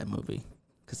talk about that movie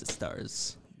because it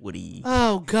stars Woody.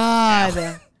 Oh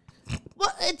God.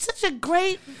 Well, it's such a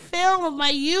great film of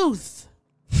my youth.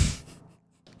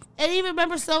 And even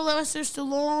remember Sylvester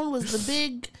Stallone was the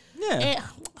big. Yeah.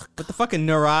 But the fucking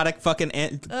neurotic fucking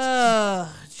ant.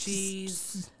 Oh,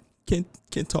 jeez. Can't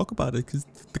talk about it because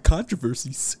the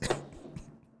controversies.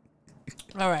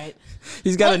 All right.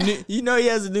 He's got a new, he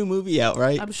has a new movie out,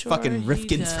 right? I'm sure fucking he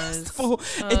Rifkin's does. Festival.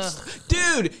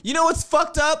 Dude, you know what's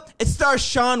fucked up? It stars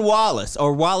Sean Wallace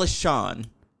or Wallace Shawn.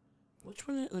 Which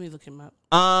one? Let me look him up.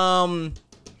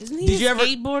 Isn't he did a you ever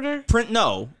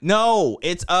skateboarder? No,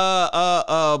 it's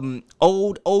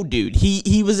old dude.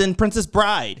 He was in Princess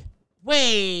Bride.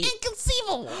 Wait,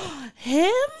 inconceivable.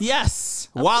 Him? Yes,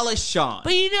 Wallace Shawn.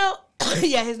 But you know,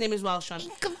 yeah, his name is Wallace Shawn.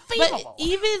 But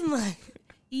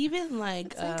even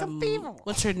like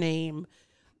what's her name?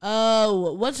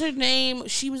 Oh, what's her name?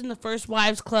 She was in the First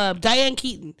Wives Club. Diane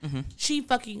Keaton. Mm-hmm. She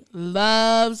fucking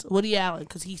loves Woody Allen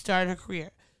because he started her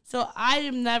career. So I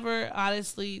am never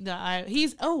honestly.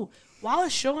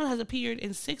 Wallace Shawn has appeared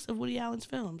in 6 of Woody Allen's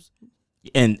films,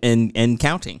 and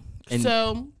counting.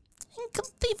 So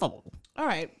inconceivable. All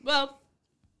right. Well,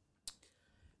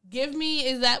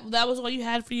 that was all you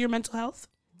had for your mental health?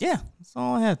 Yeah, that's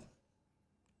all I had.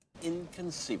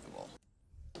 Inconceivable.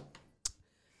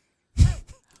 Okay.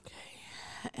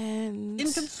 And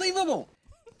inconceivable.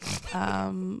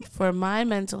 For my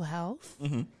mental health,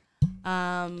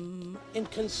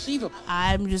 inconceivable.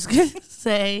 I'm just gonna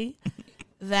say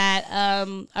that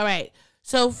all right.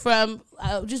 So from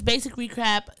just basic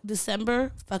recap,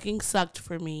 December fucking sucked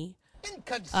for me.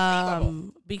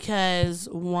 Inconceivable. Because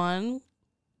one,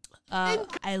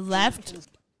 I left.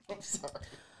 I'm sorry.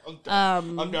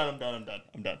 I'm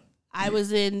done. I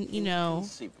was in,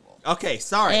 Okay,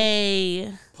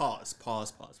 sorry. Pause.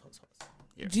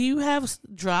 Here. Do you have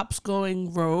drops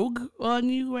going rogue on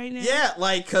you right now? Yeah,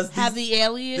 like because have the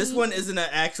aliens. This one isn't an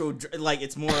actual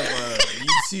it's more of a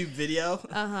YouTube video.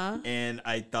 And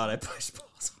I thought I pushed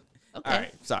pause. Okay. All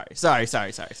right. Sorry.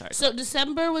 So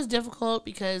December was difficult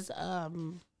because of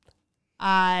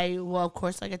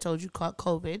course, like I told you, caught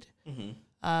COVID,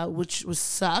 which was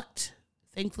sucked.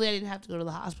 Thankfully, I didn't have to go to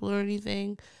the hospital or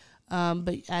anything.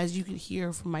 But as you could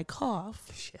hear from my cough,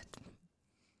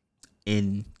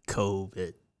 in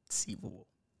COVID,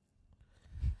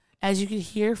 as you could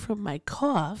hear from my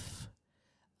cough,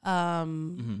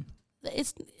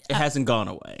 it hasn't gone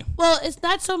away. Well, it's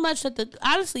not so much that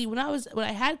honestly, when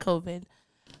I had COVID,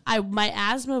 my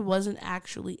asthma wasn't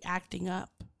actually acting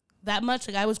up that much.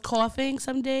 Like I was coughing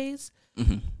some days,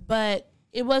 but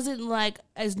it wasn't like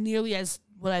as nearly as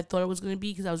what I thought it was going to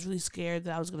be because I was really scared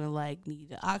that I was going to need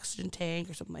an oxygen tank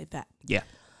or something like that. Yeah.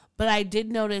 But I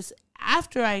did notice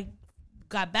after I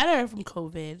got better from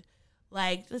COVID,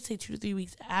 let's say 2 to 3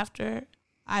 weeks after,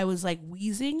 I was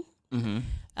wheezing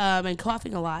and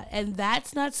coughing a lot. And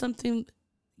that's not something,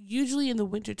 usually in the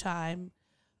wintertime,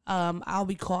 I'll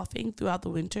be coughing throughout the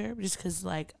winter just because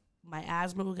my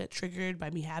asthma will get triggered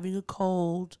by me having a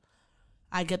cold.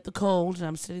 I get the cold and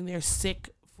I'm sitting there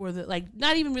sick for the,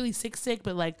 not even really sick,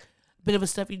 but a bit of a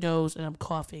stuffy nose and I'm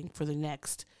coughing for the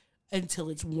next until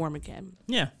it's warm again.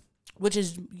 Yeah. which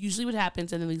is usually what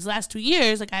happens. And in these last 2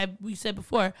 years, like we said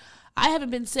before, I haven't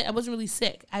been sick. I wasn't really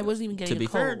sick. I wasn't even getting a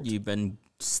cold. To be fair, you've been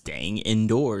staying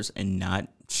indoors and not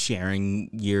sharing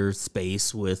your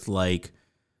space with, like,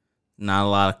 not a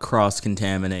lot of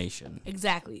cross-contamination.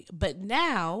 Exactly. But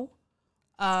now,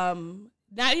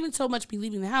 not even so much me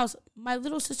leaving the house. My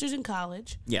little sister's in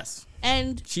college. Yes.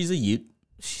 And she's a youth.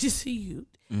 She's a youth.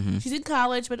 Mm-hmm. She's in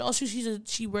college, but also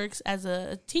she works as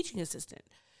a teaching assistant.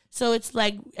 So it's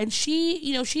like, and she,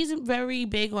 you know, she's very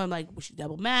big on, like, she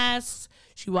double masks.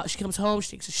 She comes home,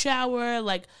 she takes a shower.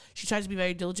 Like, she tries to be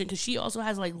very diligent because she also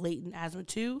has, like, latent asthma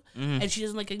too, and she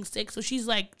doesn't like getting sick. So she's,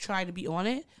 like, trying to be on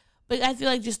it. But I feel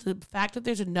like just the fact that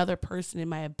there's another person in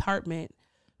my apartment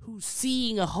who's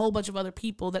seeing a whole bunch of other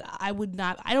people that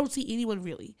I don't see anyone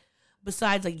really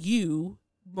besides, like, you.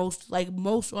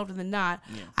 Most often than not,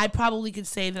 I probably could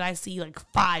say that I see, like,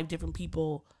 5 different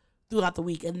people throughout the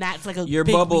week, and that's like your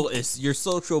big bubble week. is your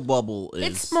social bubble is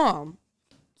It's small,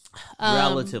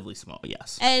 relatively small.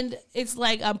 Yes, and it's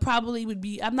like I'm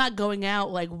not going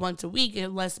out like once a week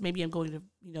unless maybe I'm going to,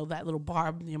 you know, that little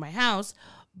bar near my house,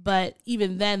 but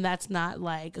even then that's not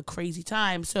like a crazy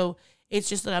time. So it's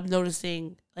just that I'm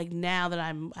noticing, like, now that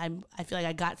I feel like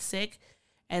I got sick.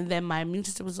 And then my immune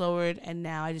system was lowered, and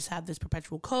now I just have this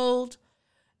perpetual cold.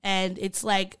 And it's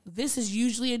like, this is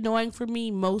usually annoying for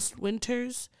me most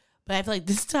winters, but I feel like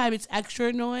this time it's extra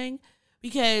annoying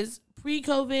because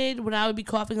pre-COVID, when I would be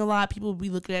coughing a lot, people would be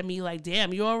looking at me like,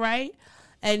 damn, you all right?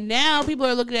 And now people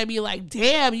are looking at me like,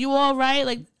 damn, you all right?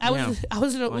 Like, I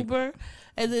was in an Uber,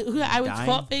 and I was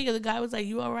coughing, and the guy was like,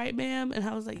 you all right, ma'am? And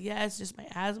I was like, yeah, it's just my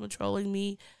asthma trolling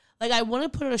me. Like, I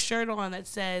want to put a shirt on that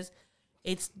says,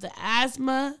 it's the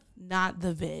asthma, not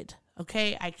the vid.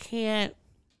 Okay, I can't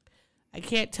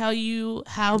tell you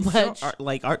how much.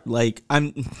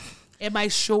 I'm. Am I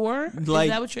sure? Like,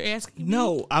 is that what you're asking me?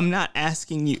 No, I'm not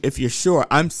asking you if you're sure.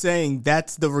 I'm saying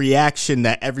that's the reaction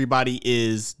that everybody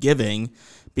is giving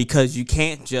because you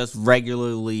can't just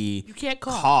regularly. You can't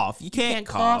cough. You can't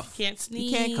cough. You can't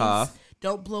sneeze. You can't cough.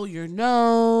 Don't blow your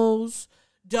nose.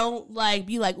 Don't, like,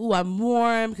 be like, ooh, I'm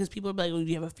warm, because people are like, oh, do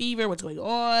you have a fever? What's going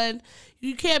on?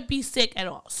 You can't be sick at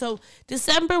all. So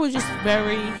December was just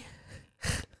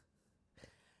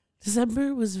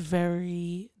December was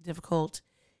very difficult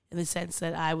in the sense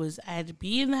that I had to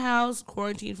be in the house,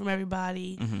 quarantined from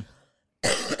everybody.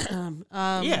 Mm-hmm.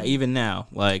 Yeah, even now,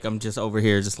 like, I'm just over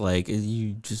here, just like, are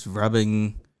you just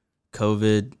rubbing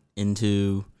COVID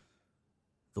into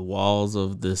the walls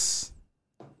of this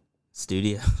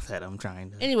studio that I'm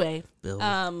trying to build.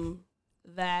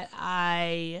 That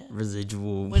I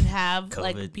residual would have COVID.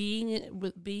 Like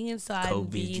being inside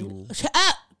COVID. Shut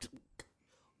up!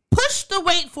 Push the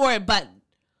wait for it button.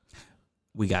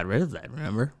 We got rid of that,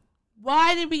 remember?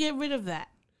 Why did we get rid of that?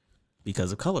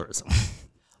 Because of colorism.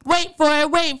 Wait for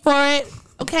it,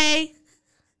 okay?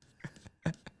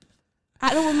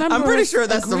 I don't remember. I'm pretty sure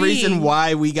that's the reason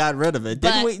why we got rid of it.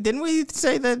 Didn't we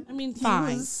say that? I mean,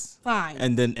 fine.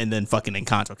 And then fucking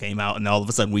Encanto came out, and all of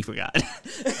a sudden we forgot.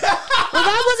 Well,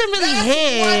 that wasn't really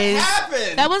his. What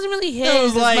happened? That wasn't really his. It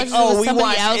was like, we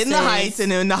watched else's. In the Heights,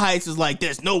 and In the Heights was like,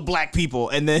 there's no black people,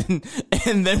 and then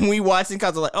we watched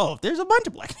Encanto, like, oh, there's a bunch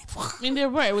of black people. I mean, there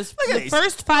were. It was the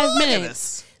first 5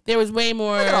 minutes. There was way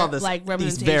more like representation.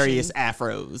 These various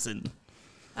afros and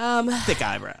thick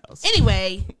eyebrows.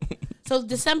 Anyway. So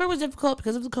December was difficult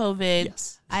because of the COVID.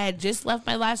 Yes. I had just left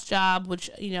my last job, which,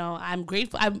 you know, I'm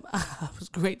grateful. I was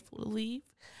grateful to leave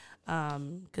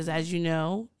because, as you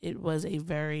know, it was a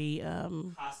very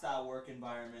hostile work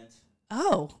environment.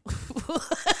 Oh.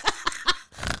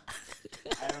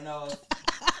 I don't know.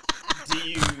 Do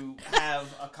you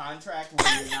have a contract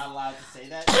where you're not allowed to say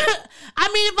that? I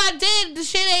mean, if I did, the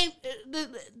shit ain't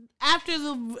after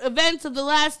the events of the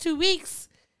last 2 weeks.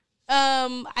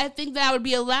 I think that I would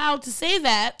be allowed to say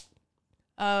that,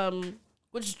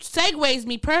 which segues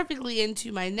me perfectly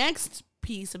into my next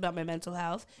piece about my mental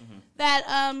health. Mm-hmm. That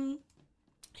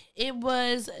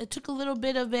it took a little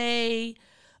bit of a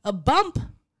bump,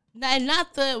 and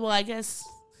not the, well, I guess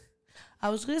I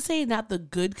was gonna say not the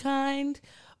good kind,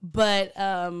 but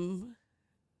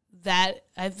that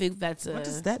I think that's what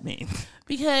does that mean?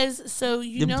 Because so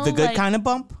you know the good like, kind of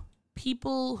bump.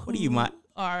 People who what do you want?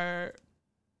 Are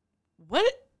what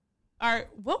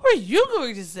were you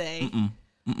going to say?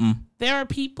 There are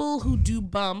people who do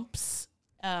bumps,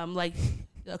 like,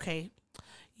 okay,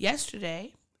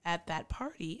 yesterday at that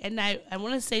party, and I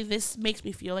want to say this makes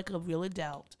me feel like a real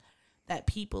adult, that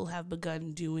people have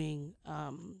begun doing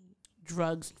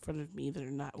drugs in front of me that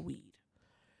are not weed.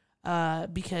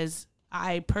 Because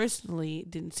I personally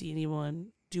didn't see anyone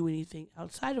do anything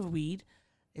outside of weed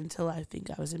until I think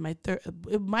I was in my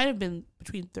it might have been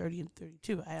between 30 and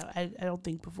 32. I don't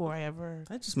think before I ever.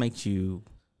 That just makes you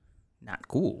not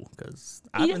cool, because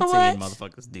I've You been know seeing what?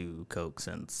 motherfuckers do coke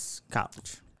since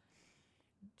college.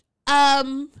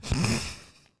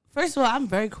 First of all, I'm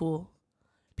very cool.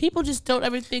 People just don't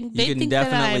ever think You they can think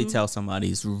definitely that I'm tell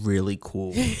somebody's really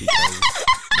cool because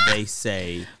they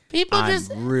say people I'm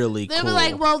just really they'll cool. be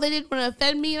like, well, they didn't want to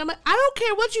offend me, and I'm like, I don't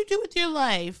care what you do with your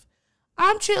life.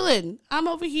 I'm chilling. I'm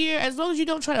over here. As long as you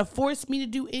don't try to force me to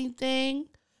do anything,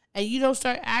 and you don't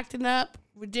start acting up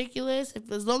ridiculous.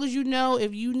 As long as you know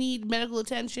if you need medical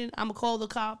attention, I'm gonna call the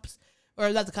cops. Or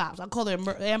not the cops. I'll call the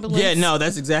ambulance. Yeah, no,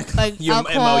 that's exactly Like, your I'll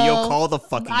MO. You'll call the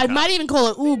fucking I cops. might even call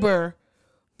an Uber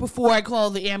before I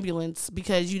call the ambulance,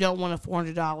 because you don't want a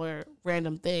 $400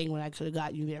 random thing when I could have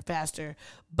got you there faster.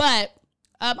 But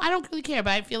I don't really care.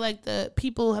 But I feel like the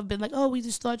people have been like, oh, we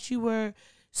just thought you were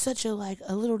such a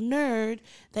little nerd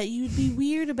that you'd be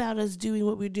weird about us doing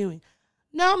what we're doing.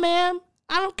 No, ma'am.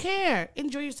 I don't care.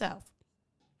 Enjoy yourself.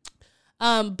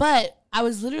 But I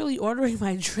was literally ordering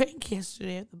my drink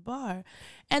yesterday at the bar,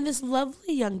 and this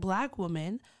lovely young black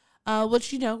woman,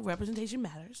 which, representation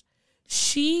matters.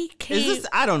 She came.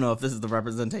 I don't know if this is the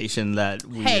representation that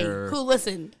we're. Hey, cool.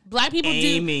 Listen, black people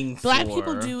aiming do. Black for.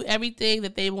 people do everything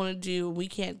that they want to do. We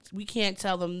can't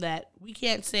tell them that. We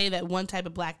can't say that one type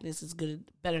of blackness is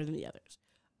better than the others.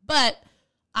 But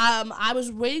I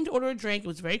was waiting to order a drink. It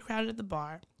was very crowded at the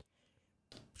bar.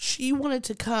 She wanted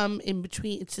to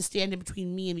stand in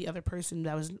between me and the other person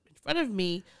that was in front of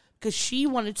me, because she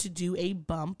wanted to do a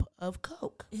bump of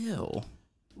coke. Ew.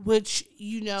 Which,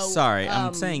 Sorry,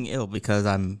 I'm saying ill because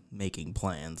I'm making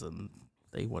plans and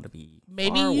they want to be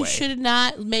maybe far you away. should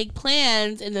not make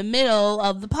plans in the middle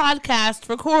of the podcast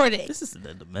recording. This isn't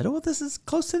in the middle. This is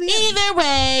close to the end. Either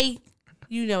way,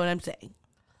 you know what I'm saying.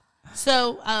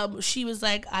 So she was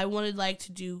like, I wanted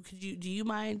do you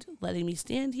mind letting me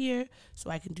stand here so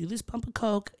I can do this pump of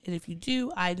coke? And if you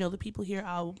do, I know the people here,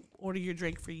 I'll order your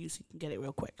drink for you so you can get it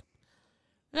real quick.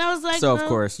 And I was like, so of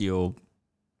course you'll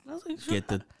sure. get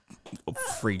the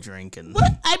free drink and.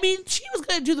 What? I mean, she was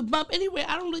gonna do the bump anyway.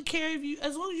 I don't really care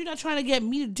as long as you're not trying to get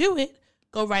me to do it,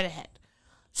 go right ahead.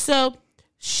 So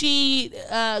she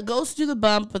goes to do the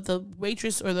bump, but the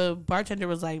waitress or the bartender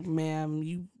was like, ma'am,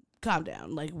 you calm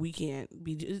down. Like, we can't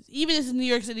be, even if it's in New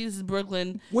York City, this is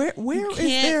Brooklyn. Where is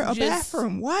there a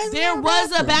bathroom? Why is there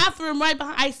was a bathroom right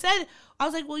behind? I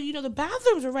was like, well, the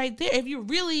bathrooms are right there. If you're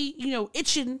really,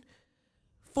 itching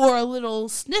for a little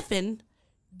sniffing,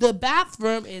 the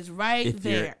bathroom is right if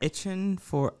there. You're itching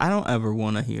for, I don't ever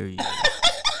want to hear you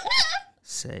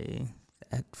say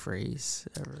that phrase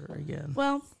ever again.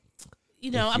 Well,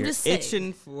 I'm just saying.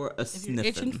 Itching for a sniffing. If you're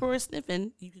itching for a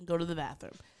sniffing, you can go to the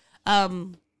bathroom.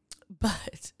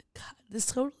 But God, this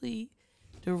totally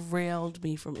derailed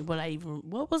me from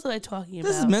what was I talking about?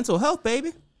 This is mental health,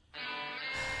 baby.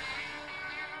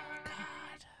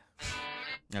 God.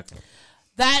 Okay.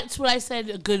 That's what I said,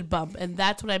 a good bump. And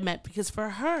that's what I meant, because for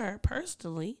her,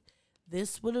 personally,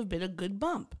 this would have been a good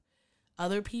bump.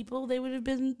 Other people, that would have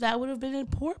been a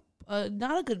poor,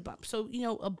 not a good bump. So,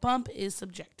 a bump is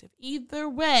subjective. Either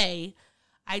way,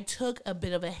 I took a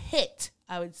bit of a hit,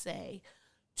 I would say,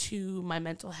 to my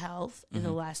mental health in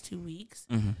the last 2 weeks,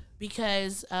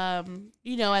 because, I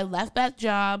left that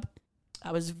job.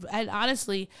 And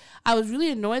honestly, I was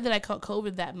really annoyed that I caught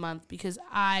COVID that month, because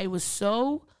I was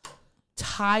so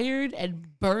tired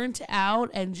and burnt out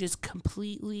and just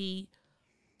completely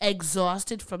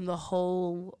exhausted from the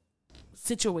whole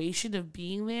situation of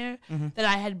being there, that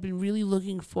I had been really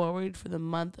looking forward for the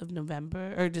month of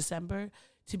November or December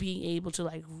to being able to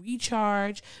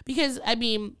recharge, because I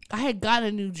had gotten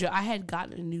a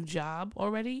new job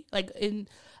already,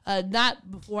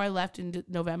 not before I left in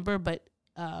November, but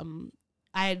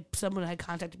someone had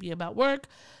contacted me about work.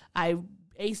 I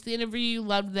aced the interview,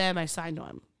 loved them, I signed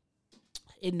on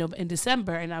in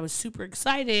December, and I was super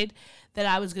excited that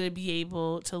I was going to be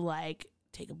able to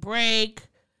take a break,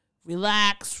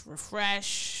 relax,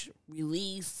 refresh,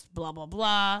 release, blah, blah,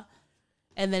 blah.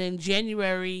 And then in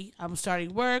January, I'm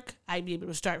starting work. I'd be able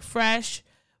to start fresh.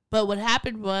 But what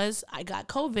happened was I got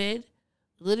COVID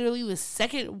literally the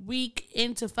second week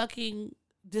into fucking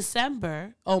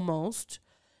December, almost.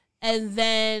 And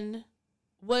then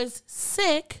was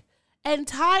sick and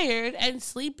tired and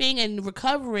sleeping and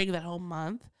recovering that whole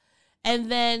month.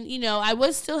 And then, I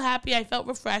was still happy. I felt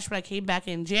refreshed when I came back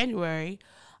in January.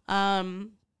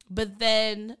 But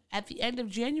then at the end of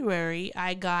January,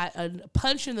 I got a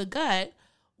punch in the gut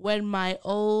when my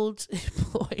old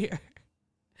employer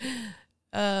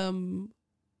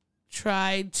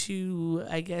tried to,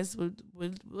 I guess,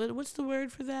 what's the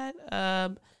word for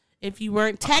that? If you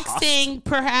weren't texting,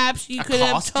 perhaps you could have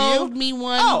Accost told you? me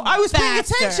one. Oh, I was paying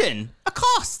faster. attention.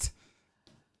 Accost.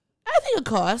 I think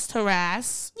accost,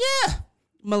 harass, Yeah.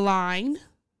 malign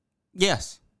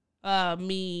Yes.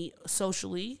 me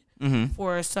socially Mm-hmm.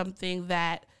 for something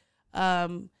that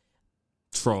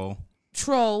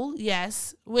Troll.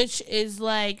 yes, which is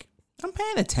like I'm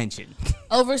paying attention.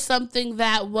 over something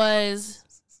that was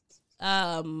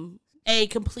a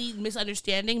complete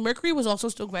misunderstanding. Mercury was also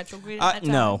still retrograde at that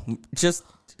time. No, just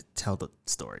tell the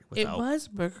story It without was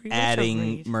Mercury adding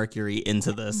retrograde. Mercury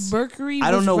into this. Mercury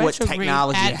I don't was know what retrograde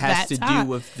technology at has that to time.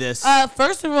 do with this.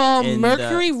 First of all, in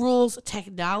Mercury rules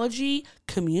technology,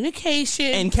 communication,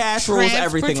 and cash rules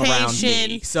everything around me.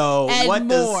 transportation, So and what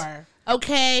more.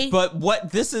 Okay, But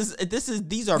what this is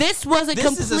these are this was a this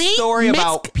complete is a story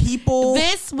about people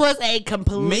This was a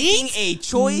complete making a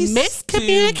choice to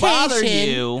miscommunication. bother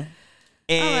you,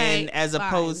 and All right, as fine.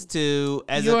 opposed to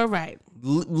You're right.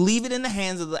 leave it in the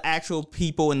hands of the actual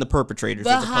people and the perpetrators.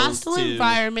 The as opposed hostile to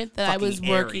environment that I fucking was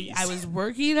working. Aries. I was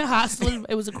working in a hostile.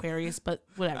 It was Aquarius, but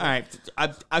whatever. All right,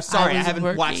 I'm sorry, I was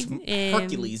haven't watched working in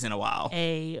Hercules in a while.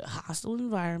 A hostile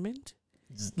environment,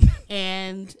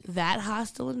 and that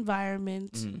hostile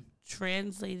environment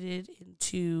translated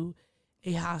into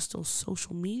a hostile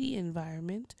social media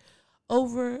environment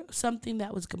over something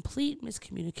that was complete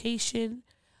miscommunication.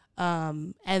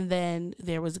 And then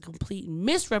there was a complete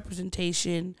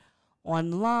misrepresentation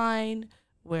online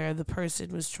where the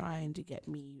person was trying to get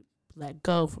me let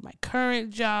go from my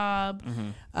current job.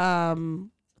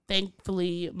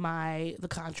 Thankfully, the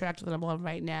contract that I'm on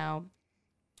right now,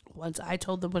 once I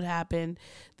told them what happened,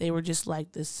 they were just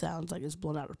like, this sounds like it's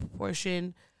blown out of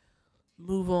proportion.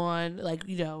 Move on,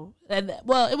 and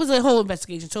well, it was a whole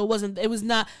investigation, so it was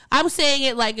not, I'm saying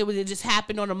it like it just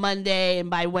happened on a Monday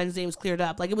and by Wednesday it was cleared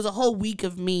up. Like, it was a whole week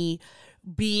of me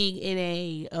being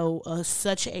in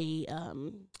such a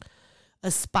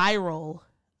spiral,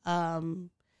 and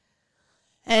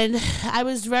I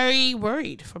was very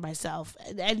worried for myself,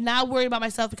 and not worried about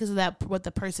myself because of that, what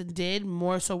the person did,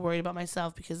 more so worried about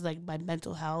myself because like my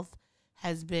mental health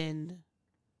has been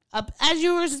up, as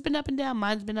yours has been up and down.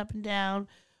 Mine's been up and down.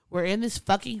 We're in this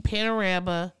fucking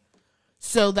panorama.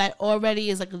 So that already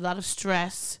is like a lot of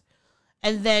stress.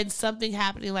 And then something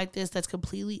happening like this that's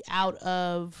completely out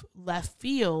of left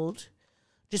field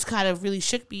just kind of really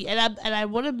shook me. And I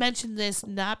want to mention this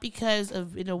not because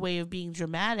of, in a way of being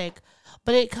dramatic,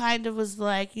 but it kind of was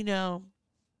like,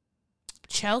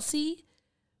 Chelsea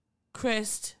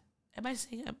Christ. Am I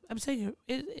saying? I'm saying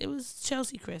it was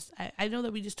Chelsea Christ. I know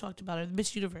that we just talked about her,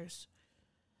 Miss Universe.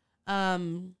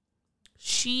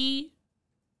 She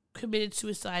committed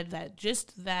suicide that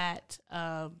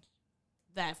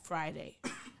Friday,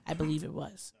 I believe it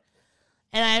was.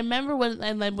 And I remember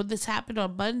when this happened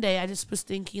on Monday, I just was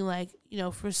thinking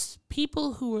for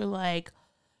people who were like,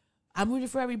 I'm rooting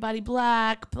for everybody,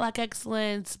 black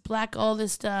excellence, black all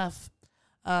this stuff,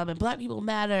 and black people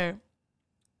matter.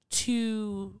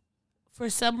 For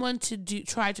someone to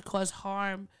try to cause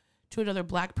harm to another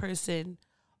black person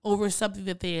over something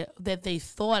that they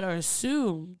thought or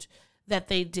assumed that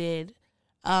they did,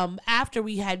 after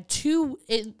we had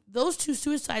those two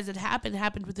suicides that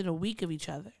happened within a week of each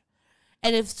other.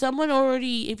 And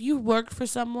if you worked for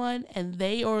someone and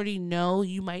they already know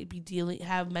you might be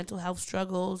have mental health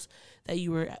struggles that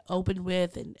you were open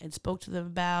with and spoke to them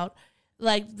about,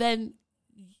 then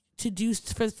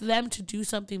for them to do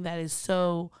something that is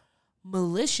so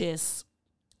malicious,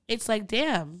 it's like,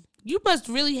 damn, you must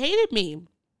really hated me.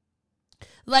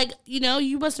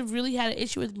 You must have really had an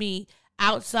issue with me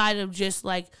outside of just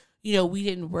we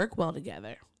didn't work well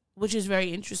together, which is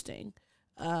very interesting.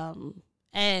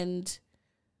 And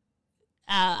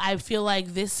I feel like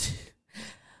this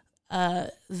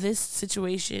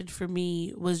situation for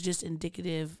me was just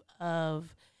indicative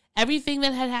of everything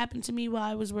that had happened to me while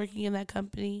I was working in that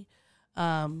company.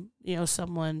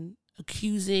 Someone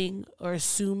accusing or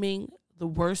assuming the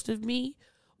worst of me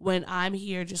when I'm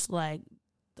here just like,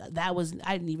 I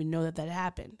didn't even know that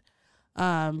happened.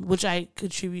 Which I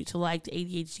contribute to the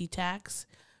ADHD tax,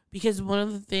 because one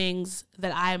of the things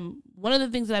that I've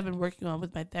been working on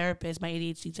with my therapist, my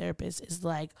ADHD therapist, is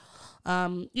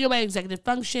my executive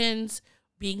functions.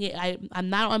 I'm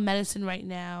not on medicine right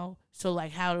now, so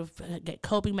how to get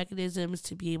coping mechanisms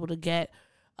to be able to get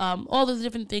all the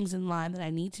different things in line that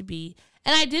I need to be.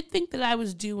 And I did think that I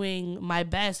was doing my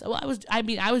best. Well, I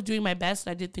was doing my best,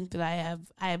 and I did think that I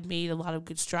have made a lot of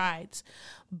good strides.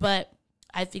 But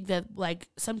I think that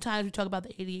sometimes we talk about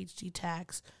the ADHD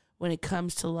tax when it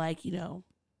comes to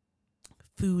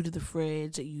food in the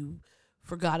fridge that you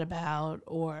forgot about,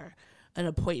 or an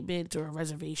appointment or a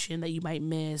reservation that you might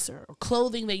miss, or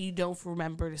clothing that you don't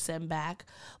remember to send back.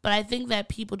 But I think that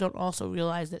people don't also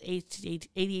realize that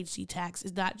ADHD tax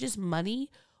is not just money,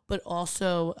 but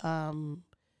also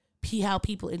how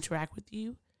people interact with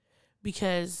you,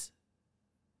 because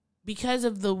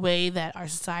of the way that our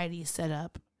society is set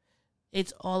up.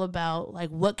 It's all about like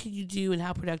what can you do and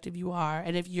how productive you are,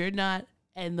 and if you're not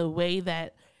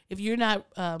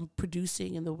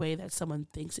producing in the way that someone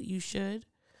thinks that you should,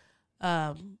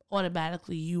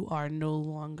 automatically you are no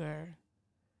longer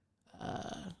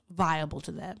viable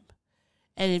to them.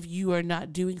 And if you are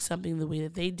not doing something the way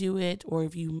that they do it, or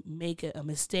if you make a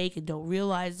mistake and don't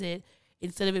realize it,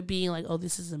 instead of it being like, oh,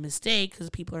 this is a mistake because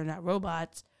people are not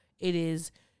robots, it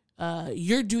is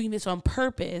you're doing this on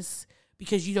purpose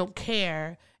because you don't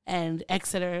care, and et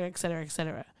cetera, et cetera, et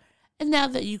cetera. And now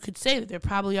that you could say that there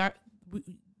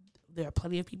are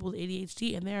plenty of people with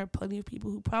ADHD, and there are plenty of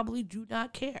people who probably do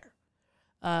not care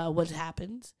what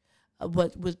happens,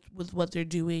 with what they're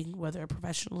doing, whether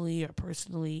professionally or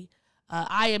personally.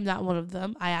 I am not one of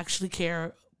them. I actually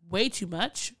care way too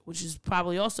much, which is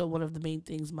probably also one of the main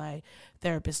things my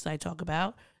therapist and I talk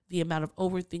about. The amount of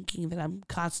overthinking that I'm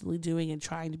constantly doing and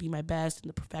trying to be my best,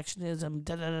 and the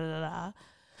perfectionism,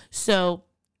 So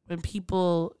when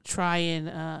people try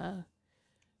and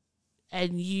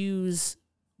use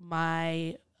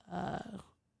my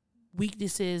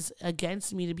weaknesses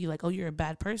against me to be like, oh, you're a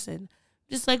bad person,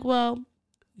 just like, well,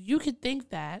 you could think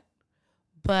that,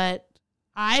 but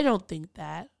I don't think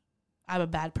that I'm a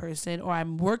bad person, or I've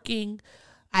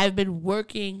been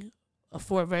working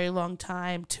for a very long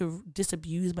time to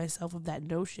disabuse myself of that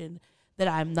notion that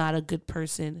I'm not a good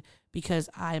person because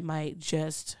I might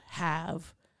just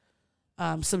have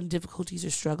some difficulties or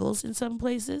struggles in some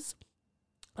places.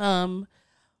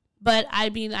 But I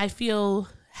mean, I feel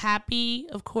happy,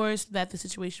 of course, that the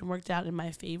situation worked out in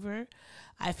my favor.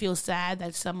 I feel sad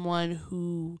that someone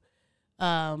who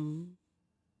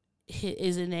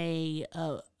is in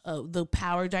the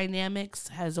power dynamics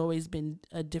has always been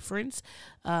a difference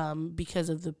because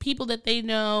of the people that they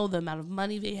know, the amount of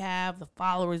money they have, the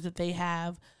followers that they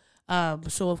have.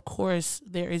 So, of course,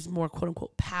 there is more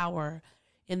quote-unquote power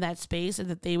in that space, and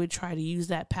that they would try to use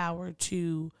that power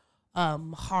to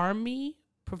harm me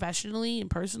professionally and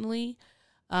personally.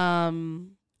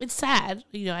 It's sad.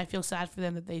 I feel sad for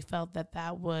them that they felt that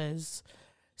that was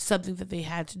something that they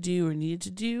had to do or needed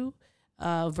to do.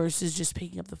 Versus just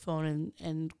picking up the phone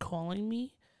and calling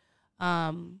me.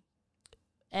 And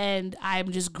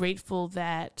I'm just grateful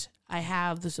that I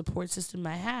have the support system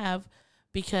I have,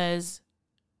 because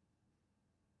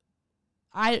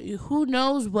who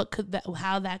knows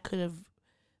how that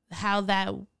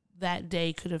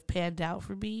day could have panned out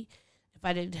for me if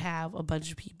I didn't have a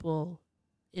bunch of people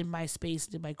in my space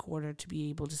and in my corner to be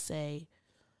able to say,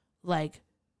 like,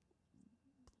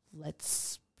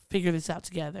 let's figure this out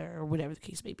together, or whatever the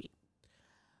case may be.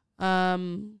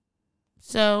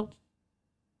 So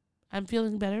I'm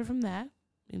feeling better from that.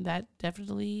 And that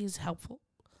definitely is helpful,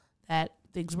 that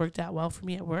things worked out well for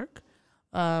me at work.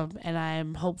 And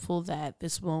I'm hopeful that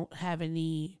this won't have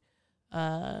any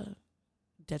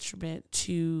detriment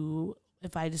to,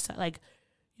 if I decide, like,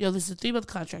 this is a 3-month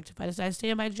contract. If I decide to stay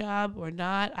in my job or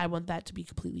not, I want that to be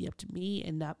completely up to me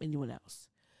and not anyone else.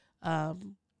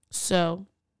 So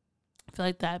I feel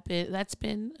like that's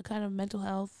been a kind of mental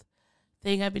health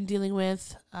thing I've been dealing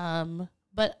with.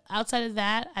 But outside of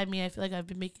that, I mean, I feel like I've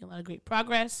been making a lot of great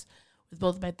progress with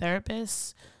both my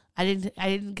therapists. I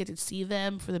didn't get to see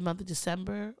them for the month of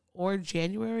December or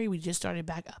January. We just started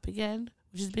back up again,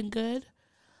 which has been good.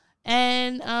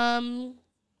 And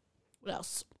what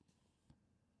else?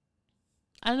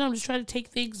 I don't know. I'm just trying to take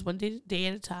things one day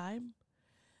at a time.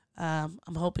 I'm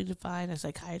hoping to find a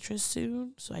psychiatrist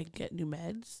soon so I can get new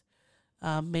meds.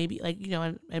 Maybe, like,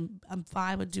 and I'm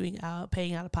fine with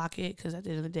paying out of pocket, because at the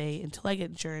end of the day, until I get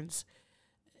insurance,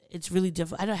 it's really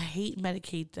difficult. I hate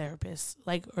Medicaid therapists,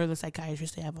 or the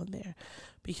psychiatrists they have on there,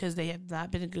 because they have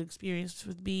not been a good experience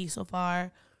with me so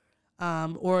far.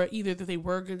 Or either that they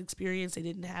were a good experience, they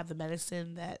didn't have the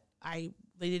medicine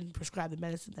they didn't prescribe the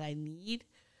medicine that I need.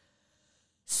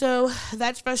 So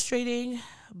that's frustrating,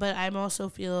 but I'm also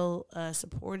feel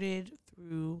supported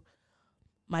through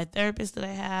my therapist that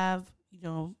I have,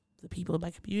 the people in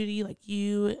my community like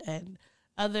you and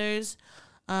others.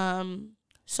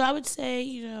 So I would say,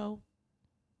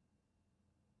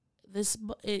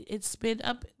 it's been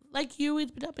up, like you,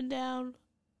 it's been up and down.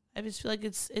 I just feel like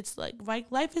it's like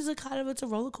life is it's a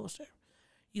roller coaster.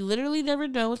 You literally never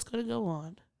know what's going to go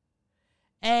on.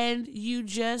 And you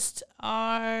just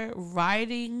are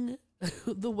riding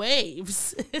the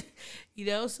waves.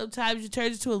 Sometimes it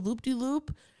turns into a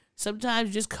loop-de-loop. Sometimes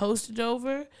you just coast it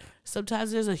over.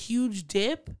 Sometimes there's a huge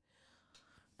dip.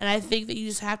 And I think that you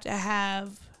just have to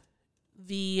have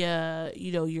the,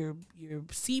 your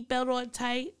seatbelt on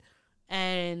tight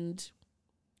and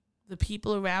the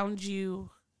people around you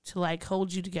to, like,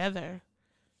 hold you together.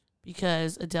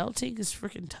 Because adulting is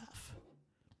freaking tough.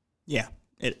 Yeah,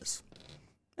 it is.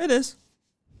 It is.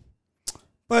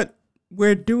 But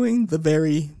we're doing the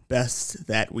very best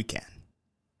that we can.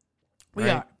 We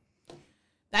are.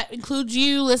 That includes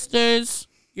you, listeners.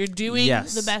 You're doing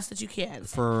Yes. the best that you can.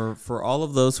 For all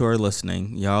of those who are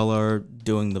listening, y'all are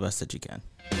doing the best that you can.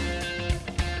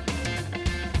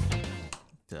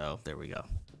 So, there we go.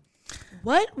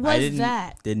 What was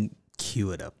that? Didn't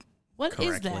cue it up. What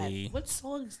correctly. is that? What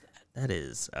song is that? That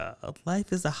is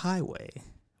Life is a Highway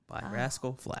by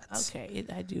Rascal Flatts. Okay,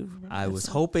 I do remember. I that was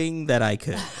song. hoping that I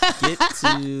could get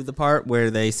to the part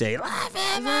where they say, Life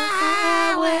is a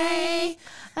highway,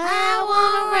 I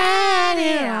want to ride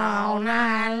it all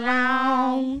night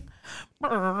long.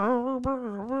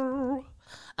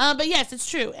 But yes, it's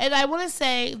true. And I want to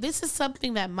say this is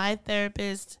something that my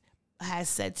therapist has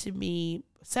said to me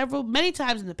many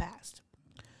times in the past.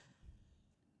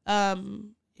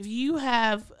 If you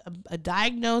have a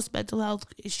diagnosed mental health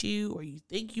issue, or you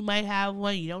think you might have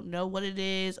one, you don't know what it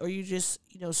is, or you're just,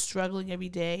 struggling every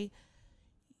day.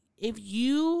 If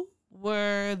you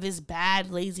were this bad,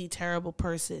 lazy, terrible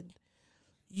person,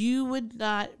 you would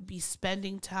not be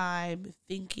spending time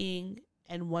thinking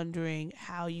and wondering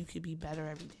how you could be better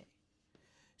every day.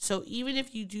 So even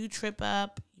if you do trip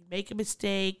up, you make a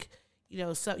mistake,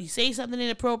 so you say something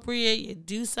inappropriate, you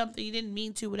do something you didn't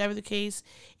mean to, whatever the case,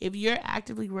 if you're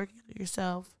actively working on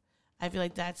yourself, I feel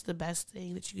like that's the best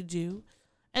thing that you could do.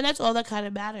 And that's all that kind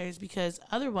of matters, because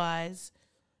otherwise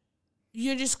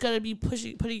you're just going to be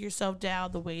putting yourself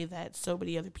down the way that so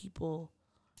many other people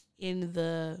in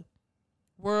the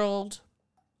world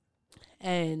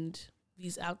and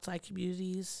these outside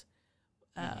communities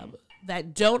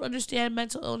that don't understand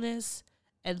mental illness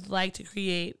and like to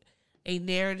create a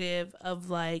narrative of,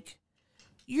 like,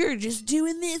 you're just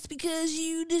doing this because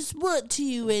you just want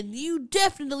to, and you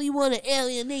definitely want to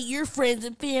alienate your friends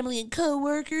and family and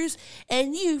coworkers,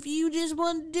 and if you just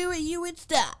want to do it, you would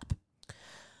stop.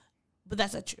 But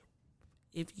that's not true.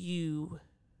 If you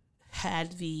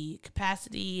had the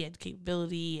capacity and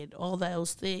capability and all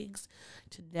those things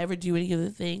to never do any of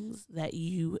the things that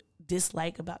you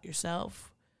dislike about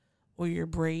yourself or your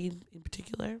brain in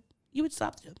particular, you would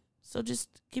stop them. So just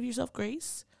give yourself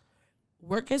grace.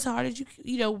 Work as hard as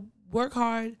work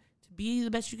hard to be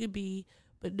the best you can be,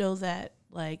 but know that,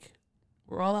 like,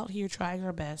 we're all out here trying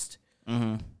our best.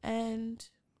 Mm-hmm. And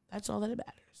that's all that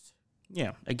matters.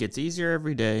 Yeah, it gets easier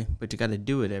every day, but you got to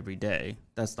do it every day.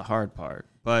 That's the hard part.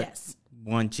 But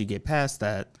once you get past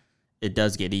that, it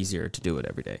does get easier to do it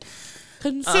every day.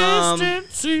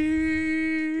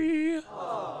 Consistency.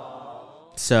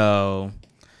 So,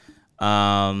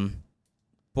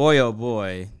 boy, oh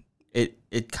boy,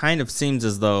 it kind of seems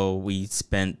as though we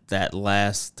spent that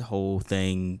last whole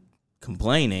thing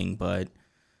complaining, but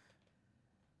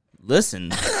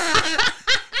listen.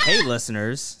 Hey,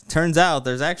 listeners, turns out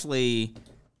there's actually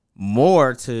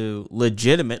more to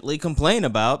legitimately complain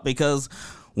about, because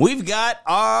we've got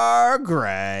our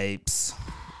gripes.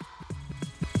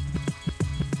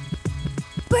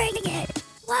 Bring it!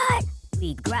 What?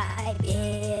 We gripe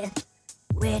it.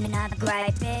 We're not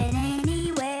griping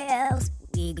anywhere else.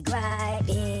 We gripe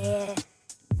it.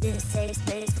 This safe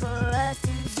space for us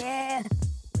to share.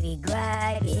 We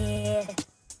gripe it.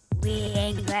 We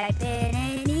ain't griping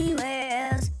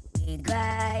anywhere else. We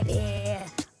gripe it.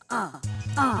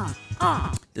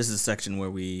 This is a section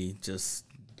where we just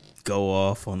go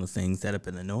off on the things that have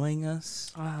been annoying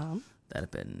us, that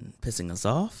have been pissing us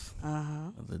off,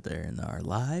 whether they're in our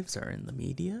lives or in the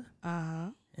media.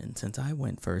 And since I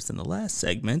went first in the last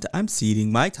segment, I'm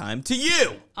ceding my time to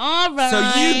you. All right. So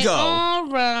you go. All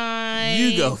right.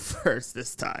 You go first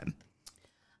this time.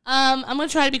 I'm going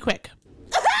to try to be quick.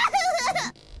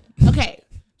 Okay.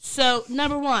 So,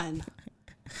 number one,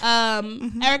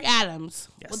 Eric Adams.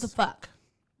 Yes. What the fuck?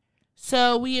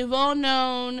 So, we have all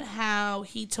known how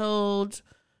he told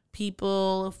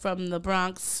people from the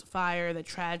Bronx fire, the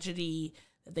tragedy,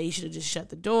 that they should have just shut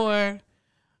the door.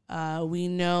 We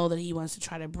know that he wants to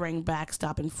try to bring back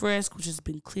stop and frisk, which has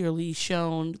been clearly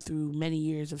shown through many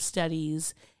years of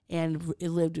studies and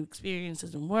lived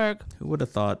experiences and work. Who would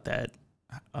have thought that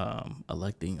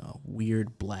electing a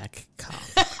weird black cop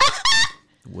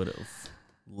would have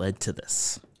led to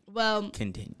this? Well,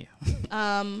 continue.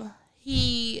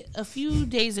 A few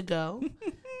days ago,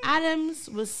 Adams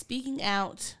was speaking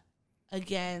out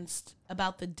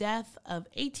about the death of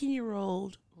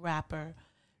 18-year-old rapper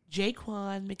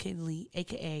Jaquan McKinley,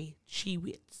 a.k.a.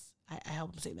 Chiwitz. I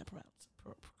hope I'm saying that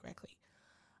correctly.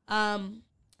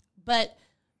 But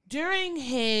during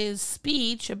his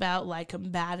speech about, like,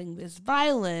 combating this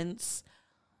violence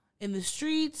in the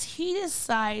streets, he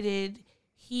decided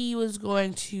he was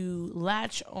going to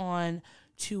latch on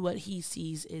to what he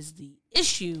sees is the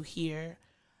issue here.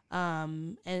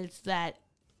 And it's that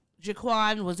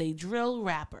Jaquan was a drill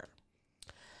rapper.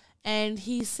 And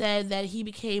he said that he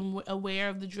became aware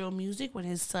of the drill music when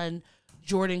his son,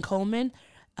 Jordan Coleman,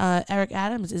 Eric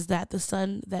Adams, is that the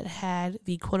son that had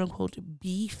the quote-unquote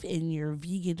beef in your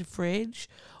vegan fridge?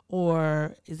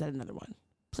 Or is that another one?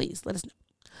 Please, let us know.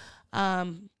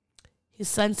 His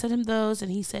son sent him those,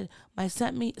 and he said, my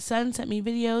son sent me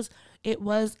videos. It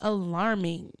was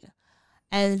alarming.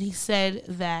 And he said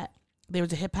that there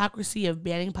was a hypocrisy of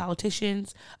banning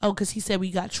politicians. Oh, because he said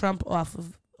we got Trump off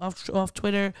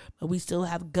Twitter, but we still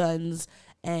have guns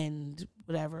and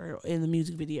whatever in the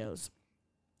music videos.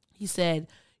 He said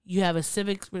you have a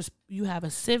civic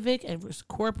and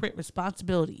corporate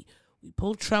responsibility. We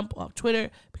pulled Trump off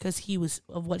Twitter because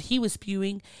of what he was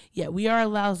spewing. Yet we are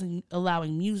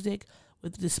allowing music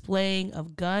with displaying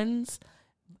of guns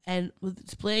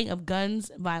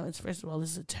violence. First of all,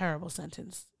 this is a terrible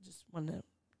sentence.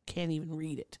 Can't even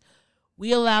read it.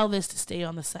 We allow this to stay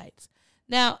on the sites.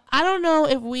 Now, I don't know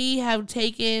if we have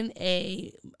taken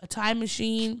a time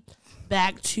machine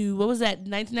back to, what was that,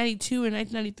 1992 or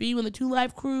 1993 when the 2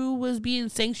 Live Crew was being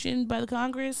sanctioned by the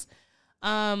Congress.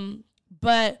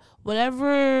 But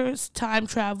whatever time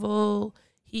travel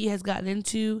he has gotten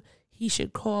into, he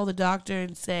should call the doctor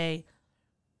and say,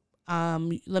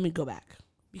 let me go back.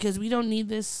 Because we don't need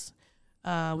this.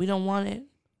 We don't want it.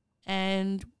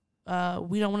 And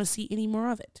we don't want to see any more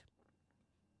of it.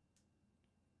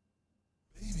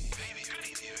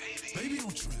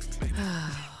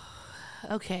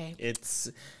 Okay.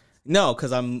 No,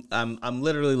 because I'm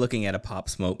literally looking at a Pop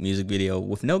Smoke music video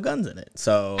with no guns in it.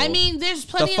 So I mean, there's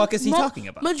plenty. The fuck is he talking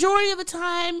about? Majority of the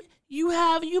time, you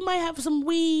might have some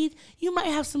weed, you might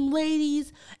have some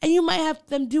ladies, and you might have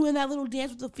them doing that little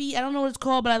dance with the feet. I don't know what it's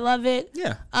called, but I love it.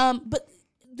 Yeah. But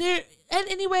and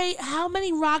anyway, how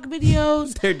many rock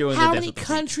videos? They're doing how the many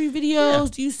country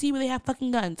videos do you see where they have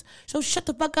fucking guns? So shut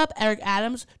the fuck up, Eric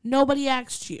Adams. Nobody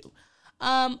asked you.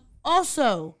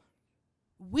 Also,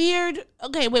 weird.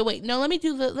 Okay, wait. No, let me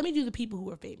do the people who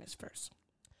are famous first.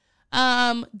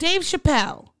 Dave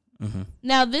Chappelle. Mm-hmm.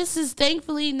 Now, this is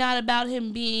thankfully not about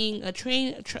him being a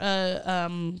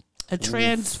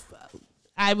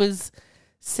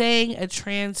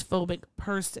transphobic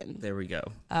person. There we go.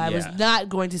 I was not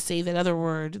going to say that other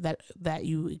word that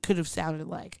you could have sounded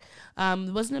like.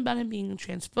 It wasn't about him being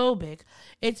transphobic.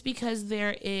 It's because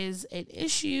there is an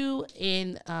issue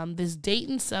in this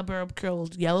Dayton suburb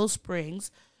called Yellow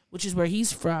Springs, which is where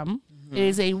he's from. Mm-hmm. It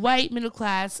is a white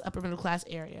upper middle class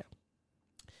area.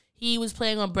 He was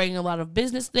planning on bringing a lot of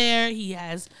business there. He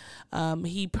has,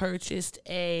 he purchased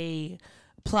a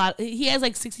plot. He has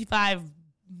like $65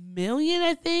 million,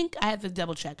 I think. I have to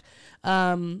double check.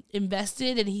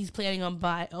 Invested, and he's planning on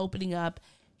opening up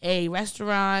a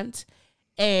restaurant,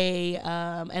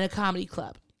 and a comedy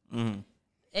club. Mm-hmm.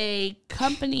 A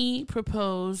company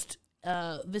proposed.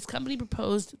 This company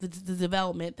proposed the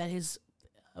development that his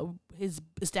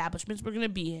establishments were going to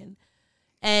be in,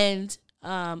 and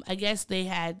I guess they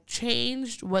had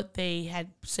changed what they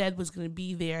had said was going to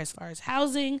be there as far as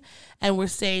housing, and were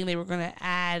saying they were going to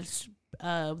add.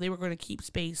 They were going to keep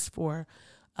space for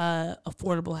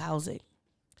affordable housing.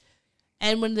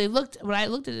 And when I looked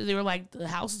at it, they were like, the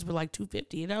houses were like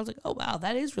 $250, and I was like, oh wow,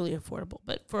 that is really affordable.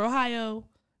 But for Ohio,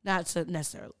 not so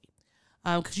necessarily,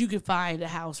 because you could find a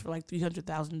house for like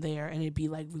 $300,000 there, and it'd be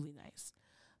like really nice.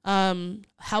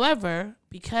 However,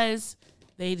 because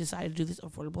they decided to do this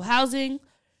affordable housing,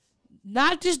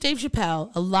 not just Dave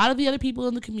Chappelle, a lot of the other people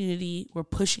in the community were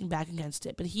pushing back against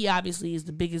it. But he obviously is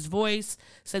the biggest voice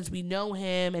since we know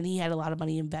him, and he had a lot of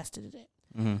money invested in it.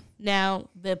 Mm-hmm. Now,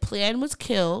 the plan was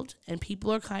killed, and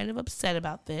people are kind of upset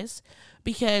about this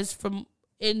because,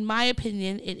 in my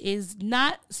opinion, it is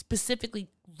not specifically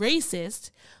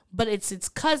racist, but it's its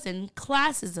cousin,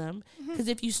 classism. Because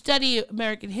if you study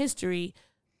American history,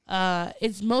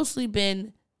 it's mostly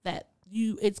been that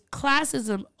it's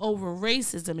classism over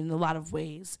racism in a lot of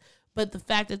ways, but the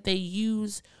fact that they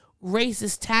use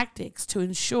racist tactics to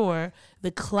ensure the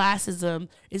classism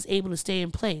is able to stay in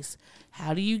place.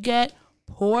 How do you get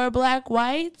poor black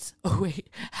whites?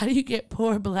 How do you get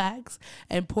poor blacks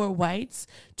and poor whites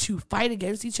to fight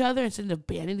against each other instead of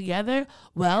banding together?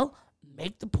 Well,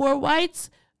 make the poor whites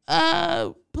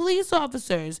police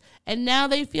officers, and now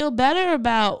they feel better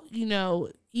about,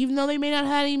 even though they may not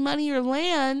have any money or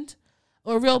land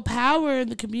or real power in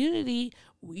the community,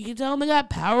 we can tell them they got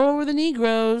power over the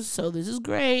Negroes. So this is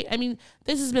great. I mean,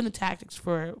 this has been the tactics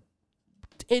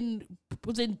within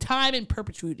time and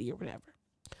perpetuity or whatever.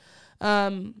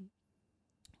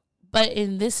 But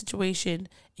in this situation,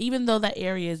 even though that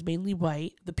area is mainly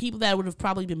white, the people that would have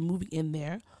probably been moving in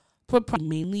there were probably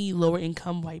mainly lower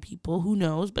income white people, who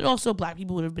knows, but also black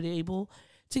people would have been able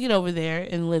to get over there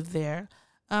and live there.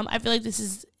 I feel like this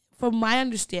is, from my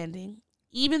understanding,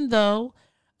 even though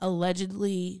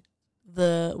allegedly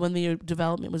when the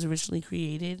development was originally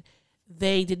created,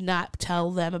 they did not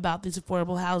tell them about this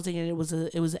affordable housing and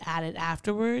it was added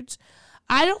afterwards.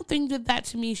 I don't think that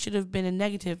to me should have been a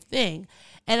negative thing.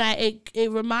 And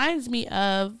it reminds me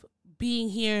of being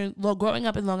here, growing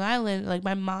up in Long Island. Like,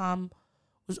 my mom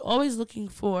was always looking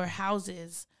for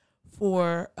houses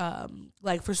for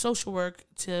social work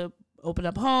to open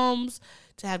up homes,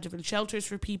 to have different shelters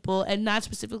for people, and not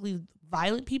specifically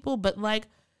violent people, but like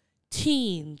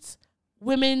teens,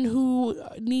 women who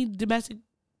need domestic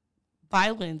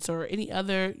violence or any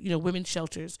other, women's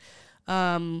shelters.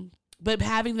 But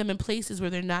having them in places where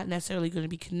they're not necessarily going to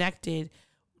be connected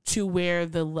to where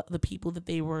the people that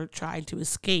they were trying to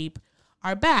escape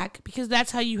are back, because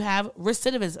that's how you have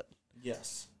recidivism.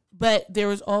 Yes. But there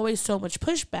was always so much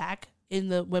pushback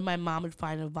when my mom would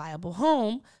find a viable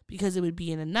home, because it would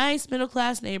be in a nice middle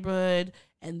class neighborhood,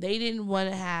 and they didn't want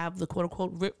to have the quote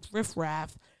unquote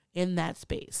riffraff in that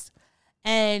space.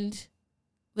 And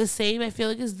the same, I feel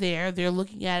like, is there. They're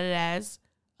looking at it as,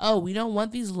 oh, we don't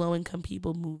want these low-income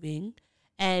people moving.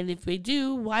 And if they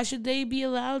do, why should they be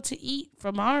allowed to eat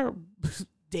from our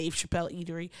Dave Chappelle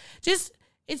eatery?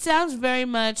 It sounds very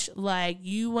much like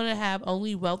you want to have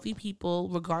only wealthy people,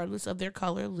 regardless of their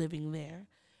color, living there.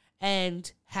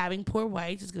 And having poor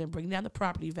whites is going to bring down the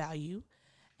property value.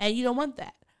 And you don't want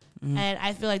that. Mm-hmm. And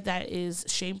I feel like that is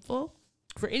shameful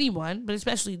for anyone, but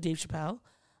especially Dave Chappelle,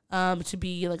 to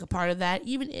be like a part of that.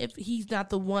 Even if he's not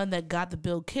the one that got the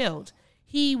bill killed,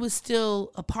 he was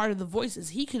still a part of the voices.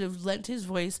 He could have lent his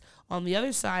voice on the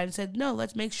other side and said, no,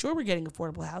 let's make sure we're getting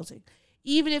affordable housing.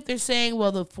 Even if they're saying,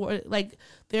 well,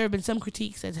 there have been some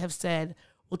critiques that have said,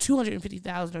 well,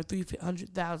 $250,000 or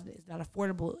 $300,000 is not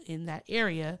affordable in that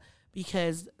area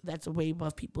because that's way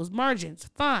above people's margins.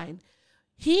 Fine.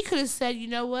 He could have said, you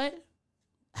know what?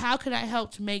 How can I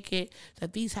help to make it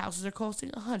that these houses are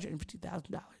costing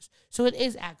 $150,000? So it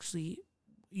is actually,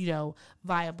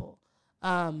 viable.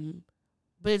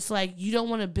 But it's like, you don't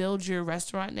want to build your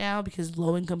restaurant now because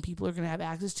low-income people are going to have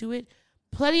access to it.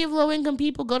 Plenty of low-income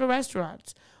people go to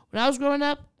restaurants. When I was growing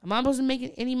up, my mom wasn't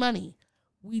making any money.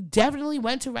 We definitely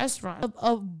went to restaurants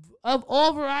of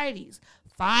all varieties.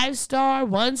 5-star,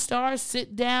 1-star,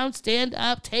 sit down, stand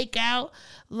up, take out.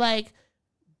 Like,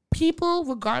 people,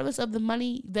 regardless of the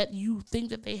money that you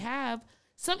think that they have,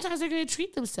 sometimes they're going to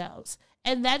treat themselves.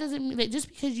 And that doesn't mean that just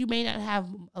because you may not have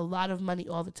a lot of money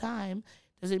all the time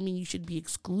doesn't mean you should be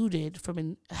excluded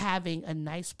from having a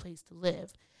nice place to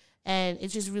live. And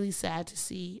it's just really sad to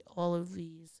see all of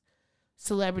these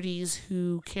celebrities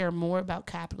who care more about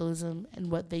capitalism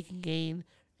and what they can gain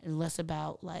and less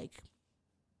about, like,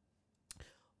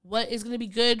 what is going to be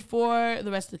good for the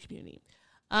rest of the community.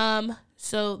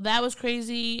 So that was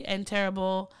crazy and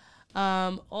terrible.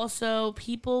 Also,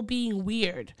 people being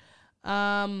weird.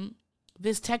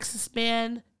 This Texas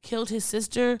man killed his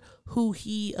sister, who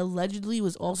he allegedly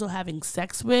was also having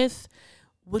sex with,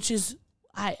 which is,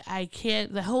 I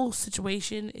can't, the whole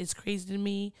situation is crazy to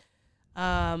me.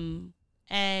 And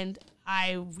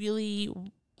I really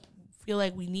feel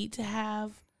like we need to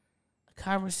have a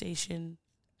conversation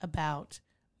about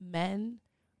men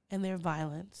and their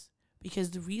violence,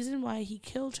 because the reason why he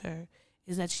killed her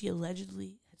is that she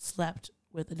allegedly had slept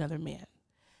with another man.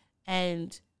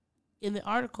 And in the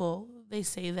article, they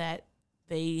say that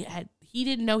he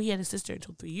didn't know he had a sister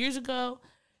until 3 years ago.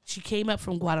 She came up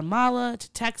from Guatemala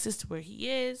to Texas to where he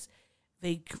is.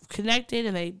 They connected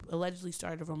and they allegedly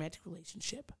started a romantic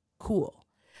relationship. Cool.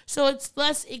 So it's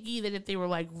less icky than if they were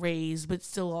like raised, but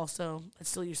still also, it's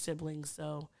still your siblings.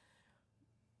 So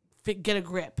get a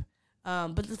grip.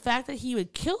 But the fact that he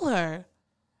would kill her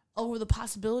over the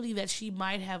possibility that she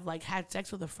might have like had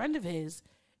sex with a friend of his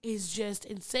is just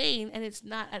insane. And it's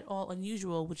not at all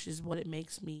unusual, which is what it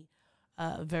makes me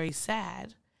very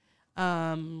sad.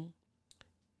 And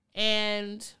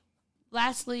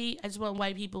lastly, I just want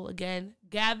white people, again,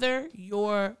 gather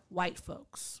your white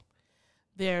folks.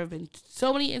 There have been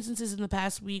so many instances in the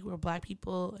past week where black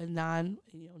people and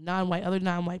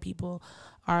non-white people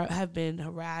have been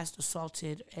harassed,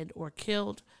 assaulted, and or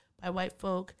killed by white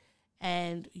folk,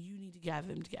 and you need to gather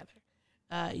them together.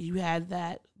 you had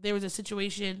that there was a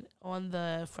situation on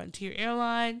the Frontier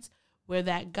Airlines where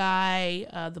that guy,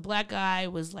 the black guy,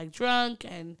 was like drunk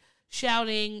and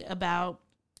shouting about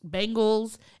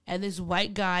Bengals, and this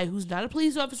white guy who's not a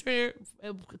police officer,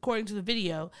 according to the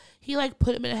video, he like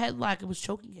put him in a headlock and was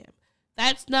choking him.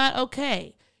 That's not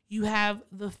okay. You have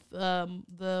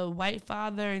the white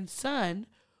father and son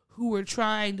who were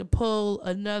trying to pull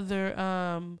another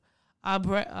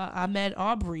Ahmed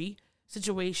Aubrey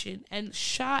situation and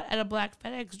shot at a black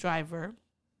FedEx driver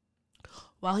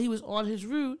while he was on his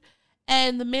route.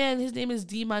 And the man, his name is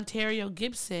DeMontario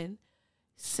Gibson,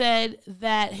 said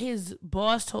that his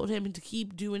boss told him to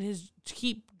keep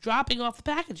dropping off the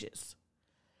packages.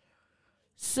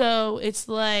 So it's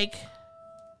like,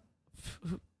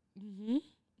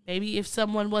 maybe if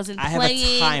someone wasn't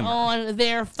playing on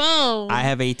their phone, I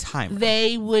have a timer.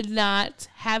 They would not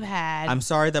have had. I'm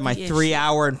sorry that my 3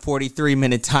 hour and 43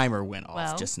 minute timer went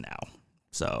off just now.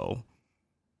 So,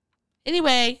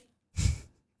 anyway,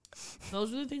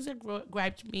 those are the things that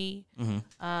griped me.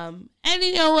 And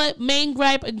you know what? Main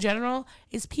gripe in general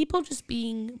is people just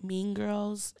being mean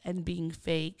girls and being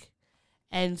fake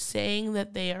and saying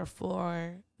that they are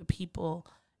for the people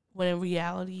when in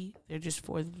reality they're just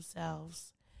for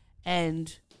themselves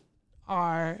and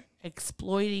are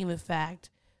exploiting the fact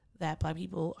that black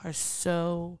people are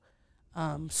so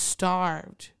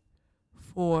starved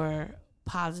for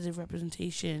positive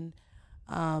representation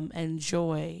and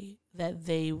joy that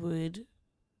they would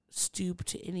stoop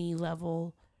to any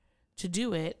level to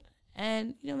do it.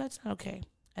 And, you know, that's not okay.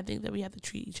 I think that we have to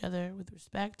treat each other with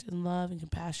respect and love and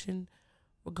compassion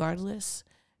regardless.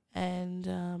 And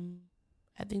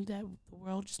I think that the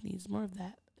world just needs more of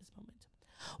that at this moment.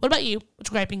 What about you? What's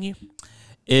griping you?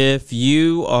 If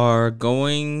you are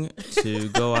going to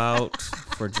go out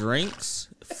for drinks,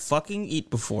 fucking eat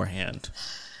beforehand.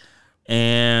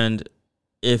 And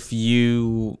if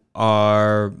you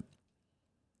are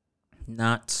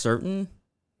not certain,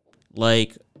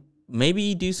 like,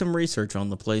 maybe do some research on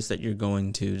the place that you're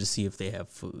going to see if they have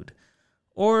food.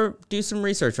 Or do some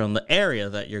research on the area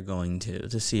that you're going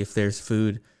to see if there's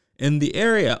food in the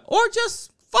area. Or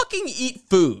just fucking eat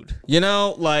food. You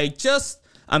know, like,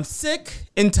 I'm sick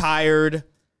and tired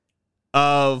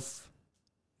of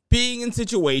being in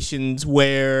situations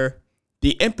where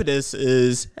the impetus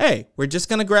is, hey, we're just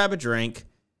going to grab a drink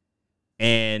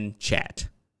and chat.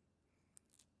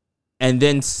 And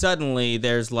then suddenly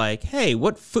there's like, hey,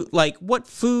 what food?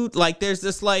 Like, there's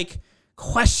this like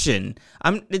question.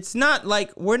 It's not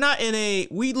like we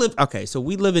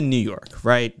live in New York,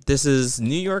 right? This is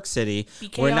New York City.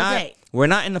 We're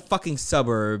not in the fucking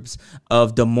suburbs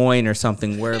of Des Moines or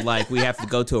something where like we have to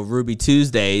go to a Ruby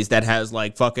Tuesdays that has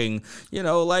like fucking, you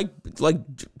know, like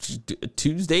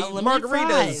Tuesday unlimited margaritas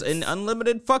fries. and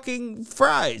unlimited fucking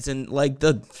fries and like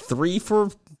the 3 for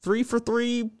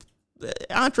 3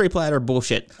 entree platter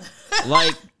bullshit.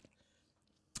 Like,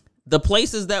 the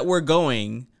places that we're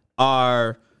going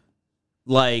are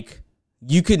like,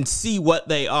 you can see what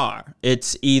they are.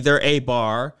 It's either a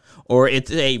bar or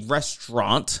it's a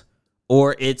restaurant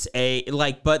or it's a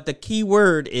like, but the key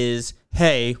word is,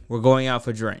 hey, we're going out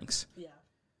for drinks. Yeah.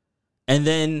 And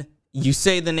then you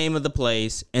say the name of the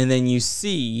place and then you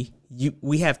see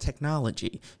we have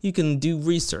technology. You can do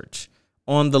research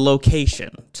on the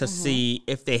location to see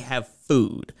if they have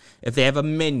food, if they have a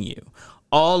menu.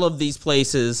 All of these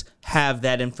places have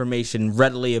that information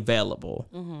readily available.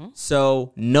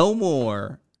 So no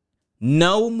more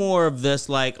of this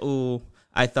like, ooh,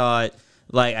 I thought,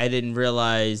 like, I didn't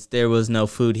realize there was no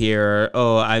food here.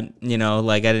 Or, I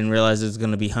didn't realize it was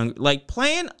going to be hungry. Like,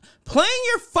 plan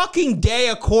your fucking day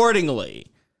accordingly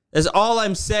is all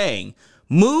I'm saying.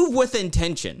 Move with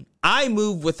intention. I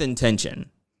move with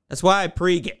intention. That's why I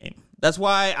pregame. That's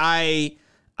why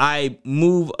I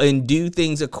move and do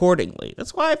things accordingly.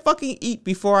 That's why I fucking eat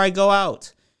before I go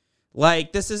out.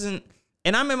 Like, this isn't,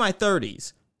 and I'm in my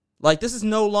 30s. Like, this is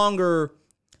no longer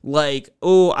like,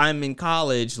 oh, I'm in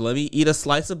college. Let me eat a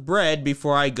slice of bread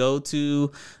before I go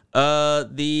to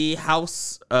the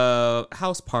house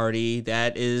party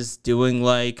that is doing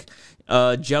like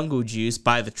jungle juice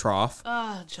by the trough.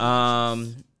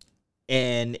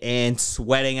 And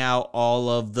sweating out all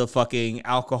of the fucking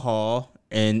alcohol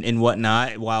and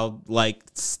whatnot while like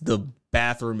the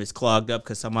bathroom is clogged up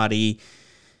because somebody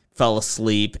fell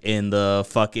asleep in the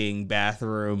fucking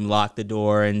bathroom, locked the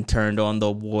door, and turned on the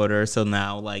water. So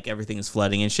now like everything is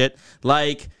flooding and shit.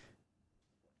 Like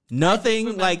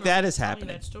nothing like that is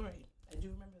happening. That story. I do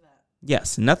remember that.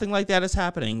 Yes, nothing like that is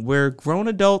happening. We're grown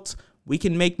adults. We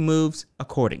can make moves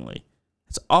accordingly.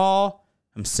 That's all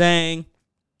I'm saying.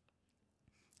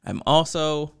 I'm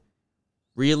also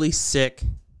really sick,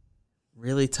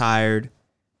 really tired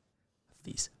of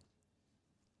these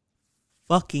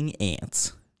fucking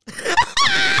ants.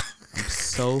 I'm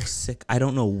so sick. I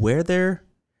don't know where they're...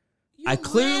 I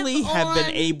clearly have been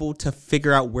able to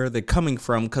figure out where they're coming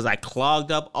from because I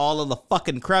clogged up all of the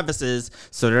fucking crevices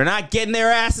so they're not getting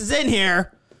their asses in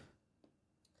here.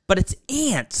 But it's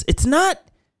ants. It's not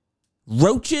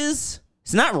roaches.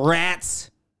 It's not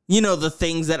rats. You know, the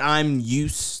things that I'm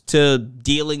used to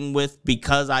dealing with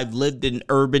because I've lived in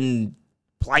urban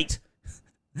plight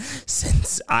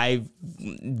since I've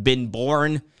been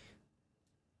born.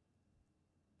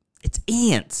 It's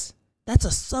ants. That's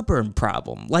a suburban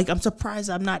problem. Like, I'm surprised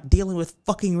I'm not dealing with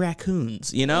fucking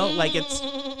raccoons, you know? Like, it's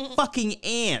fucking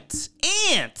ants.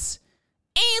 Ants!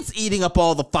 Ants eating up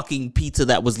all the fucking pizza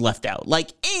that was left out.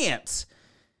 Like, ants!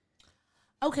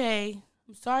 Okay,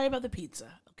 I'm sorry about the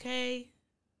pizza, okay?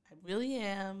 I really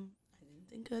am. I didn't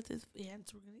think that the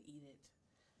ants were going to eat it.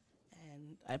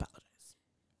 And I apologize.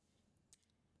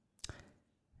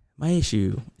 My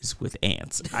issue is with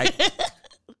ants.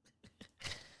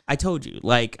 I told you,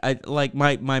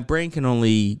 my brain can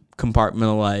only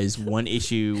compartmentalize one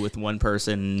issue with one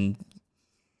person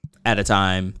at a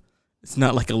time. It's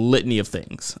not like a litany of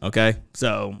things, okay?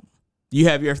 So you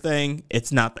have your thing.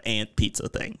 It's not the ant pizza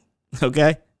thing,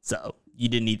 okay? So you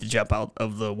didn't need to jump out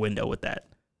of the window with that.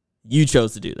 You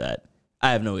chose to do that.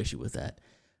 I have no issue with that.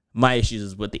 My issue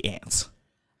is with the ants.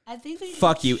 I think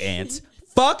Fuck you, ants.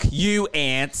 Fuck you,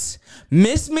 ants.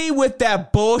 Miss me with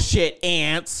that bullshit,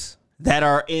 ants. That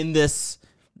are in this,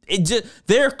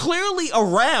 they're clearly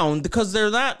around because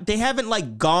they haven't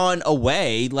like gone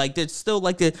away. Like there's still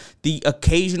like the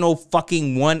occasional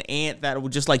fucking one ant that will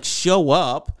just like show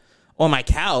up on my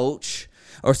couch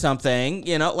or something,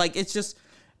 you know, like it's just,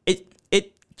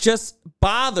 it just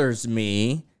bothers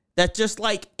me that just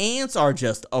like ants are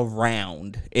just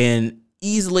around and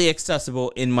easily accessible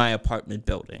in my apartment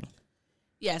building.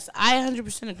 Yes, I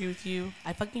 100% agree with you.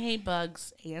 I fucking hate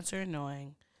bugs. Ants are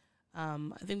annoying. I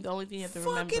think the only thing you have to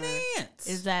remember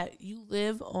is that you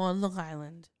live on Long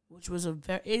Island, which was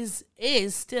is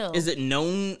still is it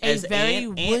known as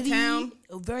very ant town?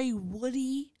 A very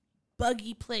woody,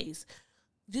 buggy place.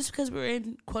 Just because we're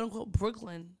in quote unquote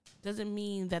Brooklyn doesn't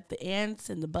mean that the ants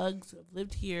and the bugs that have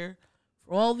lived here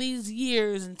for all these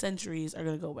years and centuries are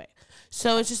gonna go away.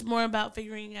 So it's just more about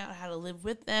figuring out how to live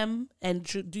with them and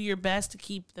do your best to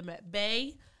keep them at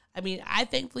bay. I mean, I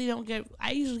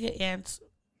usually get ants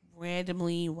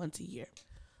randomly once a year.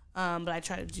 But I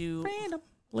try to do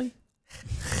randomly.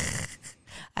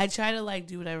 I try to like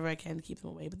do whatever I can to keep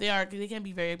them away. But they can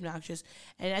be very obnoxious.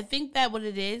 And I think that what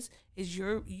it is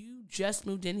you just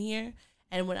moved in here.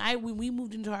 And when we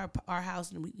moved into our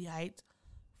house in Wheatley Heights,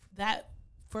 that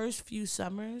first few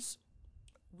summers,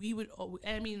 we would,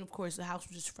 and I mean, of course, the house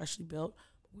was just freshly built.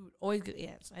 We would always get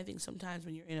ants. I think sometimes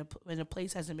when you're in a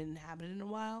place hasn't been inhabited in a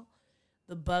while,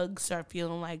 the bugs start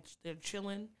feeling like they're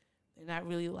chilling. They're not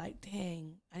really like,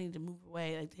 dang, I need to move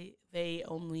away. Like they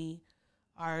only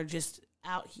are just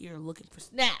out here looking for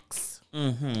snacks.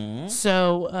 Mm-hmm.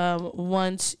 So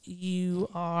once you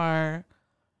are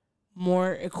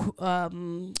more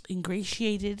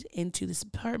ingratiated into this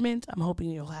apartment, I'm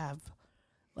hoping you'll have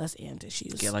less ant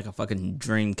issues. Get like a fucking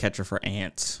dream catcher for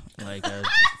ants, like a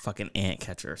fucking ant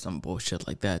catcher or some bullshit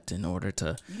like that in order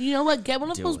to. You know what? Get one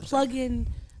of those plugins.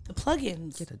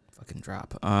 Get a fucking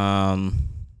drop.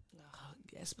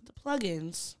 Yes, but the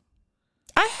plugins.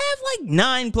 I have like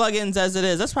 9 plugins as it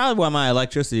is. That's probably why my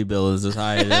electricity bill is as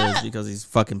high as it is, because these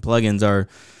fucking plugins are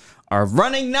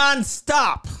running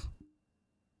nonstop.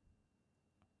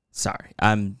 Sorry,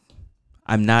 I'm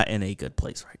not in a good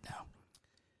place right now.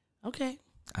 Okay.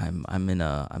 I'm in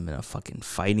a fucking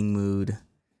fighting mood.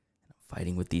 I'm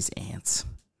fighting with these ants.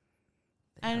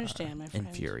 I understand, my friend.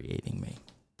 Infuriating me.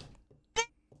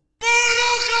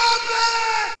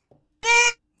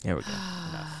 There we go.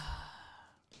 Enough.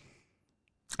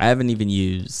 I haven't even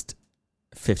used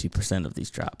 50% of these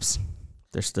drops.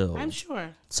 There's still, I'm sure,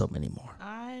 so many more.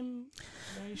 I'm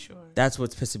very sure. That's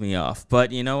what's pissing me off.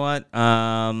 But you know what?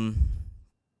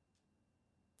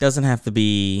 Doesn't have to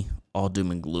be all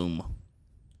doom and gloom.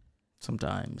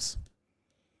 Sometimes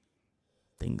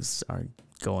things are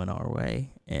going our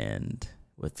way, and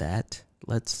with that,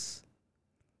 let's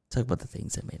talk about the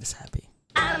things that made us happy.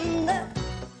 I'm the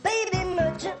baby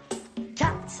merchant,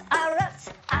 tots are us.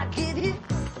 I give you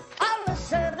all the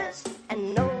service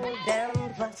and no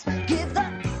damn fuss. Give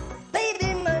the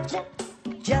baby merchant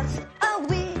just a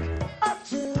week or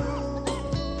two.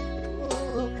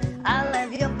 I'll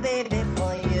have your baby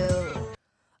for you.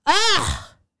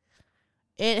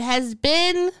 It has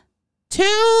been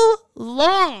too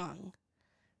long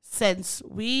since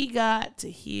we got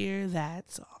to hear that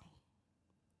song.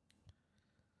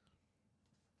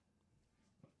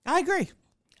 I agree.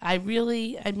 It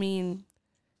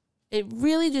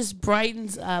really just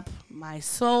brightens up my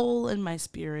soul and my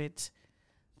spirit.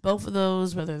 Both of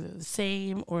those, whether they're the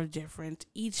same or different,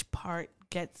 each part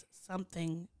gets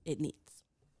something it needs.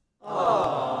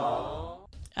 Aww.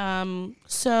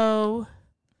 So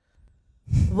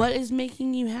what is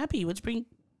making you happy? What's bringing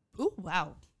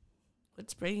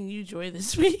you joy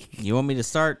this week? You want me to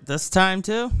start this time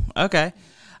too? Okay.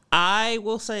 I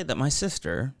will say that my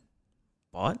sister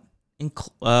bought,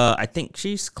 I think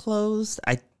she's closed.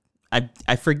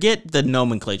 I forget the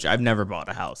nomenclature. I've never bought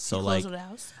a house. So Closed on a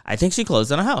house? I think she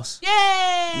closed on a house. Yay!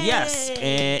 Yes.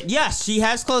 And yes, she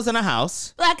has closed on a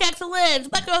house. Black excellence.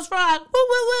 Black Girls Rock. Woo,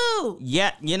 woo, woo.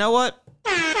 Yeah, you know what?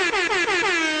 This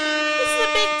is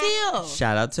a big deal.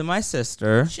 Shout out to my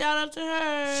sister. Shout out to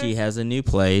her. She has a new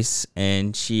place,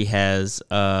 and she has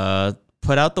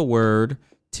put out the word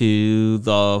to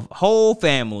the whole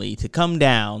family to come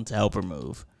down to help her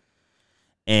move.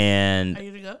 And are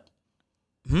you gonna go?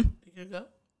 Hmm? Are you gonna go?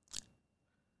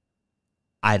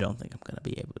 I don't think I'm gonna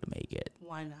be able to make it.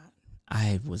 Why not?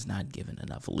 I was not given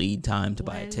enough lead time to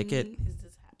buy a ticket. When is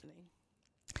this happening?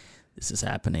 This is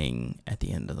happening at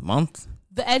the end of the month.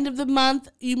 The end of the month?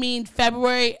 You mean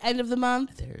February, end of the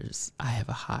month? I have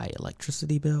a high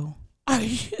electricity bill. Are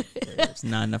you? There's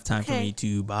not enough time for me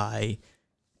to buy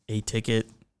a ticket.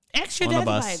 Ask your on dad a to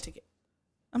bus. buy a ticket.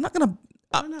 I'm not gonna.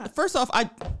 Why not? First off,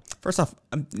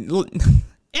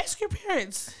 Ask your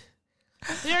parents.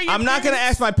 I'm not gonna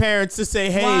ask my parents to say,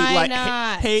 "Hey, Why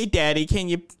not? hey, Daddy, can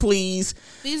you please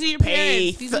These are your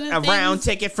pay parents. These are the a round things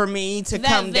ticket for me to that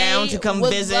come down to they come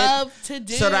would visit, love to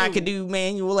do. so that I could do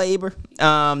manual labor?"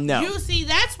 No, You see,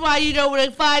 that's why you don't want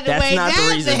to find a that's way not down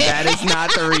the reason. there. That is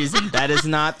not the reason. That is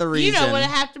not the reason. You don't want to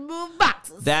have to move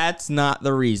boxes. That's not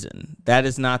the reason. That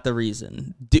is not the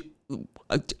reason.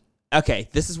 Okay,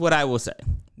 this is what I will say.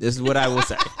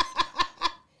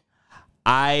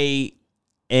 I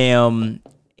am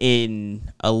in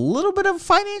a little bit of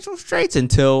financial straits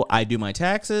until I do my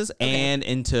taxes and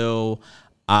until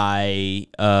I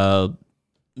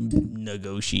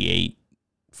negotiate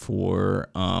for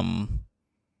a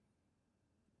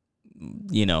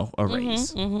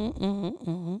raise.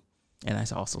 And I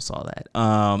also saw that.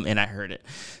 And I heard it.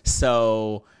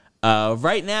 So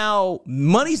right now,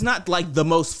 money's not like the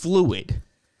most fluid.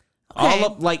 Okay. All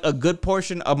of like a good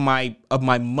portion of my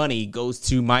money goes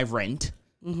to my rent.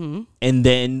 Mm-hmm. And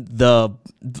then the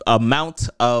amount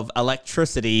of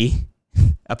electricity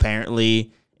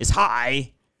apparently is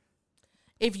high.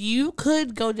 If you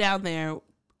could go down there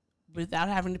without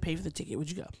having to pay for the ticket,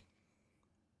 would you go?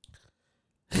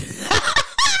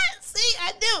 See,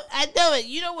 I knew it.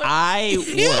 You know what? I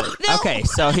would. Okay,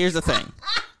 so here's the thing.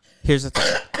 It's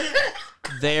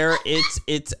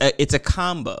a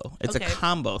combo. It's Okay. a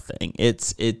combo thing.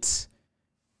 It's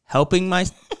helping my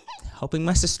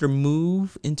sister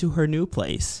move into her new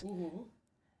place. Mm-hmm.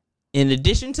 In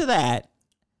addition to that,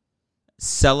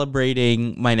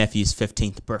 celebrating my nephew's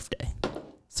 15th birthday.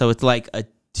 So it's like a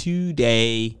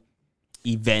 2-day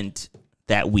event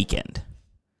that weekend.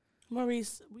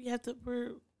 Maurice, we have to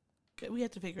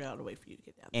figure out a way for you to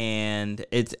get down there. And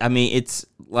it's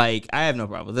like I have no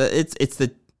problem.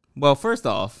 First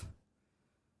off,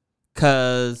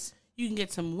 because You can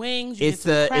get some wings. it's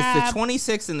the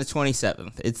 26th and the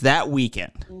 27th. It's that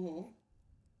weekend. Mm-hmm.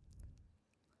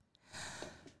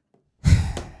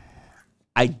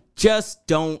 I just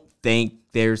don't think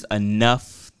there's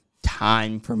enough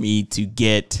time for me to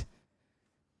get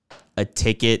a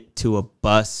ticket to a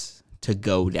bus to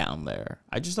go down there.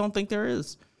 I just don't think there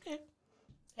is. Okay.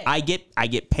 I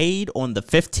get paid on the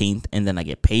 15th and then I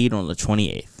get paid on the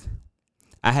 28th.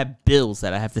 I have bills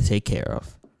that I have to take care of.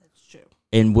 That's true.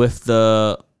 And with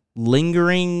the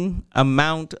lingering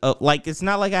amount of it's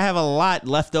not like I have a lot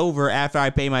left over after I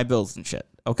pay my bills and shit.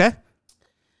 Okay?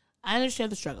 I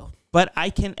understand the struggle. But I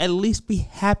can at least be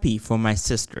happy for my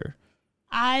sister.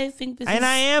 I think this And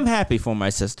I am happy for my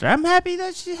sister. I'm happy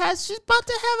that she's about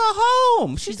to have a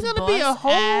home. She's going to be a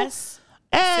boss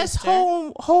ass sister.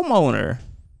 homeowner.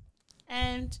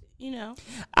 And,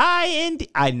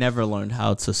 I never learned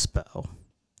how to spell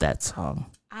that song.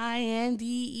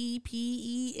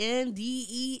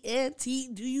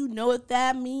 INDEPENDENT. Do you know what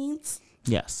that means?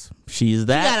 Yes. She's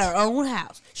that. She got her own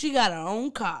house. She got her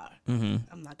own car. Mm-hmm.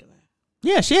 I'm not going to.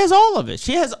 Yeah, she has all of it.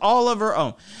 She has all of her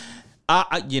own.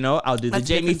 I'll do the That's a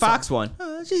Jamie different Foxx song. one.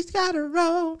 Oh, she's got her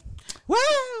own. Wow.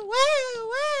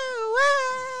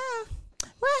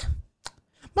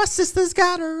 My sister's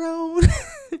got her own.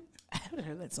 I haven't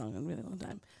heard that song in a really long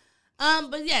time.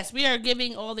 But yes, we are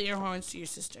giving all the air horns to your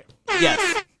sister.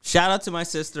 Yes. Shout out to my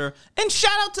sister. And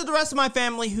shout out to the rest of my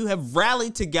family who have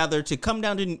rallied together to come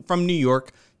down from New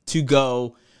York to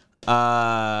go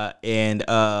and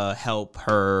help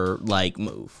her, like,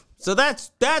 move. So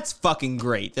that's fucking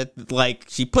great. That, like,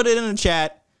 she put it in the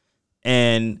chat,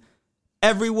 and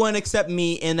everyone except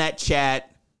me in that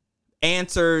chat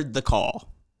answered the call.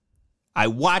 I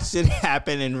watched it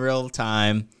happen in real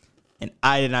time, and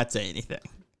I did not say anything.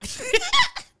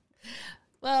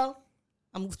 Well,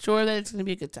 I'm sure that it's going to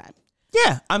be a good time.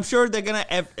 Yeah, I'm sure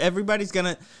everybody's going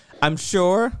to, I'm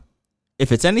sure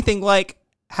if it's anything like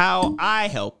how I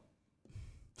help,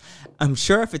 I'm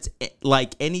sure if it's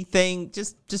like anything,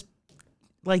 just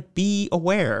like be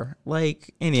aware.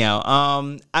 Like, anyhow,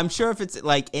 I'm sure if it's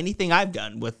like anything I've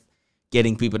done with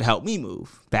getting people to help me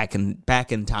move back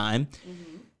in time,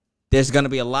 there's going to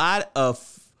be a lot of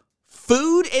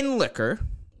food and liquor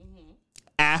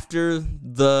after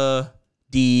the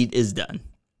deed is done,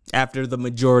 after the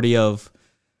majority of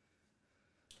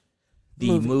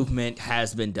the movement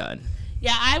has been done.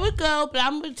 Yeah, I would go, but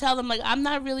I'm going to tell them, like, I'm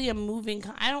not really a moving.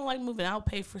 I don't like moving. I'll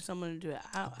pay for someone to do it.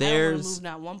 I don't want to move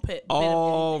not one bit.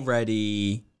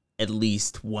 Already at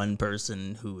least one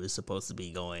person who is supposed to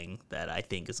be going that I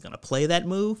think is going to play that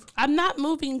move. I'm not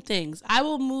moving things. I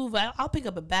will move. I'll pick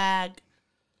up a bag.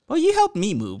 Well, you helped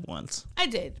me move once. I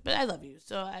did, but I love you,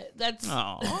 so that's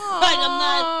oh, like I'm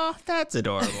not. That's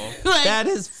adorable. Like, that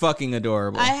is fucking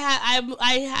adorable.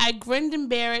 I grinned and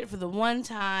bear it for the one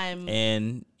time,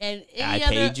 and I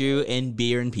paid you in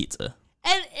beer and pizza.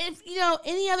 And if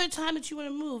any other time that you want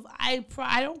to move,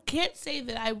 can't say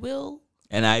that I will.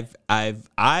 And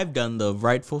I've done the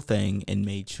rightful thing and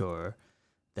made sure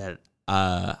that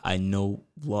I no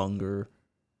longer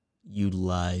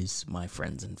utilize my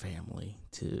friends and family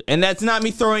to, and that's not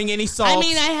me throwing any salt. I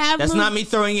mean, that's not me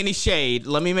throwing any shade.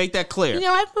 Let me make that clear.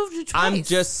 I've moved you twice. I'm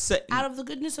just saying, out of the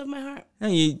goodness of my heart. No,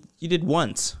 you did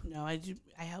once. No, I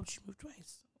helped you move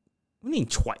twice. What do you mean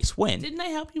twice? When? Didn't I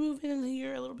help you move in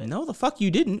here a little bit? No, the fuck you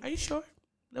didn't. Are you sure?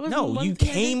 No, you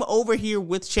came over here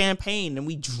with champagne and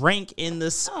we drank in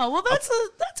this. Oh, well, that's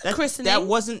a christening. That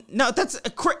wasn't. No, that's a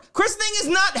christening is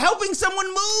not helping someone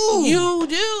move. You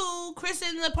do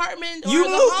christen the apartment. You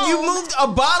moved a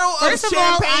bottle of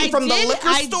champagne from the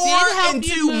liquor store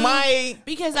into my.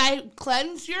 Because I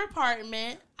cleansed your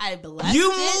apartment. I blessed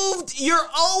you moved your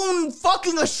own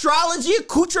fucking astrology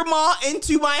accoutrement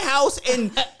into my house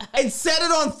and set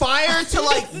it on fire to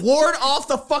like ward off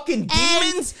the fucking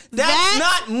demons. That's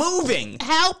not moving.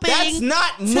 That's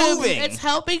not moving. It's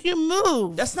helping you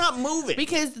move. That's not moving.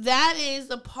 Because that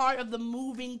is a part of the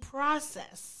moving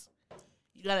process.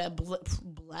 You gotta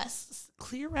bless,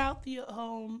 clear out the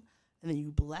home, and then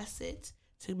you bless it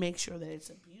to make sure that it's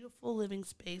a beautiful living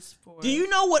space for. Do you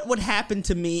know what would happen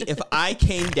to me if I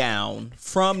came down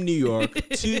from New York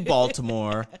to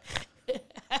Baltimore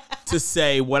to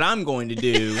say what I'm going to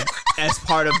do as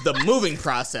part of the moving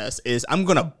process is I'm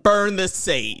going to burn this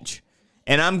sage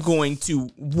and I'm going to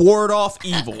ward off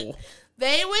evil.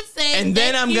 They would say, and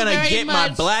then I'm going to get my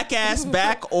black ass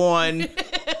back on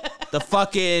the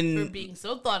fucking for being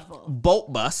so thoughtful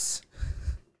boat bus,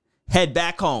 head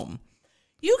back home.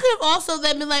 You could have also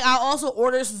then been like, I'll also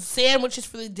order some sandwiches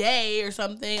for the day or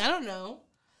something. I don't know.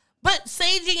 But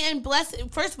saging and blessing,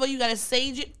 first of all, you got to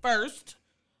sage it first.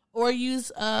 Or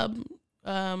use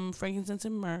frankincense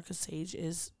and myrrh, because sage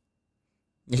is...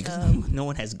 no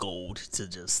one has gold to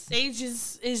just... Sage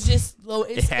is just low.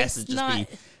 It has to just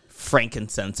be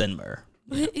frankincense and myrrh.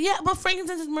 Yeah, but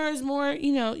frankincense and myrrh is more,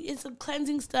 it's a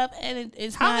cleansing stuff, and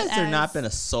it's How has there not been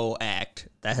a soul act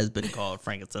that has been called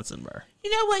frankincense and myrrh?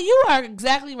 You know what? You are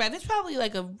exactly right. It's probably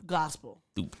like a gospel.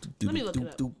 Let me look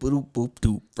it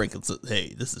up. Frankincense.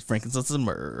 Hey, this is frankincense and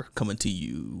myrrh coming to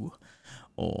you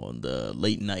on the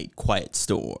late night quiet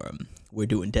storm. We're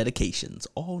doing dedications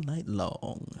all night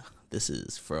long. This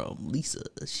is from Lisa.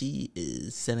 She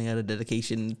is sending out a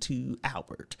dedication to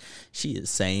Albert. She is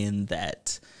saying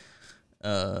that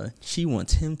she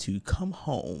wants him to come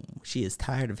home. She is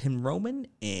tired of him roaming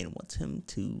and wants him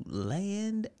to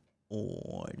land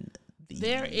on the...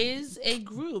 There is a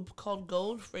group called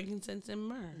Gold, Frankincense, and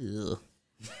Myrrh.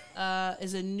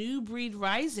 Is a new breed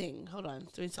rising. Hold on.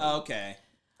 Okay.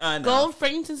 No. Gold,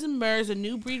 Frankincense, and Myrrh is a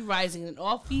new breed rising, an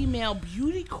all-female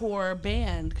beautycore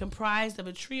band comprised of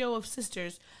a trio of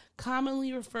sisters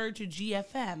commonly referred to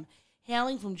GFM.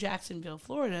 Hailing from Jacksonville,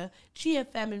 Florida,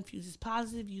 GFM infuses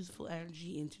positive, youthful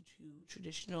energy into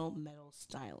traditional metal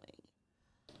styling.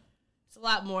 It's a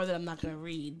lot more that I'm not going to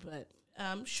read, but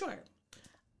sure.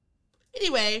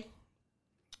 Anyway,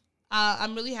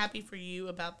 I'm really happy for you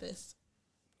about this.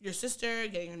 your sister,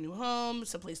 getting a new home,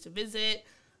 some place to visit.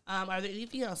 Are there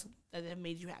anything else that have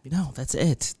made you happy? No, that's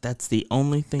it. That's the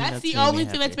only thing. That's the only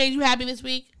thing that's made you happy this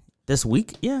week? This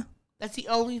week? Yeah. That's the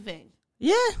only thing.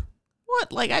 Yeah.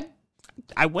 What? Like,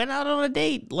 I went out on a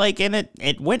date, like, and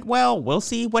it went well. We'll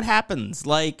see what happens.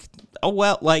 Like, oh,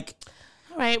 well, like.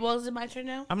 All right, well, is it my turn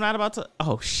now? I'm not about to.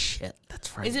 Oh, shit.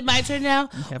 That's right. Is it my turn now?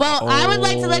 Well, I would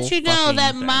like to let you know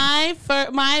that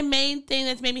my main thing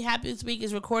that's made me happy this week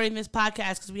is recording this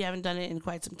podcast because we haven't done it in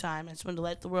quite some time. I just wanted to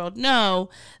let the world know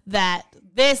that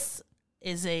this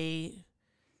is a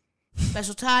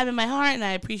special time in my heart, and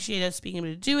I appreciate us being able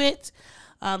to do it.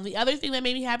 The other thing that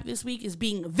made me happy this week is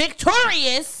being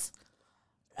victorious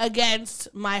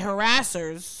against my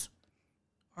harassers.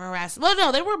 Well,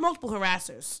 no, there were multiple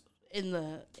harassers in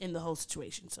the whole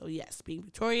situation. So yes, being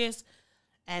victorious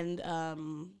and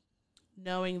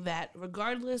knowing that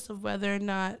regardless of whether or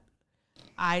not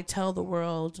I tell the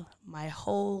world my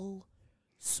whole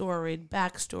sordid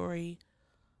backstory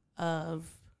of,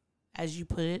 as you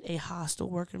put it, a hostile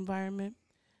work environment,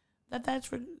 that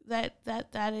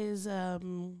is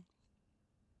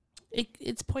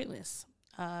it's pointless.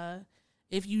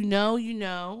 If you know, you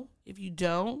know. If you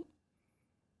don't,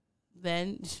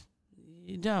 then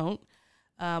you don't.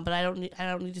 But I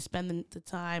don't need to spend the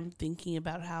time thinking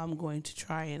about how I'm going to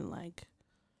try and like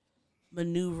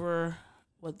maneuver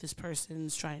what this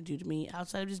person's trying to do to me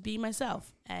outside of just being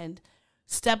myself. And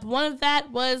step one of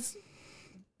that was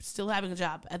still having a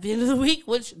job at the end of the week,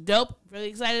 which dope, really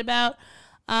excited about.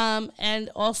 And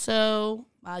also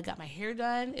I got my hair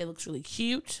done. It looks really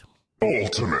cute.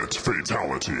 Ultimate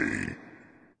fatality.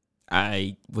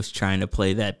 I was trying to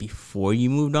play that before you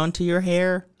moved on to your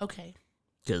hair. Okay.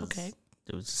 Because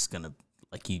it was just going to,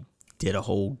 like, you did a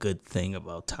whole good thing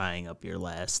about tying up your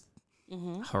last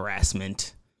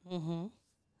harassment. Mm-hmm.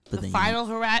 But the final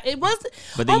harassment. It was.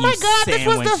 But oh my God, this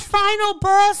was the final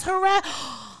boss harassment.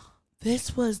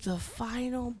 This was the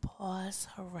final boss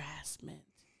harassment.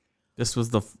 This was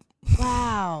the.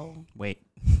 Wow. Wait.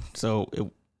 So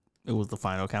it was the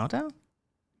final countdown?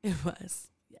 It was.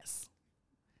 Yes.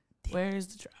 Where is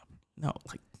the drop? No,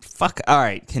 like, fuck. All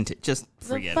right, just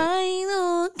forget it. The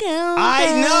final countdown.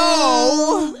 I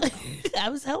know. I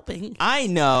was helping. I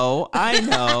know. I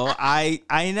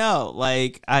know.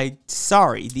 Like,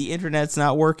 sorry, the internet's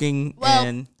not working. Well,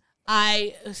 and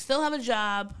I still have a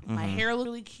job. My hair looks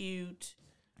really cute.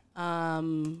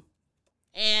 And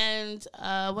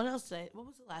what else what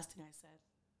was the last thing I said?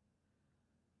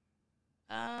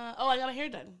 I got my hair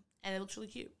done, and it looks really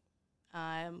cute.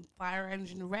 I'm Fire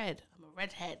Engine Red. I'm a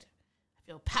redhead. I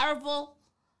feel powerful.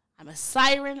 I'm a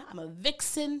siren. I'm a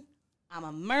vixen. I'm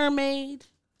a mermaid.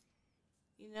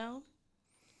 You know?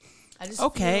 I just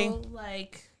feel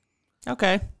like...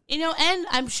 Okay. You know, and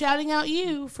I'm shouting out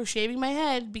you for shaving my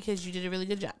head because you did a really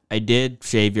good job. I did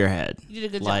shave your head. You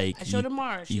did a good job. I showed her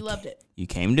Mara. She loved it. You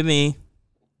came to me.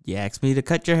 You asked me to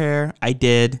cut your hair. I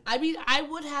did. I mean, I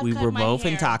would have we cut were my both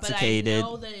hair, intoxicated. But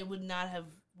I know that it would not have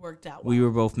worked out well. We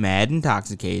were both mad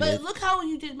intoxicated. But look how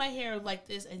you did my hair like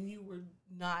this and you were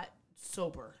not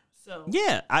sober. So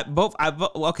yeah,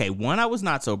 okay, one, I was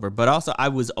not sober, but also I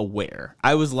was aware.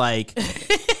 I was like,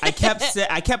 I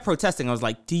kept protesting. I was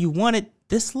like, do you want it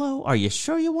this low? Are you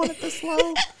sure you want it this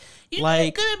low? You need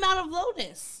a good amount of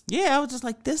lowness. Yeah, I was just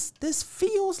like, this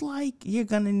feels like you're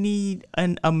gonna need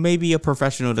maybe a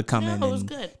professional to come in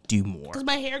and do more. Because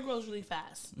my hair grows really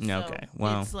fast. So okay,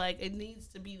 well, it's like it needs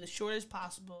to be the shortest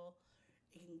possible.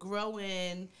 It can grow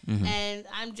in, and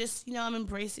I'm just I'm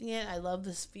embracing it. I love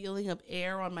this feeling of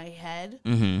air on my head.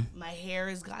 My hair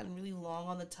has gotten really long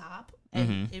on the top,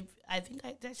 and did I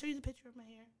show you the picture of my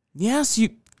hair? Yes, you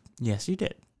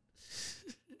did.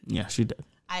 Yes, you did.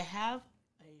 I have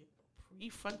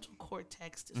prefrontal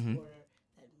cortex disorder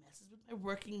that messes with my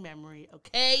working memory.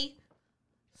 Okay,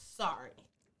 sorry.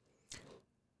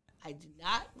 I do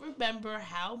not remember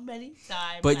how many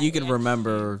times. But you can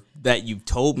remember that you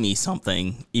told me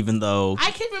something, even though I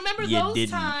can remember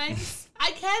those times. I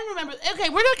can remember. Okay,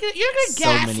 you're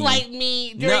gonna gaslight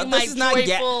me during my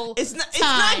joyful It's not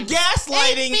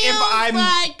gaslighting. It feels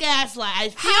like gaslight. I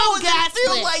feel gaslit.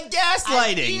 It feel like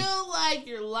gaslighting? I feel like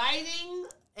you're lighting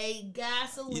a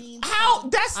gasoline. How?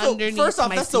 That's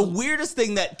the weirdest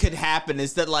thing that could happen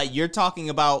is that like you're talking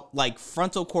about like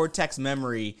frontal cortex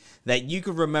memory that you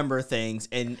could remember things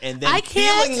and then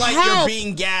feeling like you're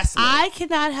being gaslit. I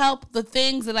cannot help the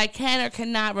things that I can or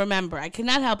cannot remember. I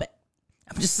cannot help it.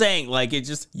 I'm just saying, like, it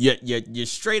just you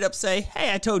straight up say,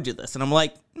 "Hey, I told you this," and I'm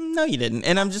like, no, you didn't.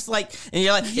 And I'm just like, and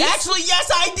you're like, actually,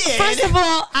 yes, I did. First of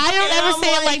all, I don't And ever I'm say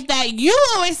it like that. You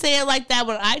always say it like that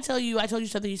when I tell you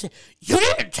something. You say, you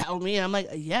didn't tell me. And I'm like,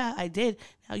 yeah, I did.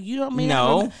 Now you don't mean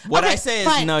No, what okay, I say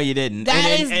fine. is no, you didn't. That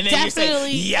and is then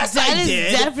definitely you say, yes, that I is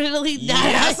did. definitely not.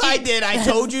 Yes, how I you- did. I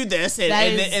told you this, and That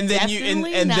then is and then you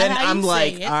definitely and not then how I'm you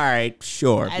like, say it. all right,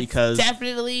 sure, That's because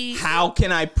definitely how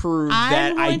can I prove I'm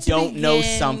that I going to don't know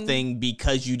begin- something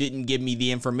because you didn't give me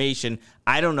the information?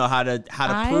 I don't know how to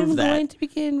prove I'm that. going to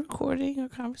begin recording our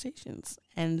conversations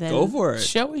and then Go for it.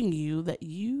 showing you that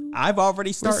you I've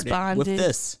already started with responded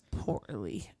this.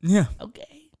 poorly. Yeah.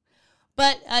 Okay.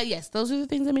 But yes, those are the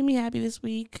things that made me happy this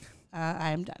week.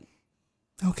 I am done.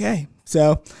 Okay,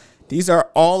 so these are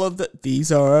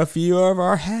a few of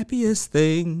our happiest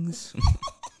things.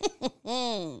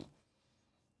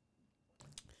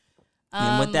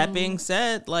 And with that being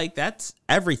said, like that's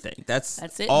everything. That's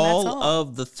it, and all, that's all.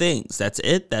 of the things. That's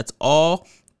it. That's all.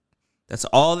 That's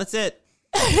all. That's it.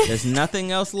 There's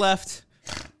nothing else left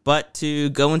but to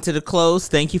go into the close.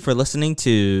 Thank you for listening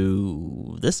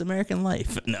to This American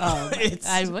Life. No,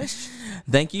 I wish.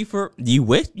 Thank you for you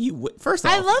wish. First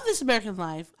off, I love This American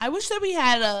Life. I wish that we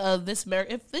had a This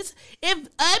American.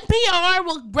 If NPR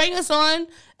will bring us on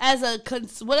as a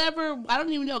whatever, I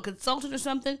don't even know, consultant or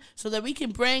something, so that we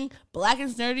can bring Black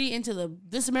and Nerdy into the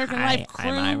This American Life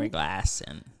crew. I'm Ira Glass,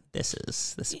 and this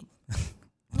is this.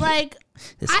 Like,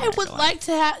 This I American would Life. like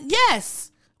to have yes.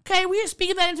 Okay, we are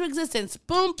speaking that into existence.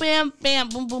 Boom, bam, bam,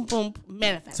 boom, boom, boom,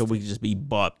 manifest. So we could just be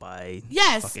bought by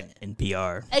fucking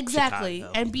NPR. Exactly,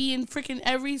 Chicago. and be in freaking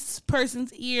every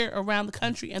person's ear around the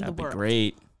country and That'd the be world.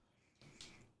 great.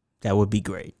 That would be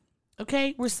great.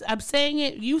 Okay, I'm saying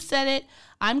it. You said it.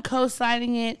 I'm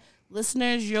co-signing it.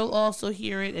 Listeners, you'll also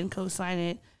hear it and co-sign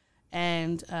it.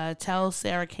 And tell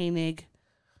Sarah Koenig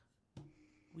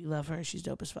we love her. She's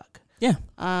dope as fuck. Yeah.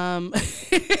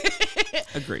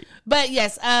 Agreed. But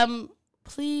yes,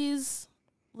 please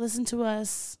listen to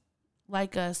us,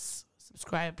 like us,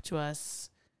 subscribe to us.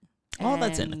 All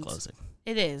that's in the and closing.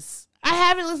 It is. I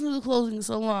haven't listened to the closing in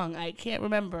so long. I can't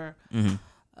remember Mm-hmm.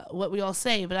 what we all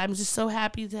say, but I'm just so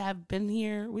happy to have been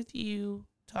here with you,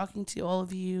 talking to all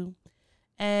of you.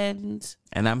 And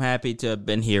I'm happy to have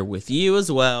been here with you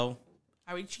as well.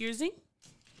 are we cheersing?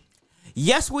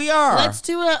 Yes, we are. Let's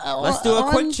do a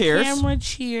quick cheers. Camera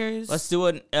cheers. Let's do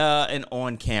an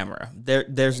on camera.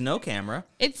 There's no camera.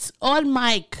 It's on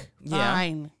mic. Yeah.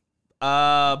 Fine.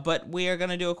 But we are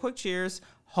gonna do a quick cheers.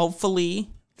 Hopefully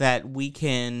that we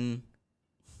can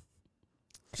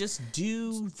just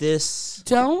do this.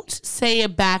 Don't say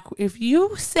it back. If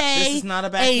you say This is not a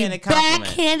backhanded compliment.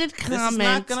 backhanded comment, This is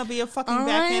not gonna be a fucking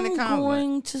backhanded compliment. I'm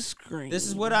going to scream. This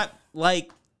is what I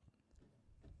like.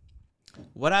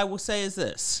 What I will say is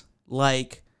this: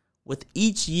 like, with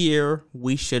each year,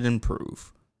 we should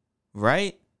improve,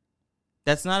 right?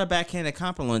 That's not a backhanded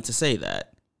compliment to say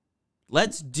that.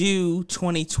 Let's do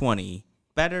 2020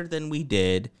 better than we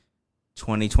did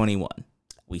 2021.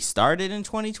 We started in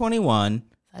 2021.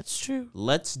 That's true.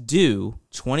 Let's do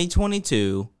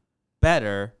 2022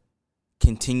 better,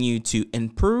 continue to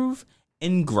improve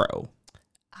and grow.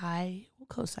 I will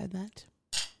co-sign that.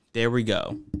 There we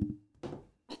go.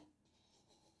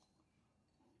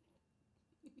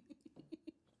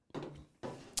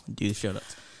 Do the show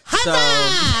notes. So, All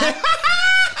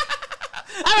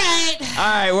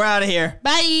right, we're out of here.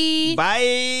 Bye.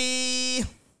 Bye.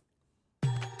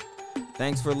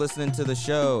 Thanks for listening to the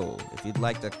show. If you'd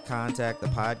like to contact the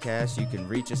podcast, you can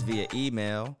reach us via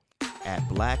email at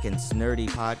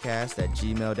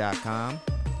blackandsnerdypodcast@gmail.com.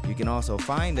 You can also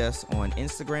find us on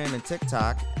Instagram and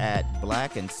TikTok at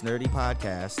Black and Snurdy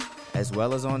Podcast, as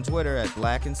well as on Twitter at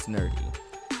Black and Snurdy.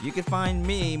 You can find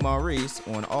me, Maurice,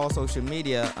 on all social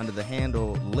media under the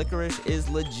handle Licorice is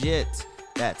Legit.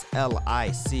 That's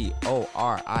LICORISH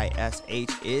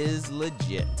is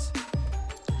legit.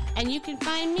 And you can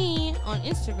find me on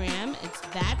Instagram. It's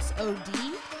that's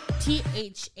OD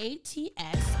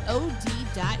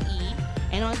THATSOD.E,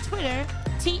 and on Twitter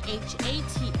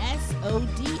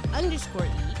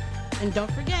THATSOD_E. And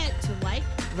don't forget to like,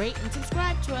 rate, and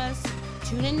subscribe to us.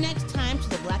 Tune in next time to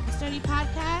the Black and Sturdy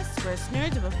Podcast, where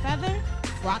nerds of a feather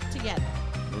flock together.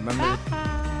 Remember?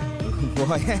 Bye. Boy.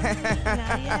 Not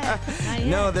yet.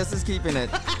 No, this is keeping it.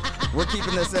 We're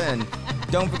keeping this in.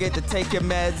 Don't forget to take your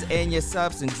meds and your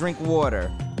subs and drink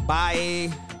water.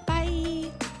 Bye.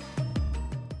 Bye.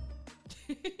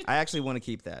 I actually want to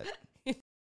keep that.